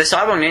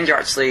Cyborg Ninja,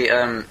 actually,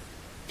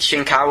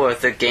 Shinkawa,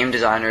 the game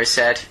designer, has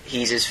said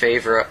he's his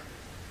favourite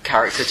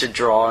character to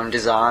draw and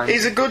design.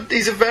 He's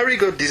a very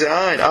good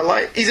design.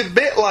 He's a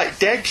bit like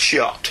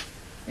Deadshot.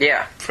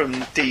 Yeah. From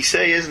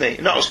DC, isn't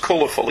he? Not as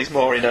colourful, he's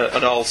more in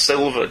an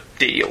all-silver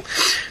deal.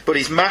 But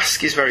his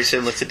mask is very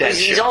similar to Deadshot.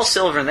 He's all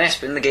silver in this,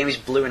 but in the game he's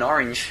blue and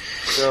orange.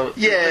 So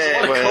yeah,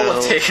 there's a lot of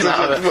colour taken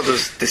out of it. Well,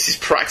 this is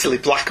practically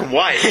black and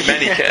white in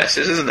many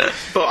cases, isn't it?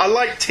 But I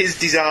liked his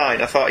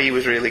design. I thought he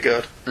was really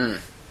good.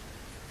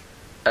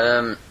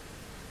 On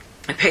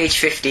page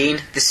 15,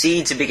 the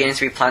seeds are beginning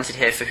to be planted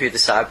here for who the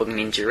Cyborg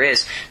Ninja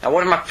is. Now,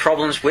 one of my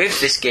problems with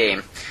this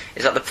game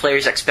is that the player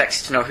is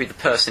expected to know who the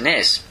person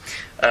is,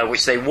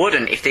 which they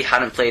wouldn't if they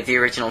hadn't played the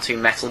original 2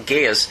 Metal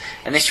Gears,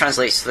 and this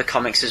translates to the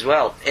comics as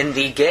well. In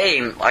the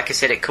game, like I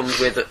said, it comes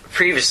with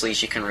previously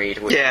you can read,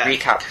 with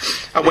recap.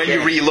 And when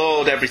you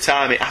reload every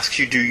time, it asks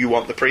you, do you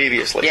want the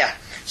previously? Yeah.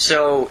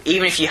 So,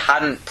 even if you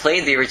hadn't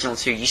played the original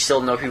 2, you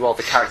still know who all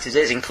the characters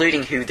is,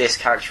 including who this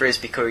character is,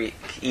 because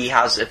he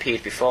has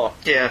appeared before.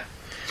 Yeah.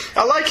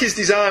 I like his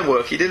design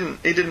work. He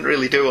didn't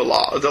really do a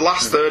lot. The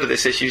last third of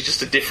this issue is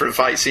just a different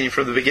fight scene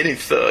from the beginning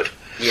third.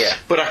 Yeah.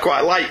 But I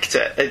quite liked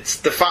it. It's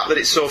the fact that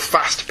it's so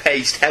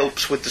fast-paced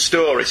helps with the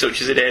story,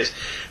 such as it is.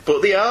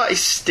 But the art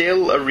is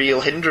still a real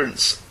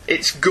hindrance.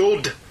 It's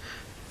good.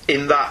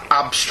 in that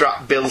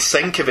abstract Bill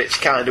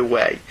Sienkiewicz kind of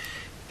way.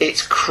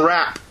 It's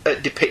crap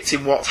at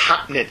depicting what's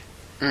happening.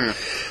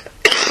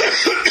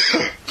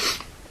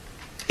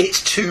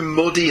 It's too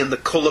muddy and the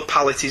colour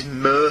palette is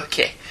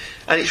murky,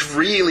 and it's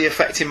really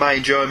affecting my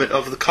enjoyment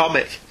of the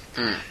comic.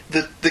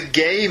 The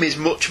game is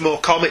much more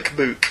comic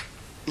book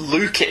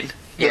looking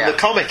than the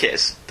comic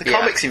is. The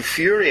comic's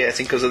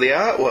infuriating because of the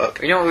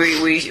artwork. You know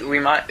what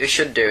we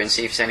should do and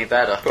see if it's any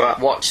better? What?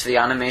 Watch the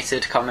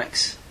animated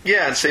comics.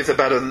 Yeah, and see if they're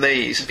better than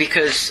these.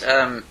 Because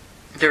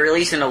they're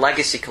releasing a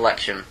Legacy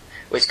collection,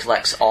 which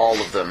collects all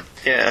of them.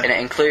 Yeah. And it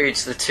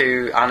includes the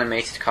 2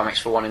 animated comics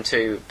for 1 and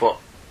 2, but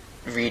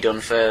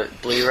redone for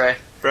Blu-ray.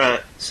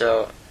 Right.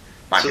 So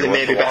they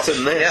may be better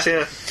than this,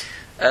 yeah.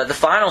 The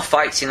final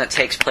fight scene that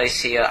takes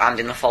place here and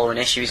in the following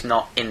issue is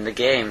not in the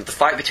game. The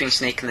fight between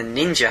Snake and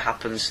the Ninja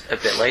happens a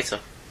bit later.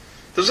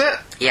 Does it?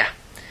 Yeah.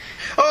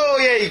 Oh,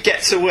 yeah, he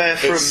gets away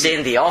from It's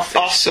in the office.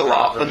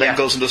 Ocelot and then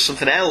goes and does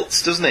something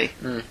else, doesn't he?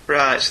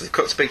 Right, so they've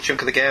cut a big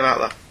chunk of the game out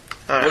of that.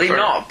 Right, well, they're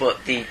not,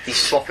 but they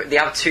swap it. They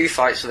have 2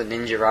 fights for the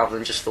Ninja rather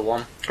than just the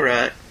 1.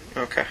 Right,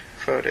 okay.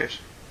 4 days.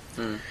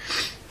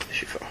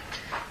 Issue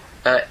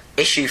 4.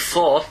 Issue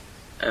 4,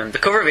 the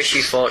cover of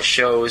issue 4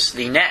 shows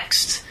the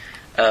next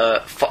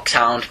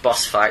Foxhound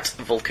boss fight,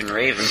 Vulcan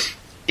Raven.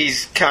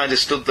 He's kind of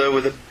stood there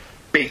with a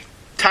big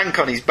tank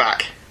on his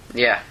back.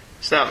 Yeah.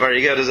 It's not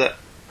very good, is it?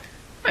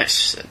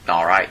 It's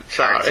alright. It's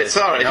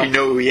alright if you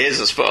know who he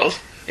is, I suppose.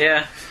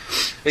 Yeah.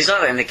 He's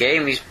not in the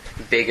game, he's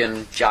big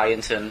and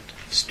giant and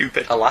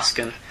stupid.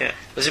 Alaskan. Yeah.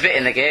 There's a bit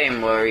in the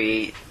game where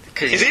he...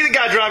 Is he the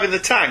guy driving the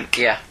tank?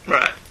 Yeah.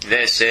 Right.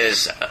 This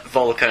is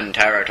Vulcan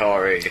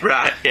territory.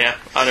 Right, yeah.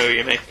 I know what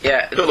you mean.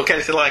 Yeah. Don't look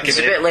anything like him. There's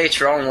a bit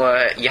later on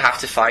where you have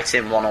to fight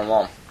him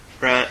one-on-one.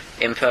 Right.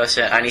 In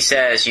person. And he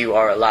says, "You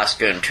are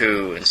Alaskan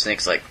too." And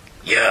Snake's like,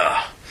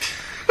 "Yeah."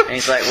 And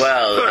he's like,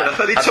 "Well..." I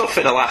thought he's tough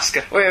in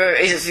Alaska.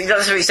 Wait,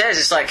 that's what he says.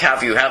 It's like,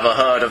 "Have you ever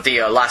heard of the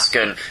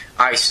Alaskan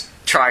ice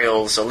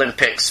trials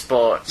Olympic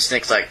sport?"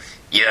 Snake's like,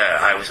 "Yeah,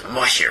 I was a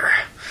musher."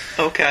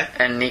 Okay.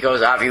 And he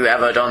goes, "Have you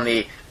ever done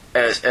the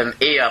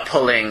ear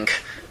pulling?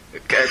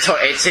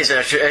 It is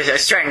a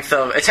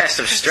test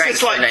of strength."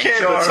 It's like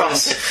cable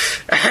toss.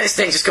 And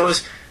Snake just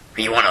goes,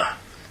 "You want to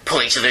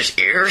pull each other's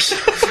ears?"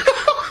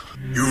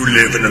 You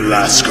live in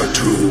Alaska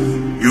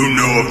too. You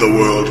know of the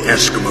World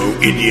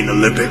Eskimo Indian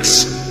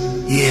Olympics?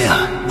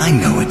 Yeah, I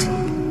know it.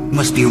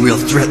 Must be a real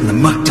threat in the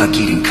muck duck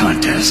eating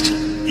contest.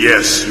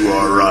 Yes, you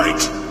are right.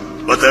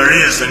 But there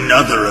is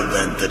another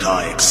event that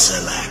I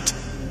excel at.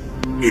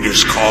 It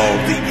is called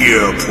the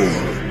ear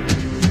pull.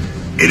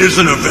 It is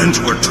an event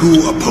where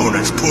 2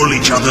 opponents pull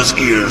each other's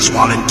ears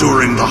while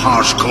enduring the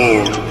harsh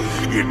cold.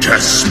 It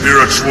tests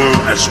spiritual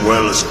as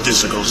well as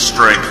physical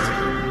strength.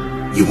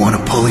 You want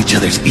to pull each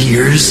other's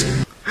ears?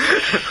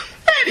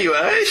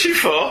 Anyway, issue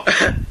 4.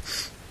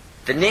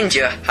 The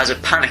ninja has a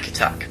panic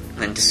attack and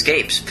then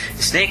escapes.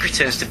 The Snake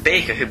returns to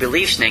Baker, who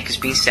believes Snake has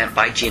been sent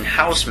by Jin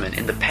Houseman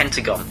in the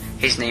Pentagon.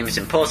 His name is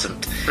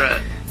important.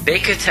 Right.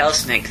 Baker tells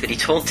Snake that he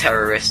told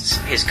terrorists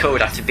his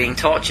code after being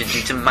tortured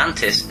due to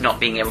Mantis not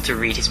being able to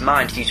read his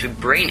mind due to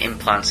brain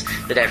implants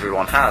that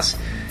everyone has.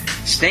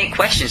 Snake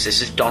questions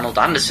this as Donald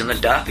Anderson, the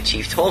DARPA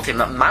chief, told him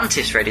that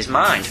Mantis read his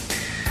mind.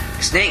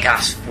 Snake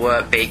asks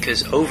where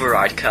Baker's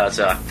override cards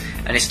are,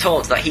 and is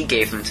told that he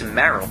gave them to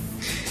Merrill.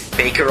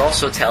 Baker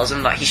also tells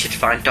him that he should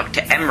find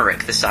Dr.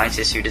 Emmerich, the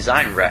scientist who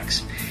designed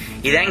Rex.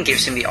 He then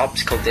gives him the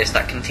optical disc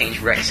that contains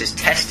Rex's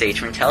test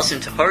data and tells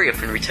him to hurry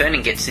up and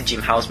returning it to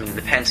Jim Houseman in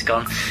the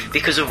Pentagon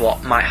because of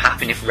what might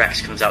happen if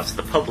Rex comes out to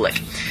the public.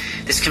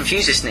 This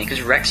confuses Snake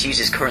as Rex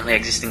uses currently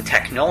existing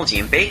technology,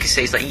 and Baker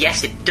says that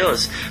yes it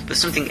does, but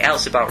something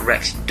else about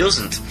Rex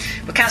doesn't.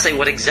 But can't say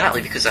what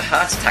exactly because a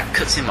heart attack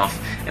cuts him off,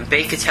 and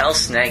Baker tells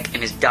Snake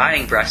in his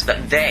dying breath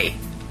that they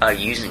are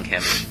using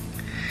him.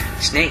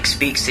 Snake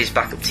speaks to his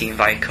backup team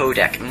via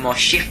codec, and more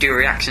shifty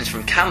reactions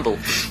from Campbell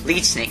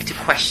lead Snake to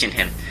question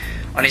him.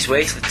 On his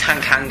way to the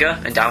tank hangar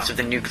and out of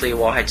the nuclear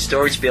warhead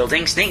storage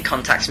building, Snake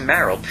contacts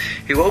Merrill,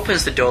 who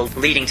opens the door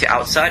leading to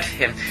outside for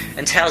him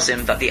and tells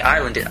him that the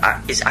island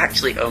is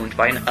actually owned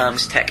by an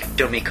arms tech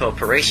dummy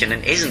corporation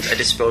and isn't a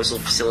disposal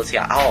facility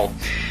at all,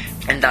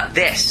 and that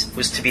this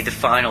was to be the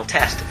final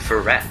test for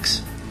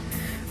Rex.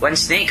 When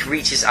Snake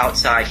reaches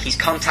outside, he's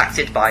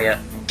contacted by a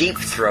Deep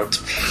Throat.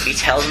 He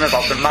tells him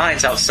about the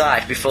mines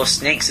outside before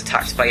Snake's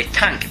attacked by a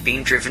tank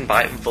being driven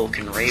by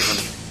Vulcan Raven.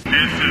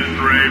 This is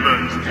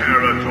Raven's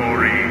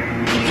territory.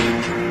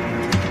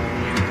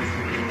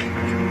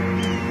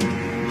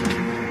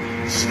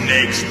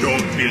 Snakes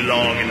don't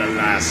belong in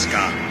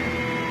Alaska.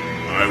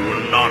 I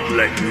will not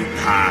let you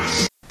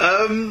pass.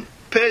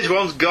 Page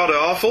 1's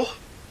god-awful.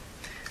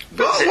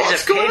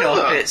 What's going on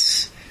there?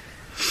 It's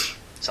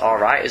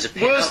alright as a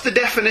pin-up. Where's the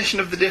definition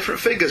of the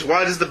different figures?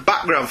 Why does the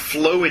background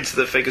flow into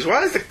the figures?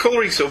 Why is the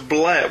colouring so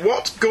blare?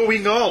 What's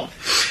going on?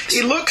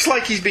 He looks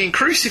like he's being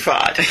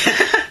crucified.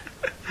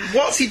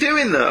 What's he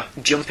doing there?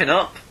 Jumping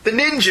up. The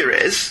ninja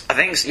is? I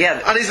think so,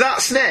 yeah. And is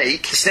that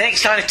Snake? The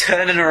Snake's kind of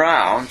turning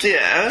around.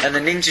 Yeah. And the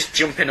ninja's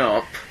jumping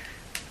up.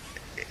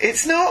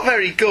 It's not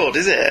very good,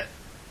 is it?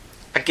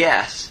 I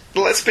guess.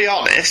 Let's be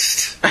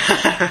honest.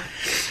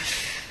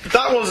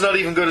 That one's not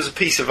even good as a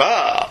piece of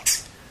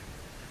art.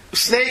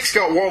 Snake's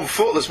got one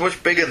foot that's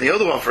much bigger than the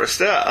other one for a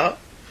start.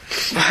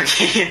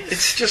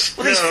 It's just...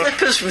 Well, these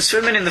flippers from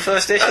swimming in the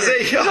first issue. Has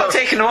he? He's not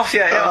taken them off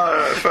yet.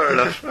 Oh, right, fair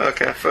enough.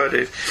 Okay, fair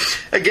dude.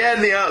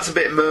 Again, the art's a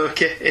bit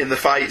murky in the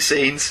fight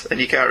scenes, and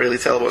you can't really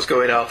tell what's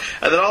going on.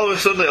 And then all of a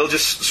sudden it'll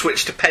just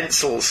switch to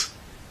pencils.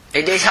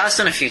 It has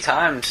done a few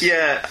times.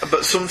 Yeah,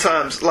 but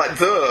sometimes, like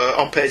there,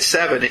 on page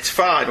 7, it's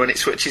fine when it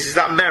switches. Is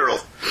that Merrill?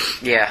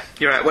 Yeah.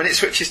 You're right, when it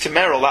switches to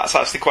Merrill, that's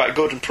actually quite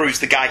good and proves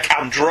the guy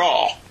can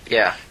draw.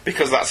 Yeah.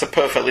 Because that's a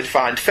perfectly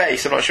defined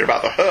face. I'm not sure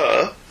about the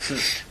hair,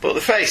 but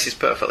the face is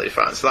perfectly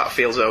defined, so that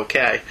feels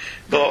okay.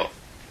 But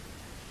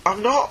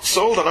I'm not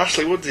sold on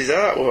Ashley Woods'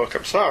 artwork,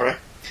 I'm sorry.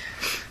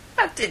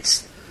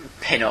 It's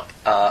pin-up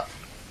art.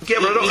 Yeah,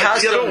 but I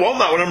don't want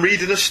that when I'm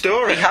reading a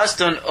story. He has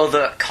done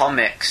other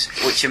comics,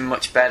 which are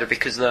much better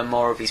because they're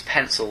more of his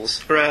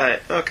pencils.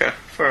 Right, okay,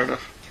 fair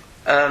enough.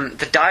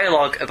 The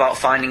dialogue about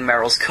finding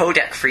Merrill's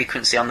codec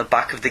frequency on the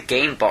back of the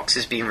game box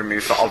has been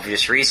removed for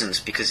obvious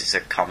reasons, because it's a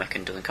comic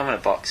and doesn't come in a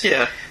box.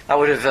 Yeah. That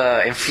would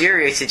have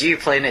infuriated you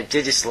playing it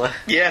digitally.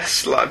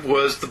 Yes, like,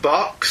 where's the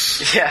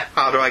box? Yeah.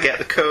 How do I get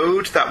the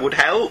code? That would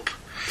help.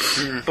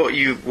 But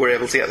you were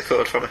able to get the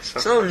code from it. So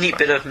it's a little neat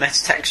bit of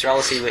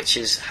metatextuality which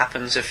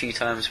happens a few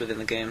times within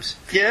the games.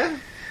 Yeah.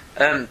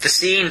 The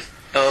scene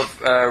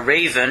of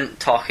Raven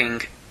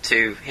talking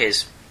to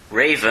his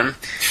Raven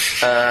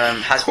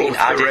has been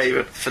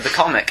added for the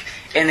comic.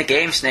 In the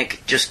game,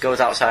 Snake just goes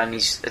outside and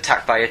he's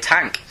attacked by a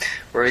tank,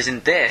 whereas in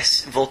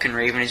this, Vulcan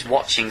Raven is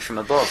watching from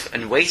above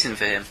and waiting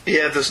for him.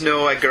 Yeah, there's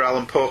no Edgar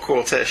Allan Poe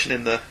quotation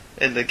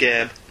in the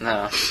game.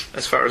 No.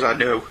 As far as I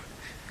know.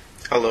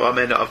 Although I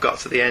may not have got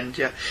to the end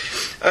yet.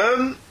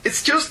 It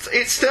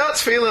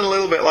starts feeling a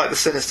little bit like the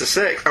Sinister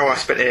Six. Oh, I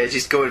spent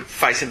ages going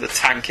fighting the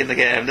tank in the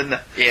game, didn't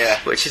I? Yeah.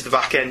 Which is the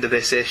back end of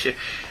this issue.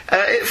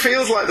 It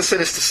feels like the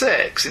Sinister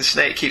Six, and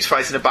Snake keeps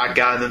fighting a bad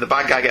guy, and then the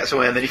bad guy gets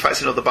away, and then he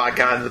fights another bad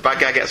guy, and then the bad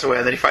guy gets away,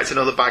 and then he fights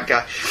another bad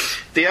guy.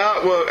 The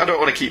artwork, I don't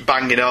want to keep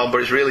banging on,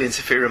 but it's really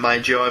interfering with my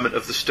enjoyment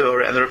of the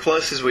story, and there are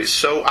places where it's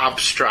so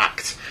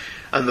abstract,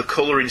 and the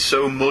colouring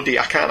so muddy,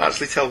 I can't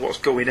actually tell what's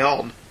going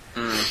on.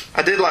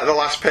 I did like the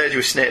last page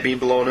with Snake being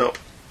blown up.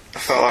 I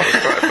thought that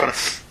was quite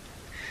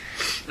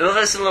funny. Well,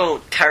 there's a little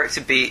character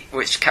beat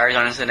which carries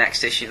on into the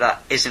next issue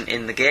that isn't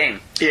in the game.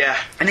 Yeah.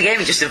 In the game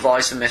he just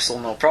avoids the missile,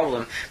 no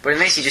problem. But in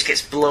this he just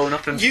gets blown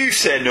up and... You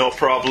say no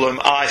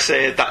problem, I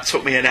say that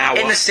took me an hour.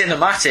 In the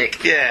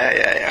cinematic.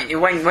 Yeah.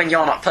 When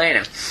you're not playing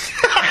him.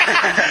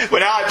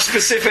 When I'm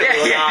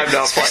specifically I'm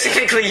not playing.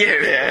 Specifically you.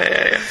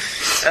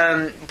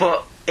 Yeah.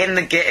 But in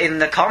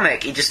the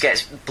comic, he just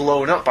gets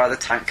blown up by the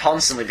tank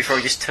constantly before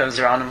he just turns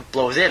around and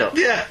blows it up.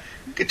 Yeah,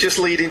 just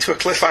leading to a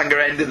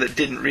cliffhanger ending that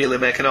didn't really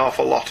make an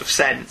awful lot of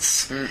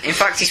sense. In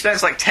fact, he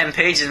spends like 10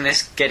 pages in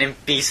this getting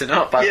beaten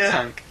up by the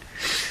tank.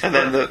 And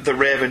then the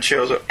Raven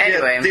shows up.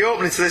 Anyway, the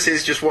opening to this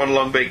is just one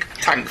long big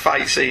tank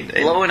fight scene.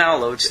 Blowing our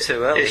loads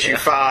too early. Issue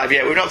 5,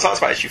 yeah, we've not talked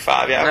about issue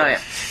 5 yet. No,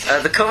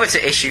 yeah. The cover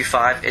to issue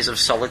 5 is of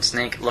Solid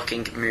Snake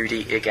looking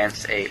moody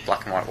against a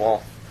black and white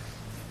wall.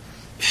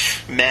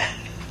 Meh.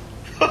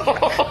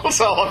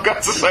 That's all I've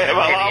got to say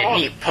about that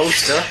one. Neat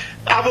poster.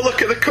 Have a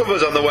look at the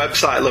covers on the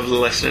website, lovely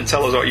listener, and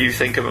tell us what you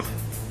think of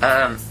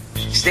them.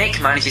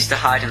 Snake manages to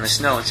hide in the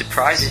snow and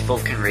surprises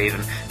Vulcan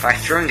Raven by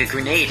throwing a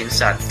grenade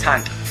inside the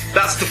tank.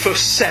 That's the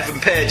first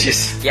 7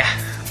 pages. Yeah.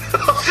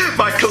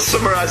 Michael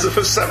summarised the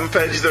first 7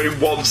 pages there in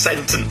one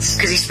sentence.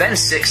 Because he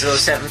spends 6 of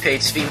those 7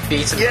 pages being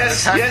beaten by the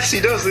tank. Yes,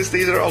 he does.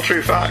 These are all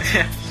true facts.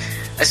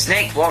 As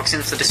Snake walks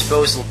into the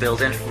disposal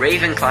building,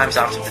 Raven climbs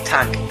out of the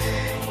tank.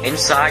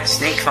 Inside,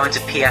 Snake finds a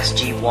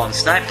PSG-1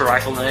 sniper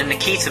rifle and a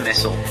Nikita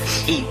missile.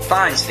 He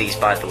finds these,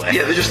 by the way.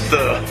 Yeah, they're just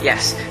there.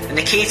 Yes. The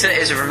Nikita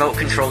is a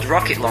remote-controlled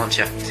rocket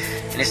launcher,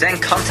 and is then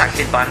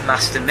contacted by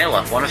Master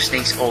Miller, one of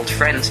Snake's old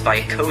friends, by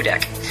a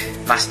codec.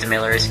 Master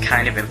Miller is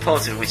kind of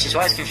important, which is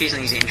why it's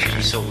confusing he's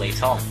introduced so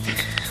late on.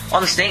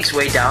 On Snake's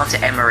way down to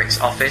Emmerich's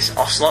office,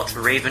 Ocelot,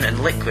 Raven and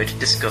Liquid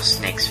discuss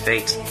Snake's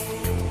fate.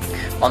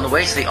 On the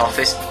way to the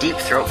office, Deep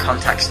Throat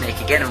contacts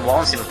Snake again and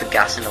warns him of the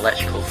gas and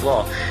electrical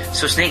flaw,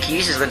 so Snake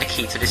uses the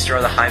Nikita to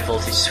destroy the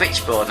high-voltage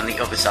switchboard on the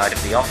other side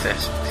of the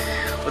office.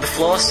 With the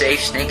floor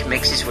safe, Snake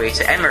makes his way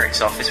to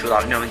Emmerich's office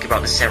without knowing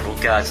about the several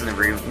guards in the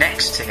room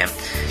next to him,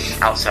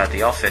 outside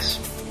the office.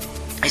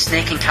 As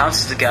Snake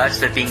encounters the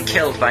guards, they're being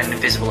killed by an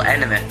invisible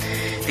enemy.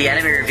 The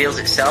enemy reveals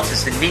itself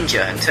as the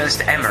Ninja and turns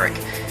to Emmerich.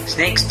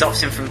 Snake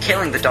stops him from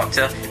killing the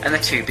Doctor, and the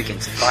two begin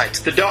to fight.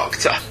 The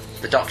Doctor?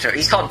 The Doctor.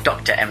 He's called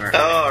Dr. Emmerich.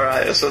 Oh,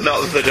 right. So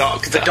not the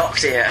Doctor. The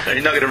Doctor, yeah.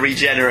 He's not going to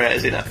regenerate,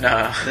 is he?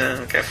 No.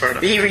 Okay, fair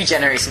enough. He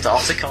regenerates into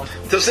Otacon.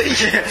 Does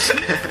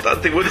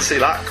he? They wouldn't see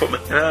that coming.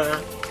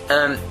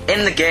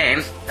 In the game,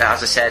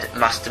 as I said,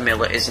 Master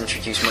Miller is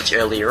introduced much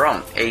earlier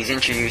on. He's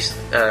introduced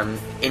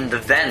in the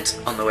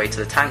vent on the way to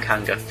the tank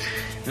hangar.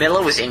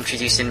 Miller was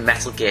introduced in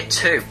Metal Gear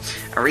 2,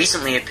 and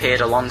recently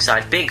appeared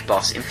alongside Big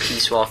Boss in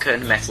Peace Walker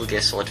and Metal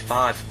Gear Solid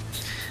 5.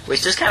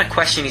 Which does kind of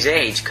question his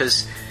age,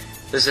 because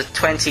There's a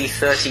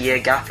 20-30 year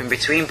gap in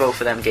between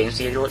both of them games.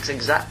 He looks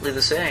exactly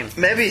the same.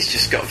 Maybe he's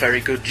just got very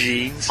good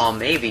genes. Or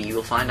maybe you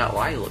will find out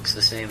why he looks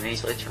the same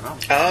age later on.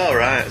 Oh,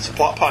 right. It's a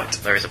plot point.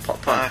 There is a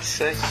plot point. I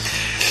see.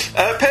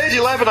 Page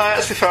 11 I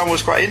actually found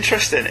was quite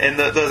interesting in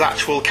that there's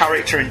actual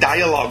character and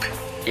dialogue.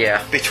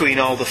 Yeah. Between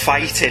all the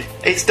fighting.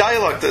 It's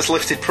dialogue that's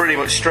lifted pretty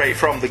much straight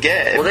from the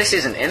game. Well, this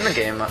isn't in the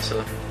game,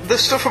 actually.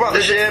 There's stuff about the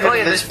game. Oh,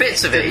 yeah, there's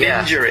bits of it,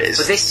 yeah. Ninja is.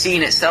 But this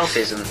scene itself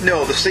isn't.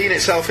 No, the scene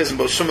itself isn't,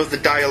 but some of the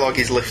dialogue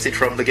is lifted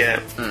from the game.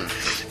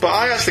 But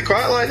I actually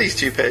quite like these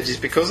 2 pages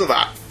because of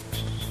that.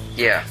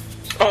 Yeah.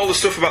 All the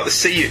stuff about the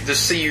Sea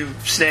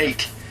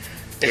snake.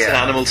 It's an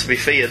animal to be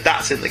feared.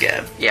 That's in the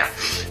game. Yeah.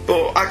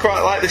 But I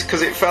quite like this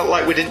because it felt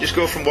like we didn't just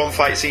go from one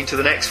fight scene to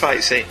the next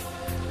fight scene.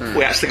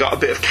 We actually got a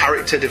bit of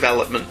character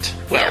development.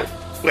 Well,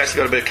 we actually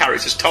got a bit of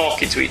characters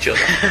talking to each other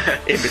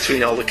in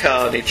between all the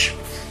carnage,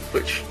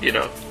 which, you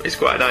know, is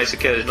quite nice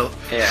occasional.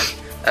 Yeah.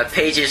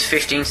 Pages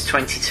 15 to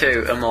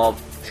 22 are more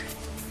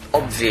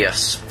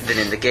obvious than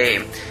in the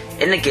game.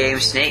 In the game,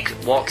 Snake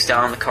walks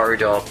down the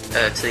corridor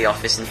to the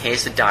office and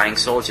hears the dying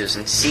soldiers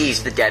and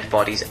sees the dead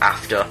bodies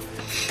after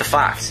the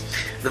fact.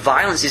 The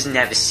violence is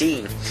never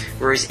seen,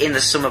 whereas in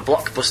the summer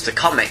blockbuster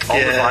comic, all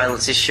the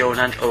violence is shown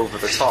and over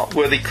the top.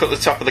 Where they cut the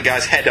top of the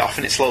guy's head off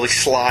and it slowly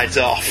slides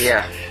off.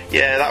 Yeah.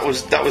 Yeah, that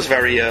was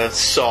very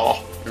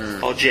Saw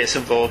or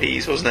Jason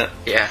Voorhees, wasn't it?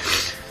 Yeah.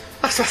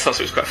 I thought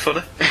it was quite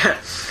funny.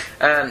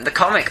 The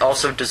comic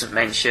also doesn't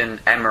mention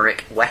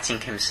Emmerich wetting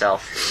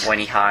himself when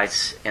he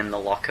hides in the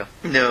locker.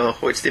 No,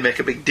 which they make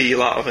a big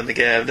deal out of in the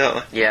game,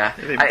 don't they? Yeah.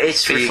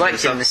 It's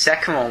reflected in the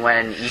second one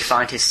when you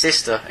find his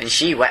sister and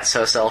she wets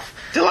herself.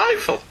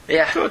 Delightful.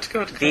 Yeah. Good.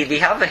 They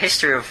have a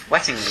history of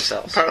wetting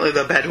themselves. Apparently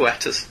they're bed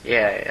wetters.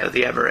 Yeah.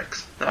 The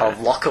Emmerichs. Or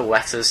locker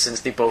wetters, since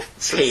they both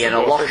pee in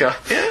a locker.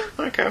 Yeah,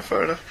 okay,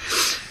 fair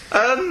enough.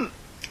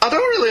 I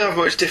don't really have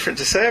much different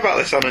to say about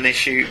this on an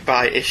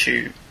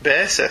issue-by-issue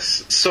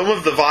basis. Some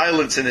of the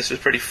violence in this was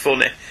pretty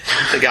funny.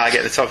 The guy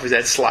getting the top of his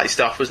head sliced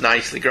off was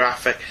nicely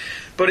graphic.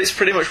 But it's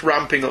pretty much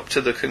ramping up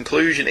to the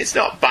conclusion. It's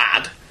not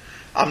bad.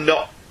 I'm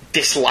not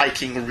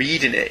disliking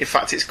reading it. In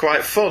fact, it's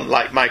quite fun,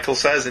 like Michael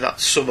says, in that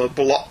summer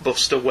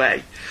blockbuster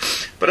way.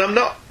 But I'm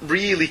not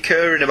really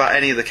caring about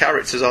any of the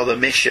characters or the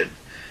mission.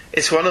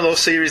 It's one of those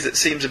series that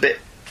seems a bit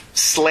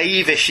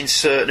slavish in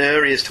certain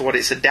areas to what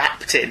it's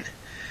adapting.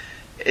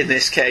 In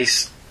this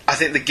case, I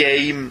think the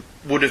game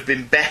would have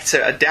been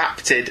better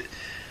adapted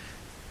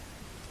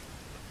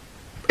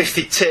if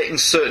they'd taken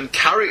certain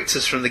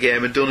characters from the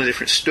game and done a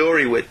different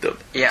story with them.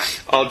 Yeah.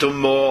 Or done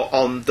more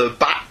on the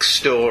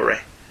backstory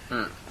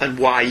and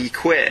why he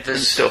quit and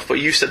stuff. But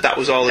you said that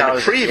was all in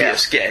the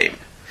previous game.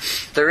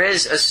 There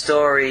is a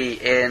story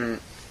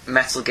in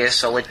Metal Gear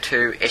Solid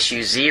 2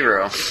 Issue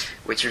 0,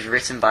 which was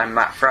written by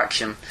Matt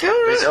Fraction.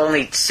 It's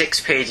only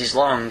 6 pages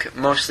long,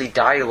 mostly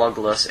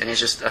dialogueless, and it's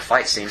just a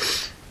fight scene.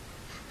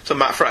 So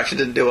Matt Fraction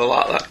didn't do a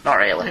lot of that? Not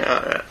really.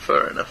 Alright,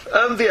 fair enough.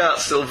 The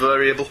art's still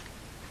variable.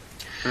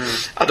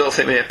 I don't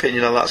think my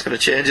opinion on that's going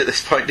to change at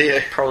this point, do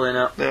you? Probably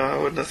not. No, I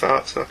wouldn't have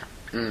thought so.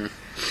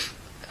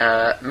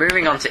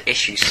 Moving on to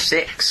Issue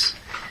 6.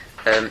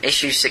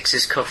 Issue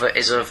 6's cover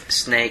is of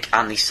Snake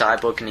and the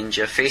Cyborg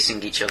Ninja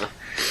facing each other.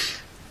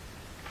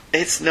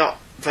 It's not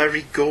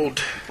very good.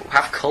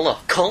 Have colour.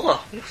 Colour!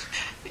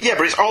 Yeah,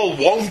 but it's all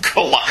one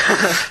colour.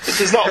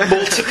 There's not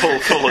multiple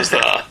colours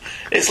there.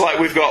 It's like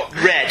we've got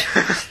red,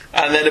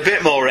 and then a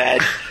bit more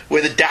red,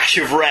 with a dash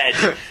of red,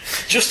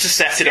 just to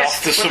set it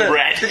off to some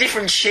red. The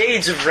different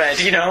shades of red,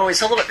 you know,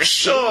 it's all about the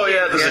shade. Oh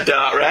yeah, there's a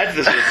dark red,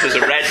 there's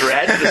a red,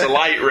 there's a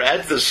light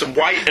red, there's some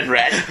white and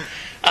red,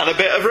 and a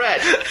bit of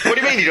red. What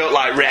do you mean you don't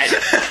like red?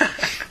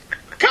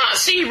 Can't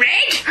see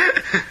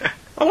red!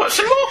 I want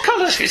some more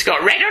colours, it's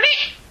got red on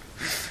it!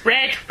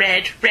 Red,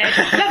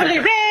 lovely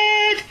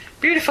red,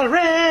 beautiful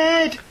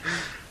red.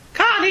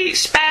 Can't eat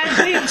spam,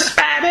 green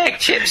spam, egg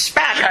chips,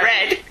 spam,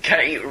 red.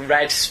 Can't eat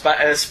red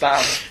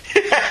spam.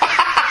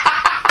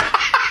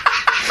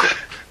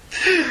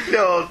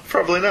 No,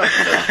 probably not.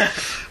 No.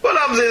 What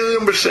happens in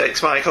number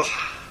 6, Michael?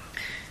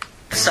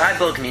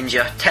 Cyborg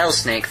Ninja tells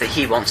Snake that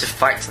he wants to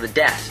fight to the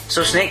death,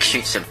 so Snake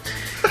shoots him.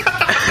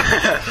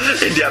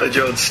 Indiana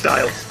Jones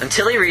style.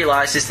 Until he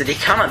realises that he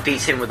cannot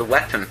beat him with a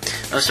weapon,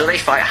 and so they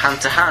fight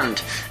hand to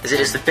hand, as it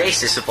is the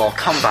basis of all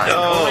combat.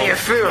 Only a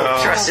fool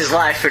trusts his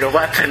life with a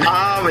weapon.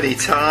 How many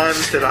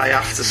times did I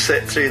have to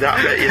sit through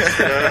that bit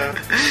yesterday?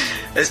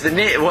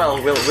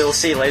 We'll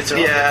see later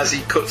on. Yeah, as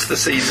he cuts the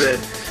scenes in.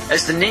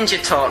 As the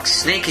ninja talks,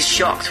 Snake is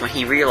shocked when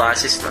he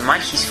realises that the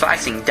Mike he's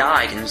fighting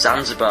died in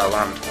Zanzibar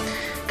land.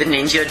 The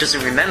ninja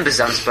doesn't remember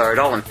Zanzibar at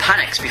all and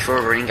panics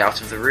before running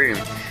out of the room.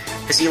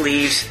 As he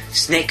leaves,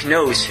 Snake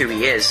knows who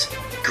he is,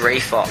 Grey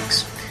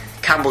Fox.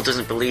 Campbell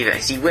doesn't believe it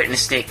as he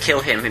witnessed Snake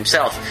kill him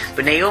himself,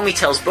 but Naomi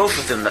tells both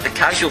of them that the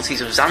casualties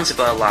of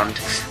Zanzibar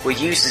land were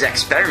used as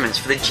experiments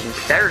for the gene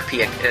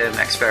therapy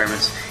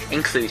experiments,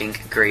 including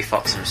Grey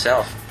Fox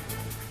himself.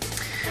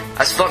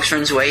 As Fox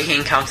runs away, he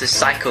encounters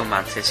Psycho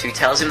Mantis, who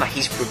tells him that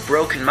he's a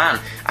broken man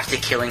after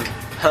killing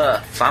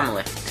her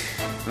family.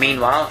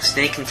 Meanwhile,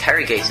 Snake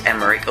interrogates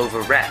Emmerich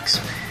over Rex.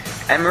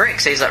 Emmerich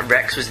says that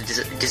Rex was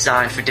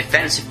designed for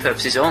defensive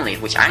purposes only,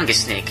 which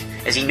angers Snake,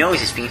 as he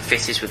knows it's being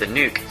fitted with a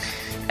nuke.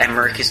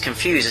 Emmerich is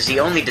confused as he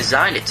only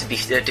designed it to be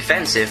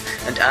defensive,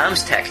 and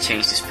Arms Tech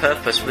changed its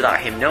purpose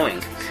without him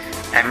knowing.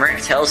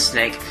 Emmerich tells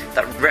Snake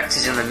that Rex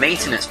is in the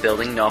maintenance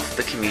building north of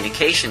the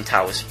communication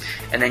towers,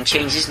 and then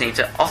changes his name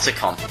to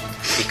Otacon,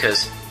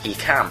 because he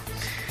can.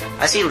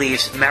 As he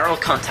leaves, Meryl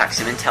contacts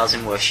him and tells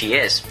him where she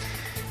is.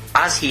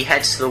 As he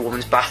heads to the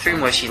woman's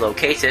bathroom where she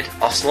located,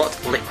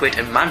 Ocelot, Liquid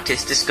and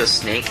Mantis discuss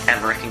Snake,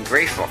 Emmerich and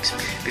Grey Fox,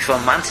 before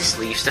Mantis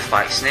leaves to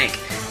fight Snake,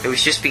 who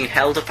is just being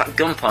held up at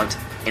gunpoint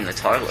in the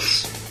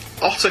toilets.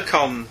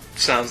 Otacon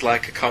sounds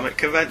like a comic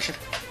convention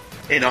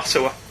in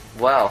Ottawa.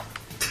 Well,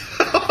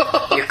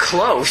 you're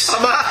close.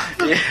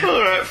 Yeah.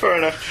 Alright, fair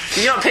enough.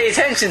 You don't pay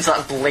attention to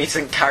that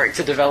blatant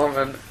character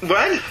development.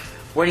 When?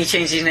 When he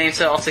changed his name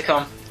to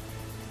Otacon.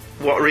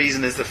 What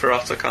reason is there for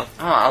Otacon?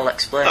 Oh, I'll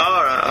explain.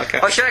 Alright, okay.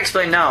 Oh, should I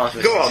explain now?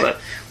 Go on then.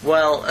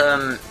 Well,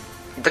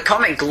 the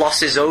comic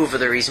glosses over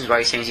the reasons why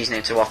he changed his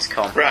name to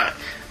Otacon. Right.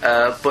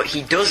 But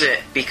he does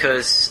it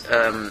because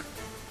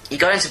he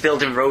got into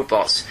building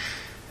robots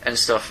and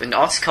stuff, and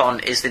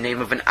Otacon is the name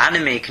of an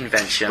anime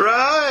convention.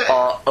 Right.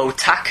 Or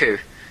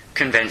otaku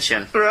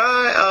convention.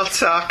 Right,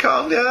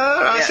 Otacon,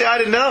 yeah. See, I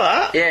didn't know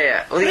that.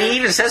 Yeah. Well, he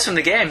even says from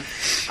the game.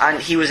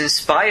 And he was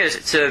inspired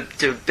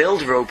to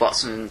build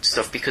robots and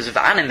stuff because of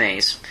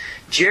animes.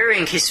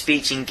 During his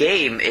speech in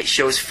game, it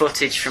shows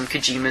footage from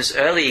Kojima's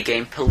earlier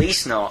game,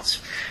 Police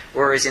Notes,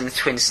 whereas in the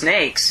Twin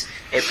Snakes,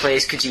 it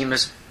plays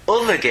Kojima's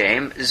other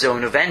game,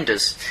 Zone of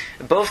Enders.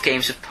 Both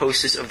games have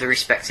posters of the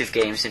respective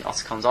games in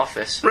Otacon's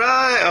office.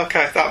 Right,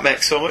 okay, that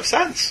makes so much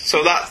sense.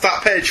 So that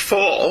page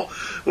 4,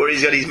 where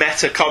he's got his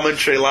meta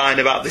commentary line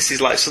about this is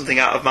like something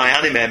out of my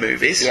anime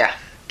movies. Yeah.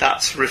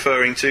 That's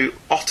referring to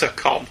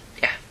Otacon.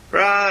 Yeah.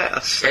 Right.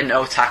 And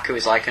otaku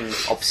is like an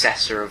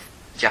obsessor of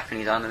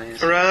Japanese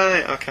animes.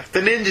 Right, okay. The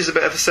ninja's a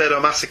bit of a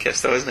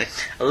sadomasochist though, isn't he?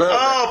 A little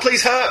bit.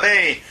 Please hurt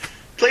me!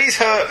 Please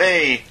hurt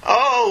me!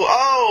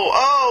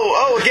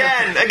 Oh,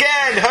 again,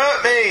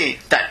 hurt me!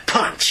 That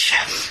punch!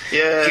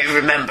 Yeah. Do you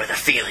remember the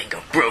feeling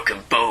of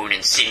broken bone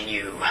and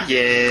sinew?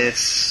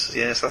 Yes,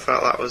 I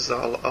thought that was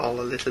all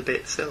a little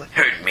bit silly.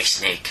 Hurt me,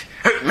 Snake.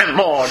 Hurt me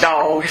more,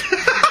 dog!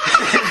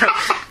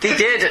 They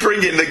did...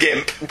 Bring in the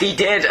gimp. They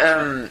did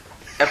a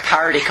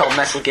parody called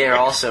Metal Gear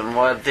Awesome,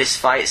 where this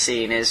fight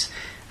scene is...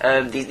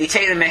 They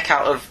take the mick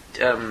out of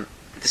the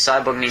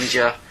Cyborg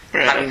Ninja...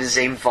 Right. Having the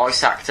same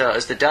voice actor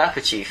as the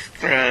DARPA chief.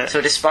 Right.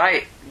 So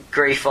despite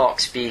Grey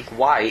Fox being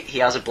white, he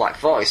has a black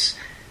voice.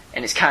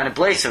 And it's kind of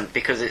blatant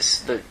because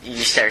it's the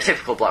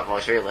stereotypical black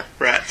voice, really.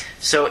 Right.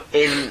 So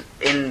in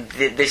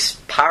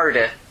this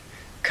parody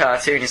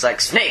cartoon, he's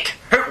like, Snake,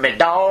 hurt me,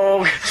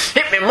 dog!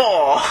 Hit me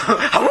more!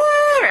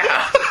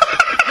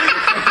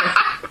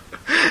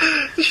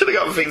 You should have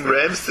got Ving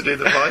Rhames to do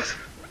the voice.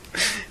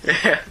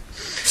 Yeah.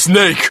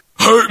 Snake,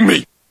 hurt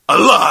me! I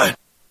lied!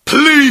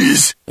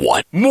 Please!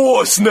 What?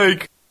 More,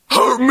 Snake!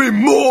 Hurt me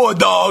more,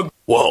 dog!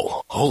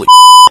 Whoa, holy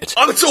shit.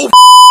 I'm so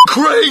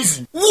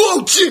crazy!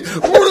 Whoa, shit!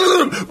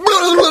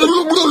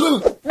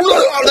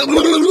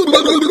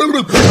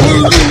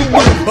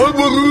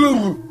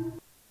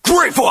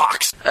 Grey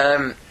Fox!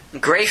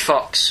 Grey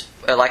Fox,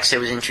 like I say,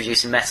 was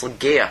introduced in Metal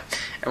Gear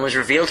and was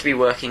revealed to be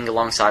working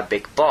alongside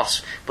Big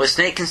Boss, but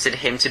Snake considered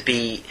him to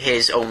be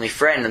his only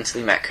friend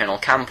until he met Colonel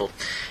Campbell.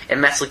 In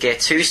Metal Gear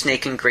 2,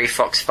 Snake and Grey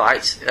Fox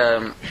fight,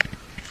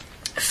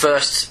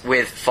 first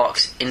with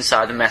Fox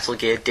inside the Metal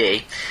Gear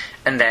D,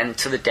 and then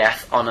to the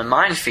death on a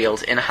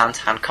minefield in a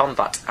hand-to-hand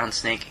combat, and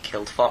Snake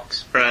killed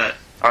Fox. Right.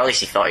 Or at least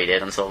he thought he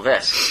did until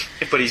this.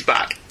 But he's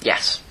back.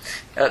 Yes.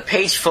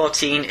 Page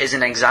 14 is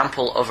an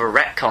example of a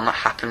retcon that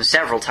happens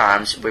several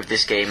times with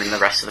this game and the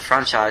rest of the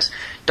franchise.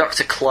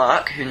 Dr.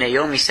 Clark, who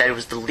Naomi said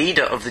was the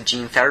leader of the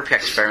gene therapy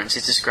experiments,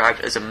 is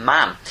described as a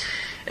man,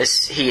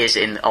 as he is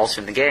also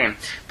in the game.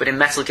 But in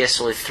Metal Gear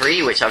Solid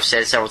 3, which I've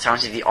said several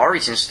times, is the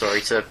origin story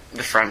to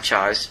the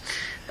franchise,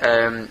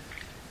 and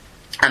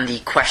the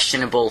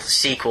questionable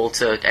sequel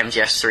to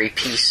MGS3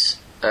 Peace,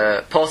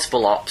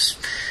 Portable Ops,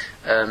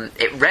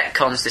 it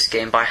retcons this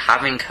game by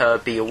having her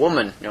be a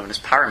woman, known as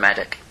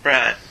Paramedic.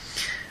 Right.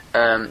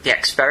 The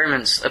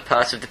experiments are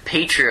part of the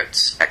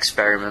Patriots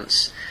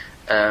experiments,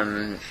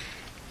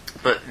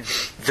 but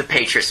the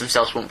Patriots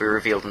themselves won't be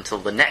revealed until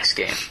the next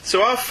game.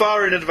 So how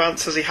far in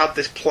advance has he had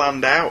this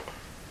planned out?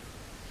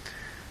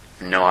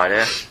 No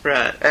idea.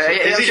 Right. So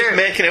is he just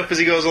making it up as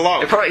he goes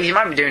along? He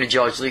might be doing a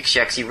George Lucas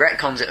because he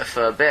retcons it a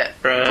fair bit.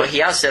 Right. But he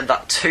has said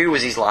that 2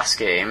 was his last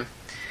game.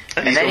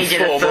 And then he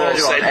did a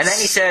third one. And then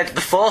he said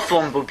the 4th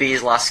one would be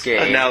his last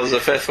game. And now there's a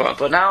 5th one.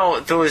 But now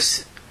there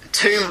was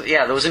 2...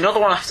 Yeah, there was another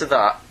one after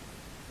that,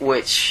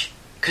 which...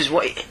 Because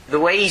the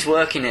way he's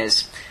working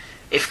is,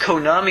 if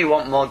Konami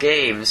want more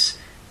games,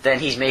 then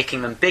he's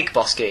making them Big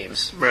Boss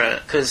games. Right.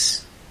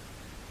 Because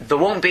there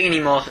won't be any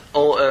more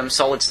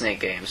Solid Snake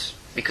games,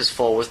 because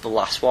 4 was the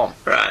last one.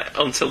 Right,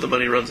 until the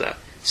money runs out.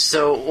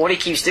 So what he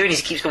keeps doing is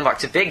he keeps going back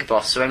to Big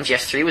Boss. So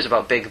MGS3 was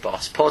about Big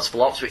Boss.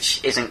 Portable Ops,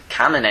 which isn't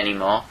canon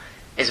anymore,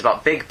 is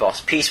about Big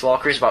Boss. Peace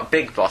Walker is about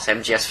Big Boss.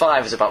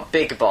 MGS5 is about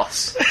Big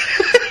Boss.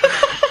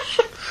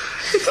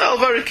 It's all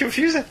very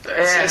confusing.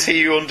 Says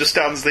he who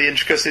understands the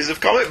intricacies of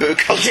comic book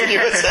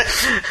continuity.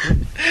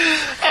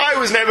 I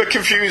was never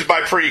confused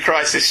by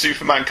pre-Crisis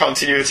Superman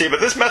continuity, but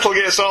this Metal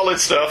Gear Solid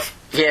stuff...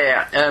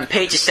 Yeah,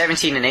 pages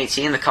 17 and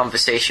 18, the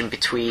conversation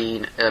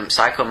between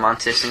Psycho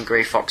Mantis and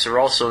Grey Fox are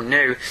also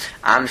new,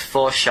 and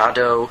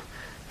foreshadow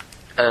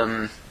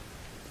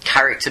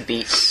character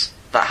beats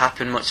that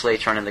happen much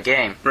later on in the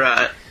game.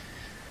 Right.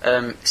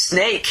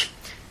 Snake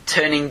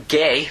turning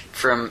gay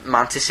from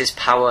Mantis's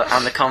power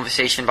and the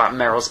conversation about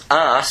Meryl's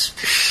arse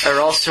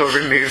are also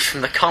removed from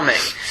the comic.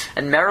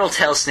 And Meryl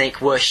tells Snake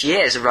where she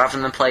is, rather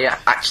than the player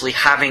actually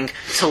having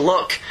to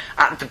look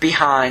at the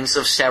behinds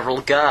of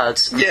several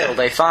guards until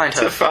they find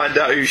her. To find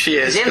out who she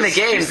is. In the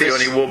game, she's the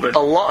there's only woman. a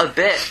lot of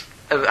there's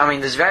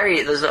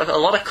a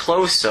lot of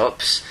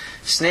close-ups.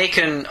 Snake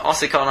and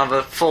Otacon have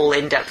a full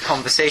in-depth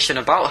conversation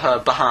about her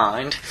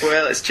behind.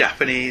 Well, it's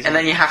Japanese. And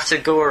then you have to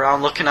go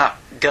around looking at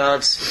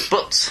guards'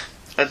 butts.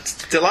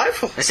 It's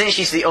delightful. And since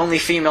she's the only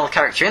female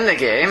character in the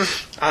game...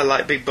 I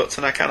like big butts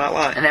and I cannot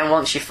lie. And then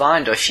once you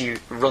find her, she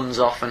runs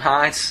off and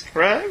hides.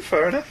 Right,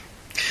 fair enough.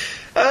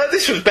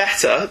 This was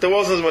better. There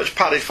wasn't as much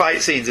padded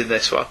fight scenes in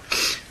this one.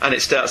 And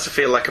it starts to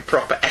feel like a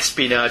proper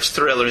espionage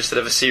thriller instead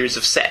of a series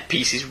of set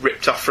pieces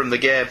ripped off from the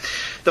game.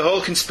 The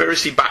whole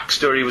conspiracy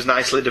backstory was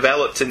nicely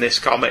developed in this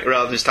comic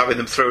rather than just having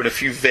them throw in a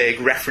few vague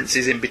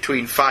references in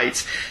between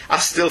fights. I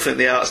still think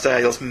the art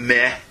style's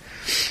meh.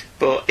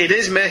 But it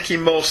is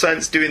making more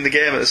sense doing the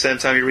game at the same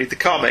time you read the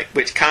comic,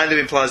 which kind of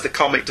implies the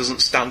comic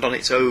doesn't stand on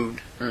its own.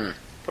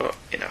 But,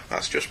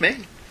 that's just me.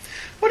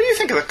 What do you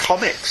think of the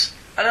comics?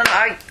 I don't know,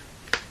 I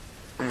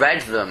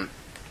read them,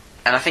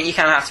 and I think you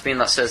kind of have to be in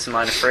that certain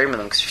mind of frame with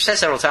them, because you've said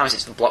several times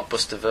it's the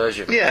blockbuster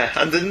version. Yeah,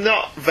 and they're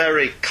not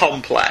very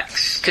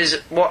complex.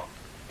 Because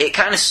it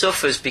kind of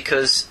suffers,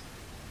 because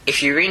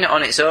if you read it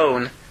on its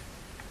own,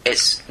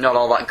 it's not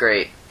all that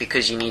great,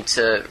 because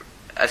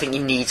I think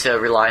you need to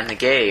rely on the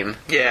game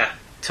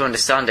to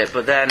understand it.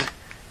 But then,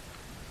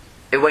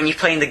 when you're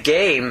playing the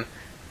game,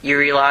 you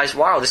realise,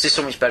 wow, this is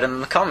so much better than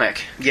the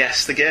comic.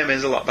 Yes, the game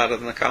is a lot better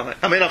than the comic.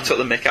 I mean, I've took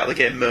the mick out of the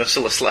game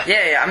mercilessly.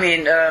 Yeah, I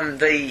mean,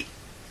 the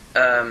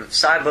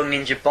Cyborg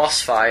Ninja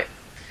boss fight,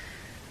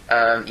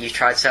 you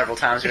tried several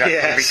times. We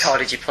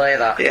recorded you play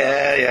that.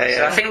 Yeah.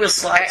 So I think we'll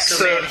slide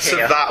some in Excerpts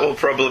here. of that will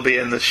probably be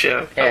in the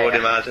show, I would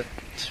imagine.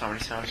 So how many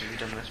times have you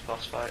done this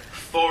boss fight?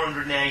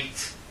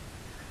 408.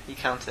 You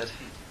counted.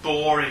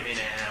 Boring me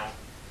now.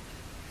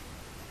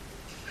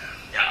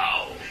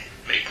 Now,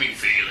 make me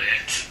feel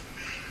it.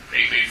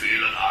 Make me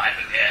feel alive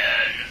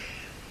again.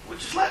 Well,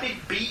 just let me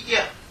beat you.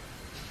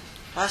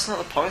 That's not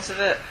the point of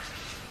it.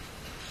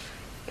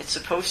 It's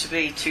supposed to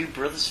be two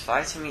brothers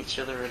fighting each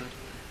other and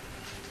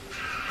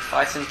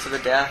fighting to the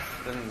death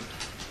and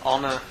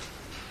honour.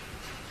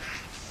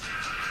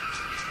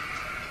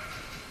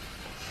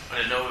 I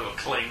didn't know we were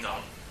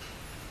Klingon.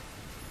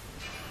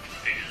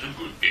 It is a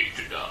good day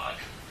to die.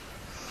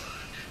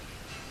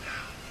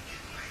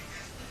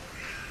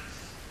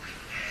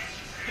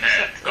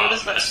 Where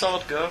does that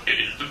sword go? It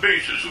is the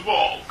basis of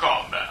all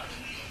combat.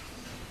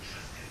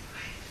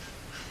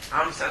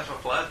 How many times have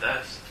I played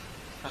this?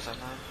 I don't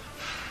know.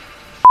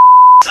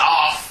 It's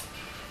off!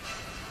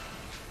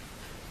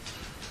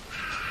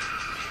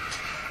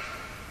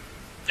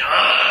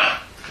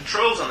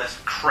 Controls on this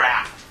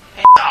crap.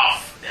 It's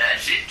off.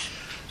 That's it.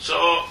 So,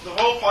 the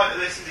whole point of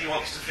this is he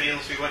wants to feel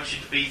as we want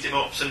you to beat him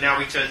up, so now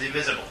he turns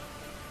invisible.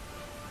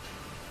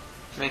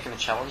 Making a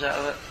challenge out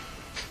of it.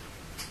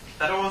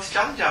 I don't want to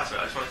challenge out of it,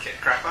 I just want to kick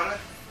the crap out of it.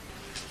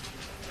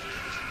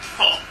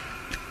 Oh.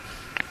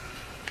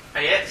 I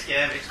hate this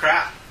game, it's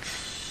crap.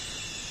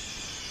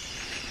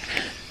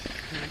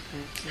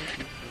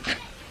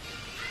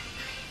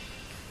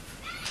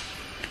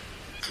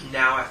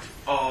 Now I have to do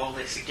all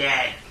this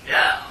again.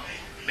 Now,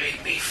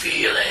 make me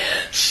feel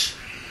it.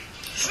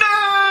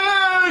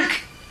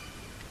 Snake!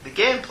 The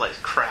gameplay's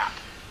crap.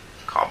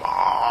 Come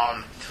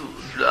on.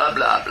 Blah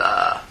blah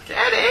blah.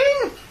 Get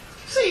in!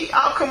 See,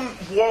 how come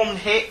one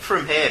hit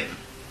from him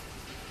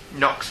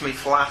knocks me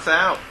flat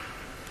out?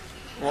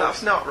 Well,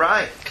 that's not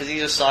right. Because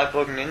he's a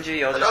cyborg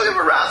ninja. I don't give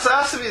a rat's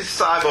ass if he's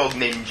a cyborg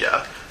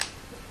ninja.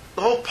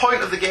 The whole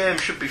point of the game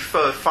should be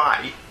fair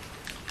fight.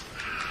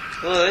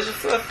 Well, there's a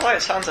fair fight.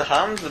 It's hand to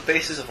hand. The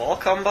basis of all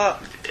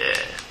combat. Yeah,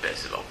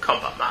 basis of all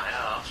combat, my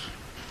ass.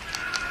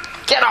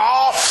 Get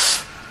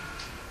off!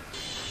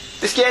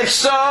 This game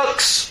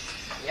sucks!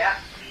 Yeah.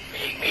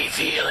 Make me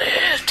feel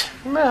it.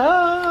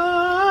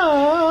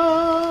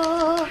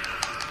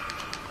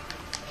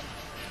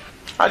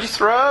 How'd you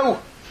throw?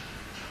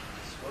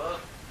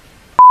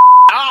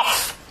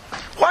 Off!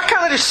 Why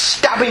can't I just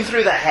stab him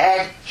through the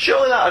head?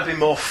 Surely that would be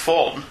more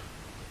fun.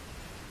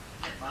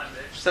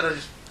 Instead of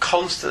just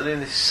constantly in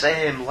the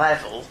same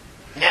level.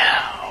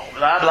 Now,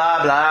 blah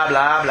blah blah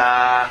blah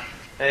blah.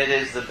 It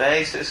is the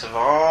basis of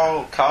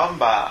all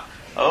combat.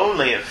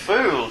 Only a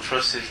fool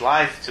trusts his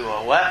life to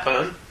a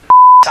weapon.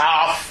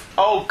 Off!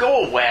 Oh,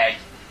 go away.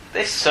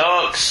 This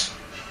sucks.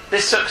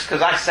 This sucks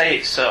because I say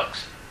it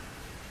sucks.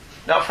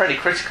 Not for any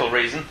critical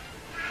reason.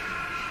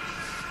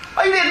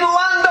 Oh, you didn't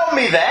land on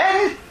me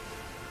then?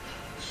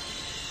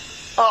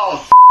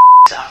 Oh,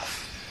 off.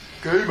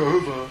 Game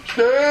over.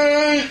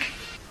 Snake!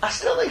 I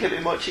still think it'd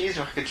be much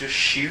easier if I could just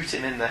shoot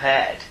him in the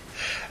head.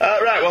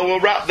 Right, well, we'll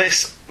wrap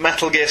this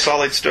Metal Gear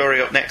Solid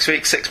story up next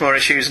week. 6 more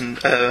issues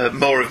and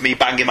more of me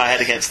banging my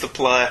head against the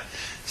player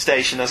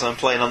station as I'm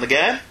playing on the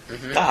game.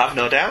 Mm-hmm. I have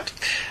no doubt.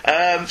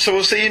 So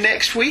we'll see you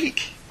next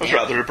week. It was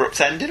rather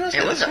abrupt ending,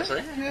 wasn't it? It was,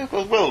 actually. Yeah,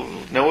 well, we'll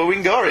know where we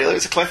can go, really.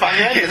 It's a cliffhanger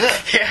ending, isn't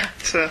it? Yeah.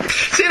 So,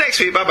 see you next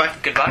week. Bye-bye.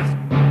 Goodbye.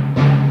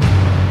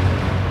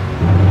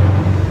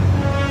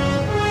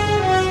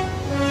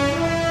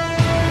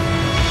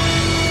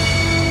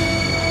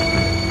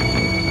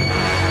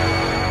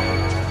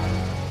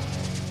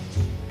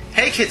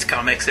 Hey Kids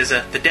Comics is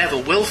a The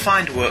Devil Will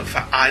Find Work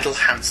for Idle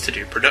Hands to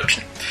Do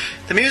production.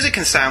 The music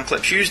and sound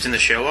clips used in the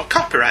show are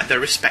copyright their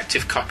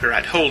respective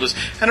copyright holders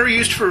and are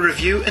used for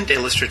review and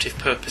illustrative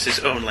purposes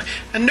only,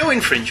 and no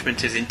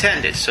infringement is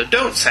intended, so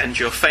don't send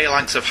your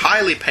phalanx of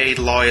highly paid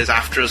lawyers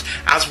after us,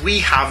 as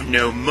we have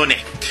no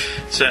money.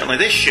 Certainly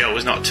this show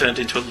was not turned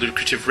into a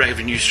lucrative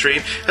revenue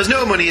stream, as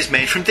no money is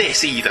made from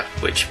this either,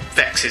 which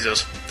vexes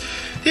us.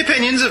 The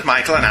opinions of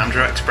Michael and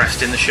Andrew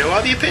expressed in the show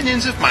are the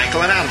opinions of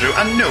Michael and Andrew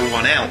and no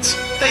one else.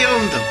 They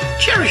own them,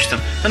 cherish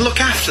them, and look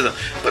after them,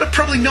 but are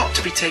probably not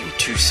to be taken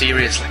too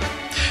seriously.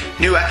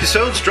 New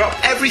episodes drop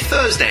every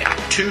Thursday at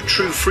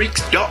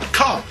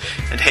twotruefreaks.com,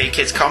 and Hey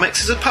Kids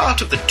Comics is a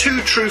part of the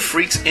Two True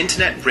Freaks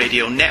Internet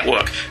Radio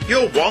Network,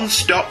 your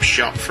one-stop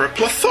shop for a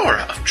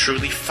plethora of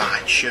truly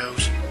fine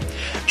shows.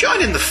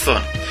 Join in the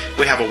fun.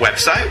 We have a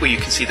website where you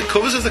can see the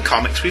covers of the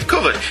comics we've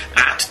covered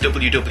at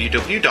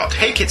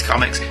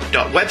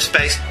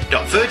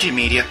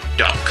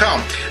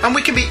www.heykidscomics.webspace.virginmedia.com, and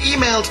we can be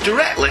emailed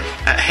directly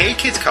at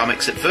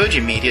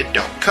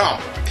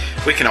heykidscomics@virginmedia.com.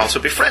 We can also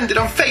be friended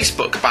on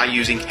Facebook by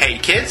using Hey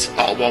Kids,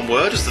 all one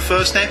word, as the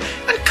first name,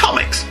 and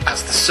Comics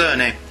as the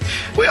surname.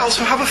 We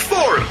also have a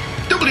forum,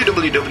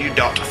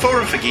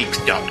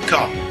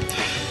 www.forumforgeeks.com.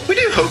 We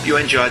do hope you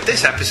enjoyed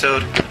this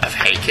episode of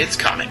Hey Kids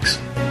Comics.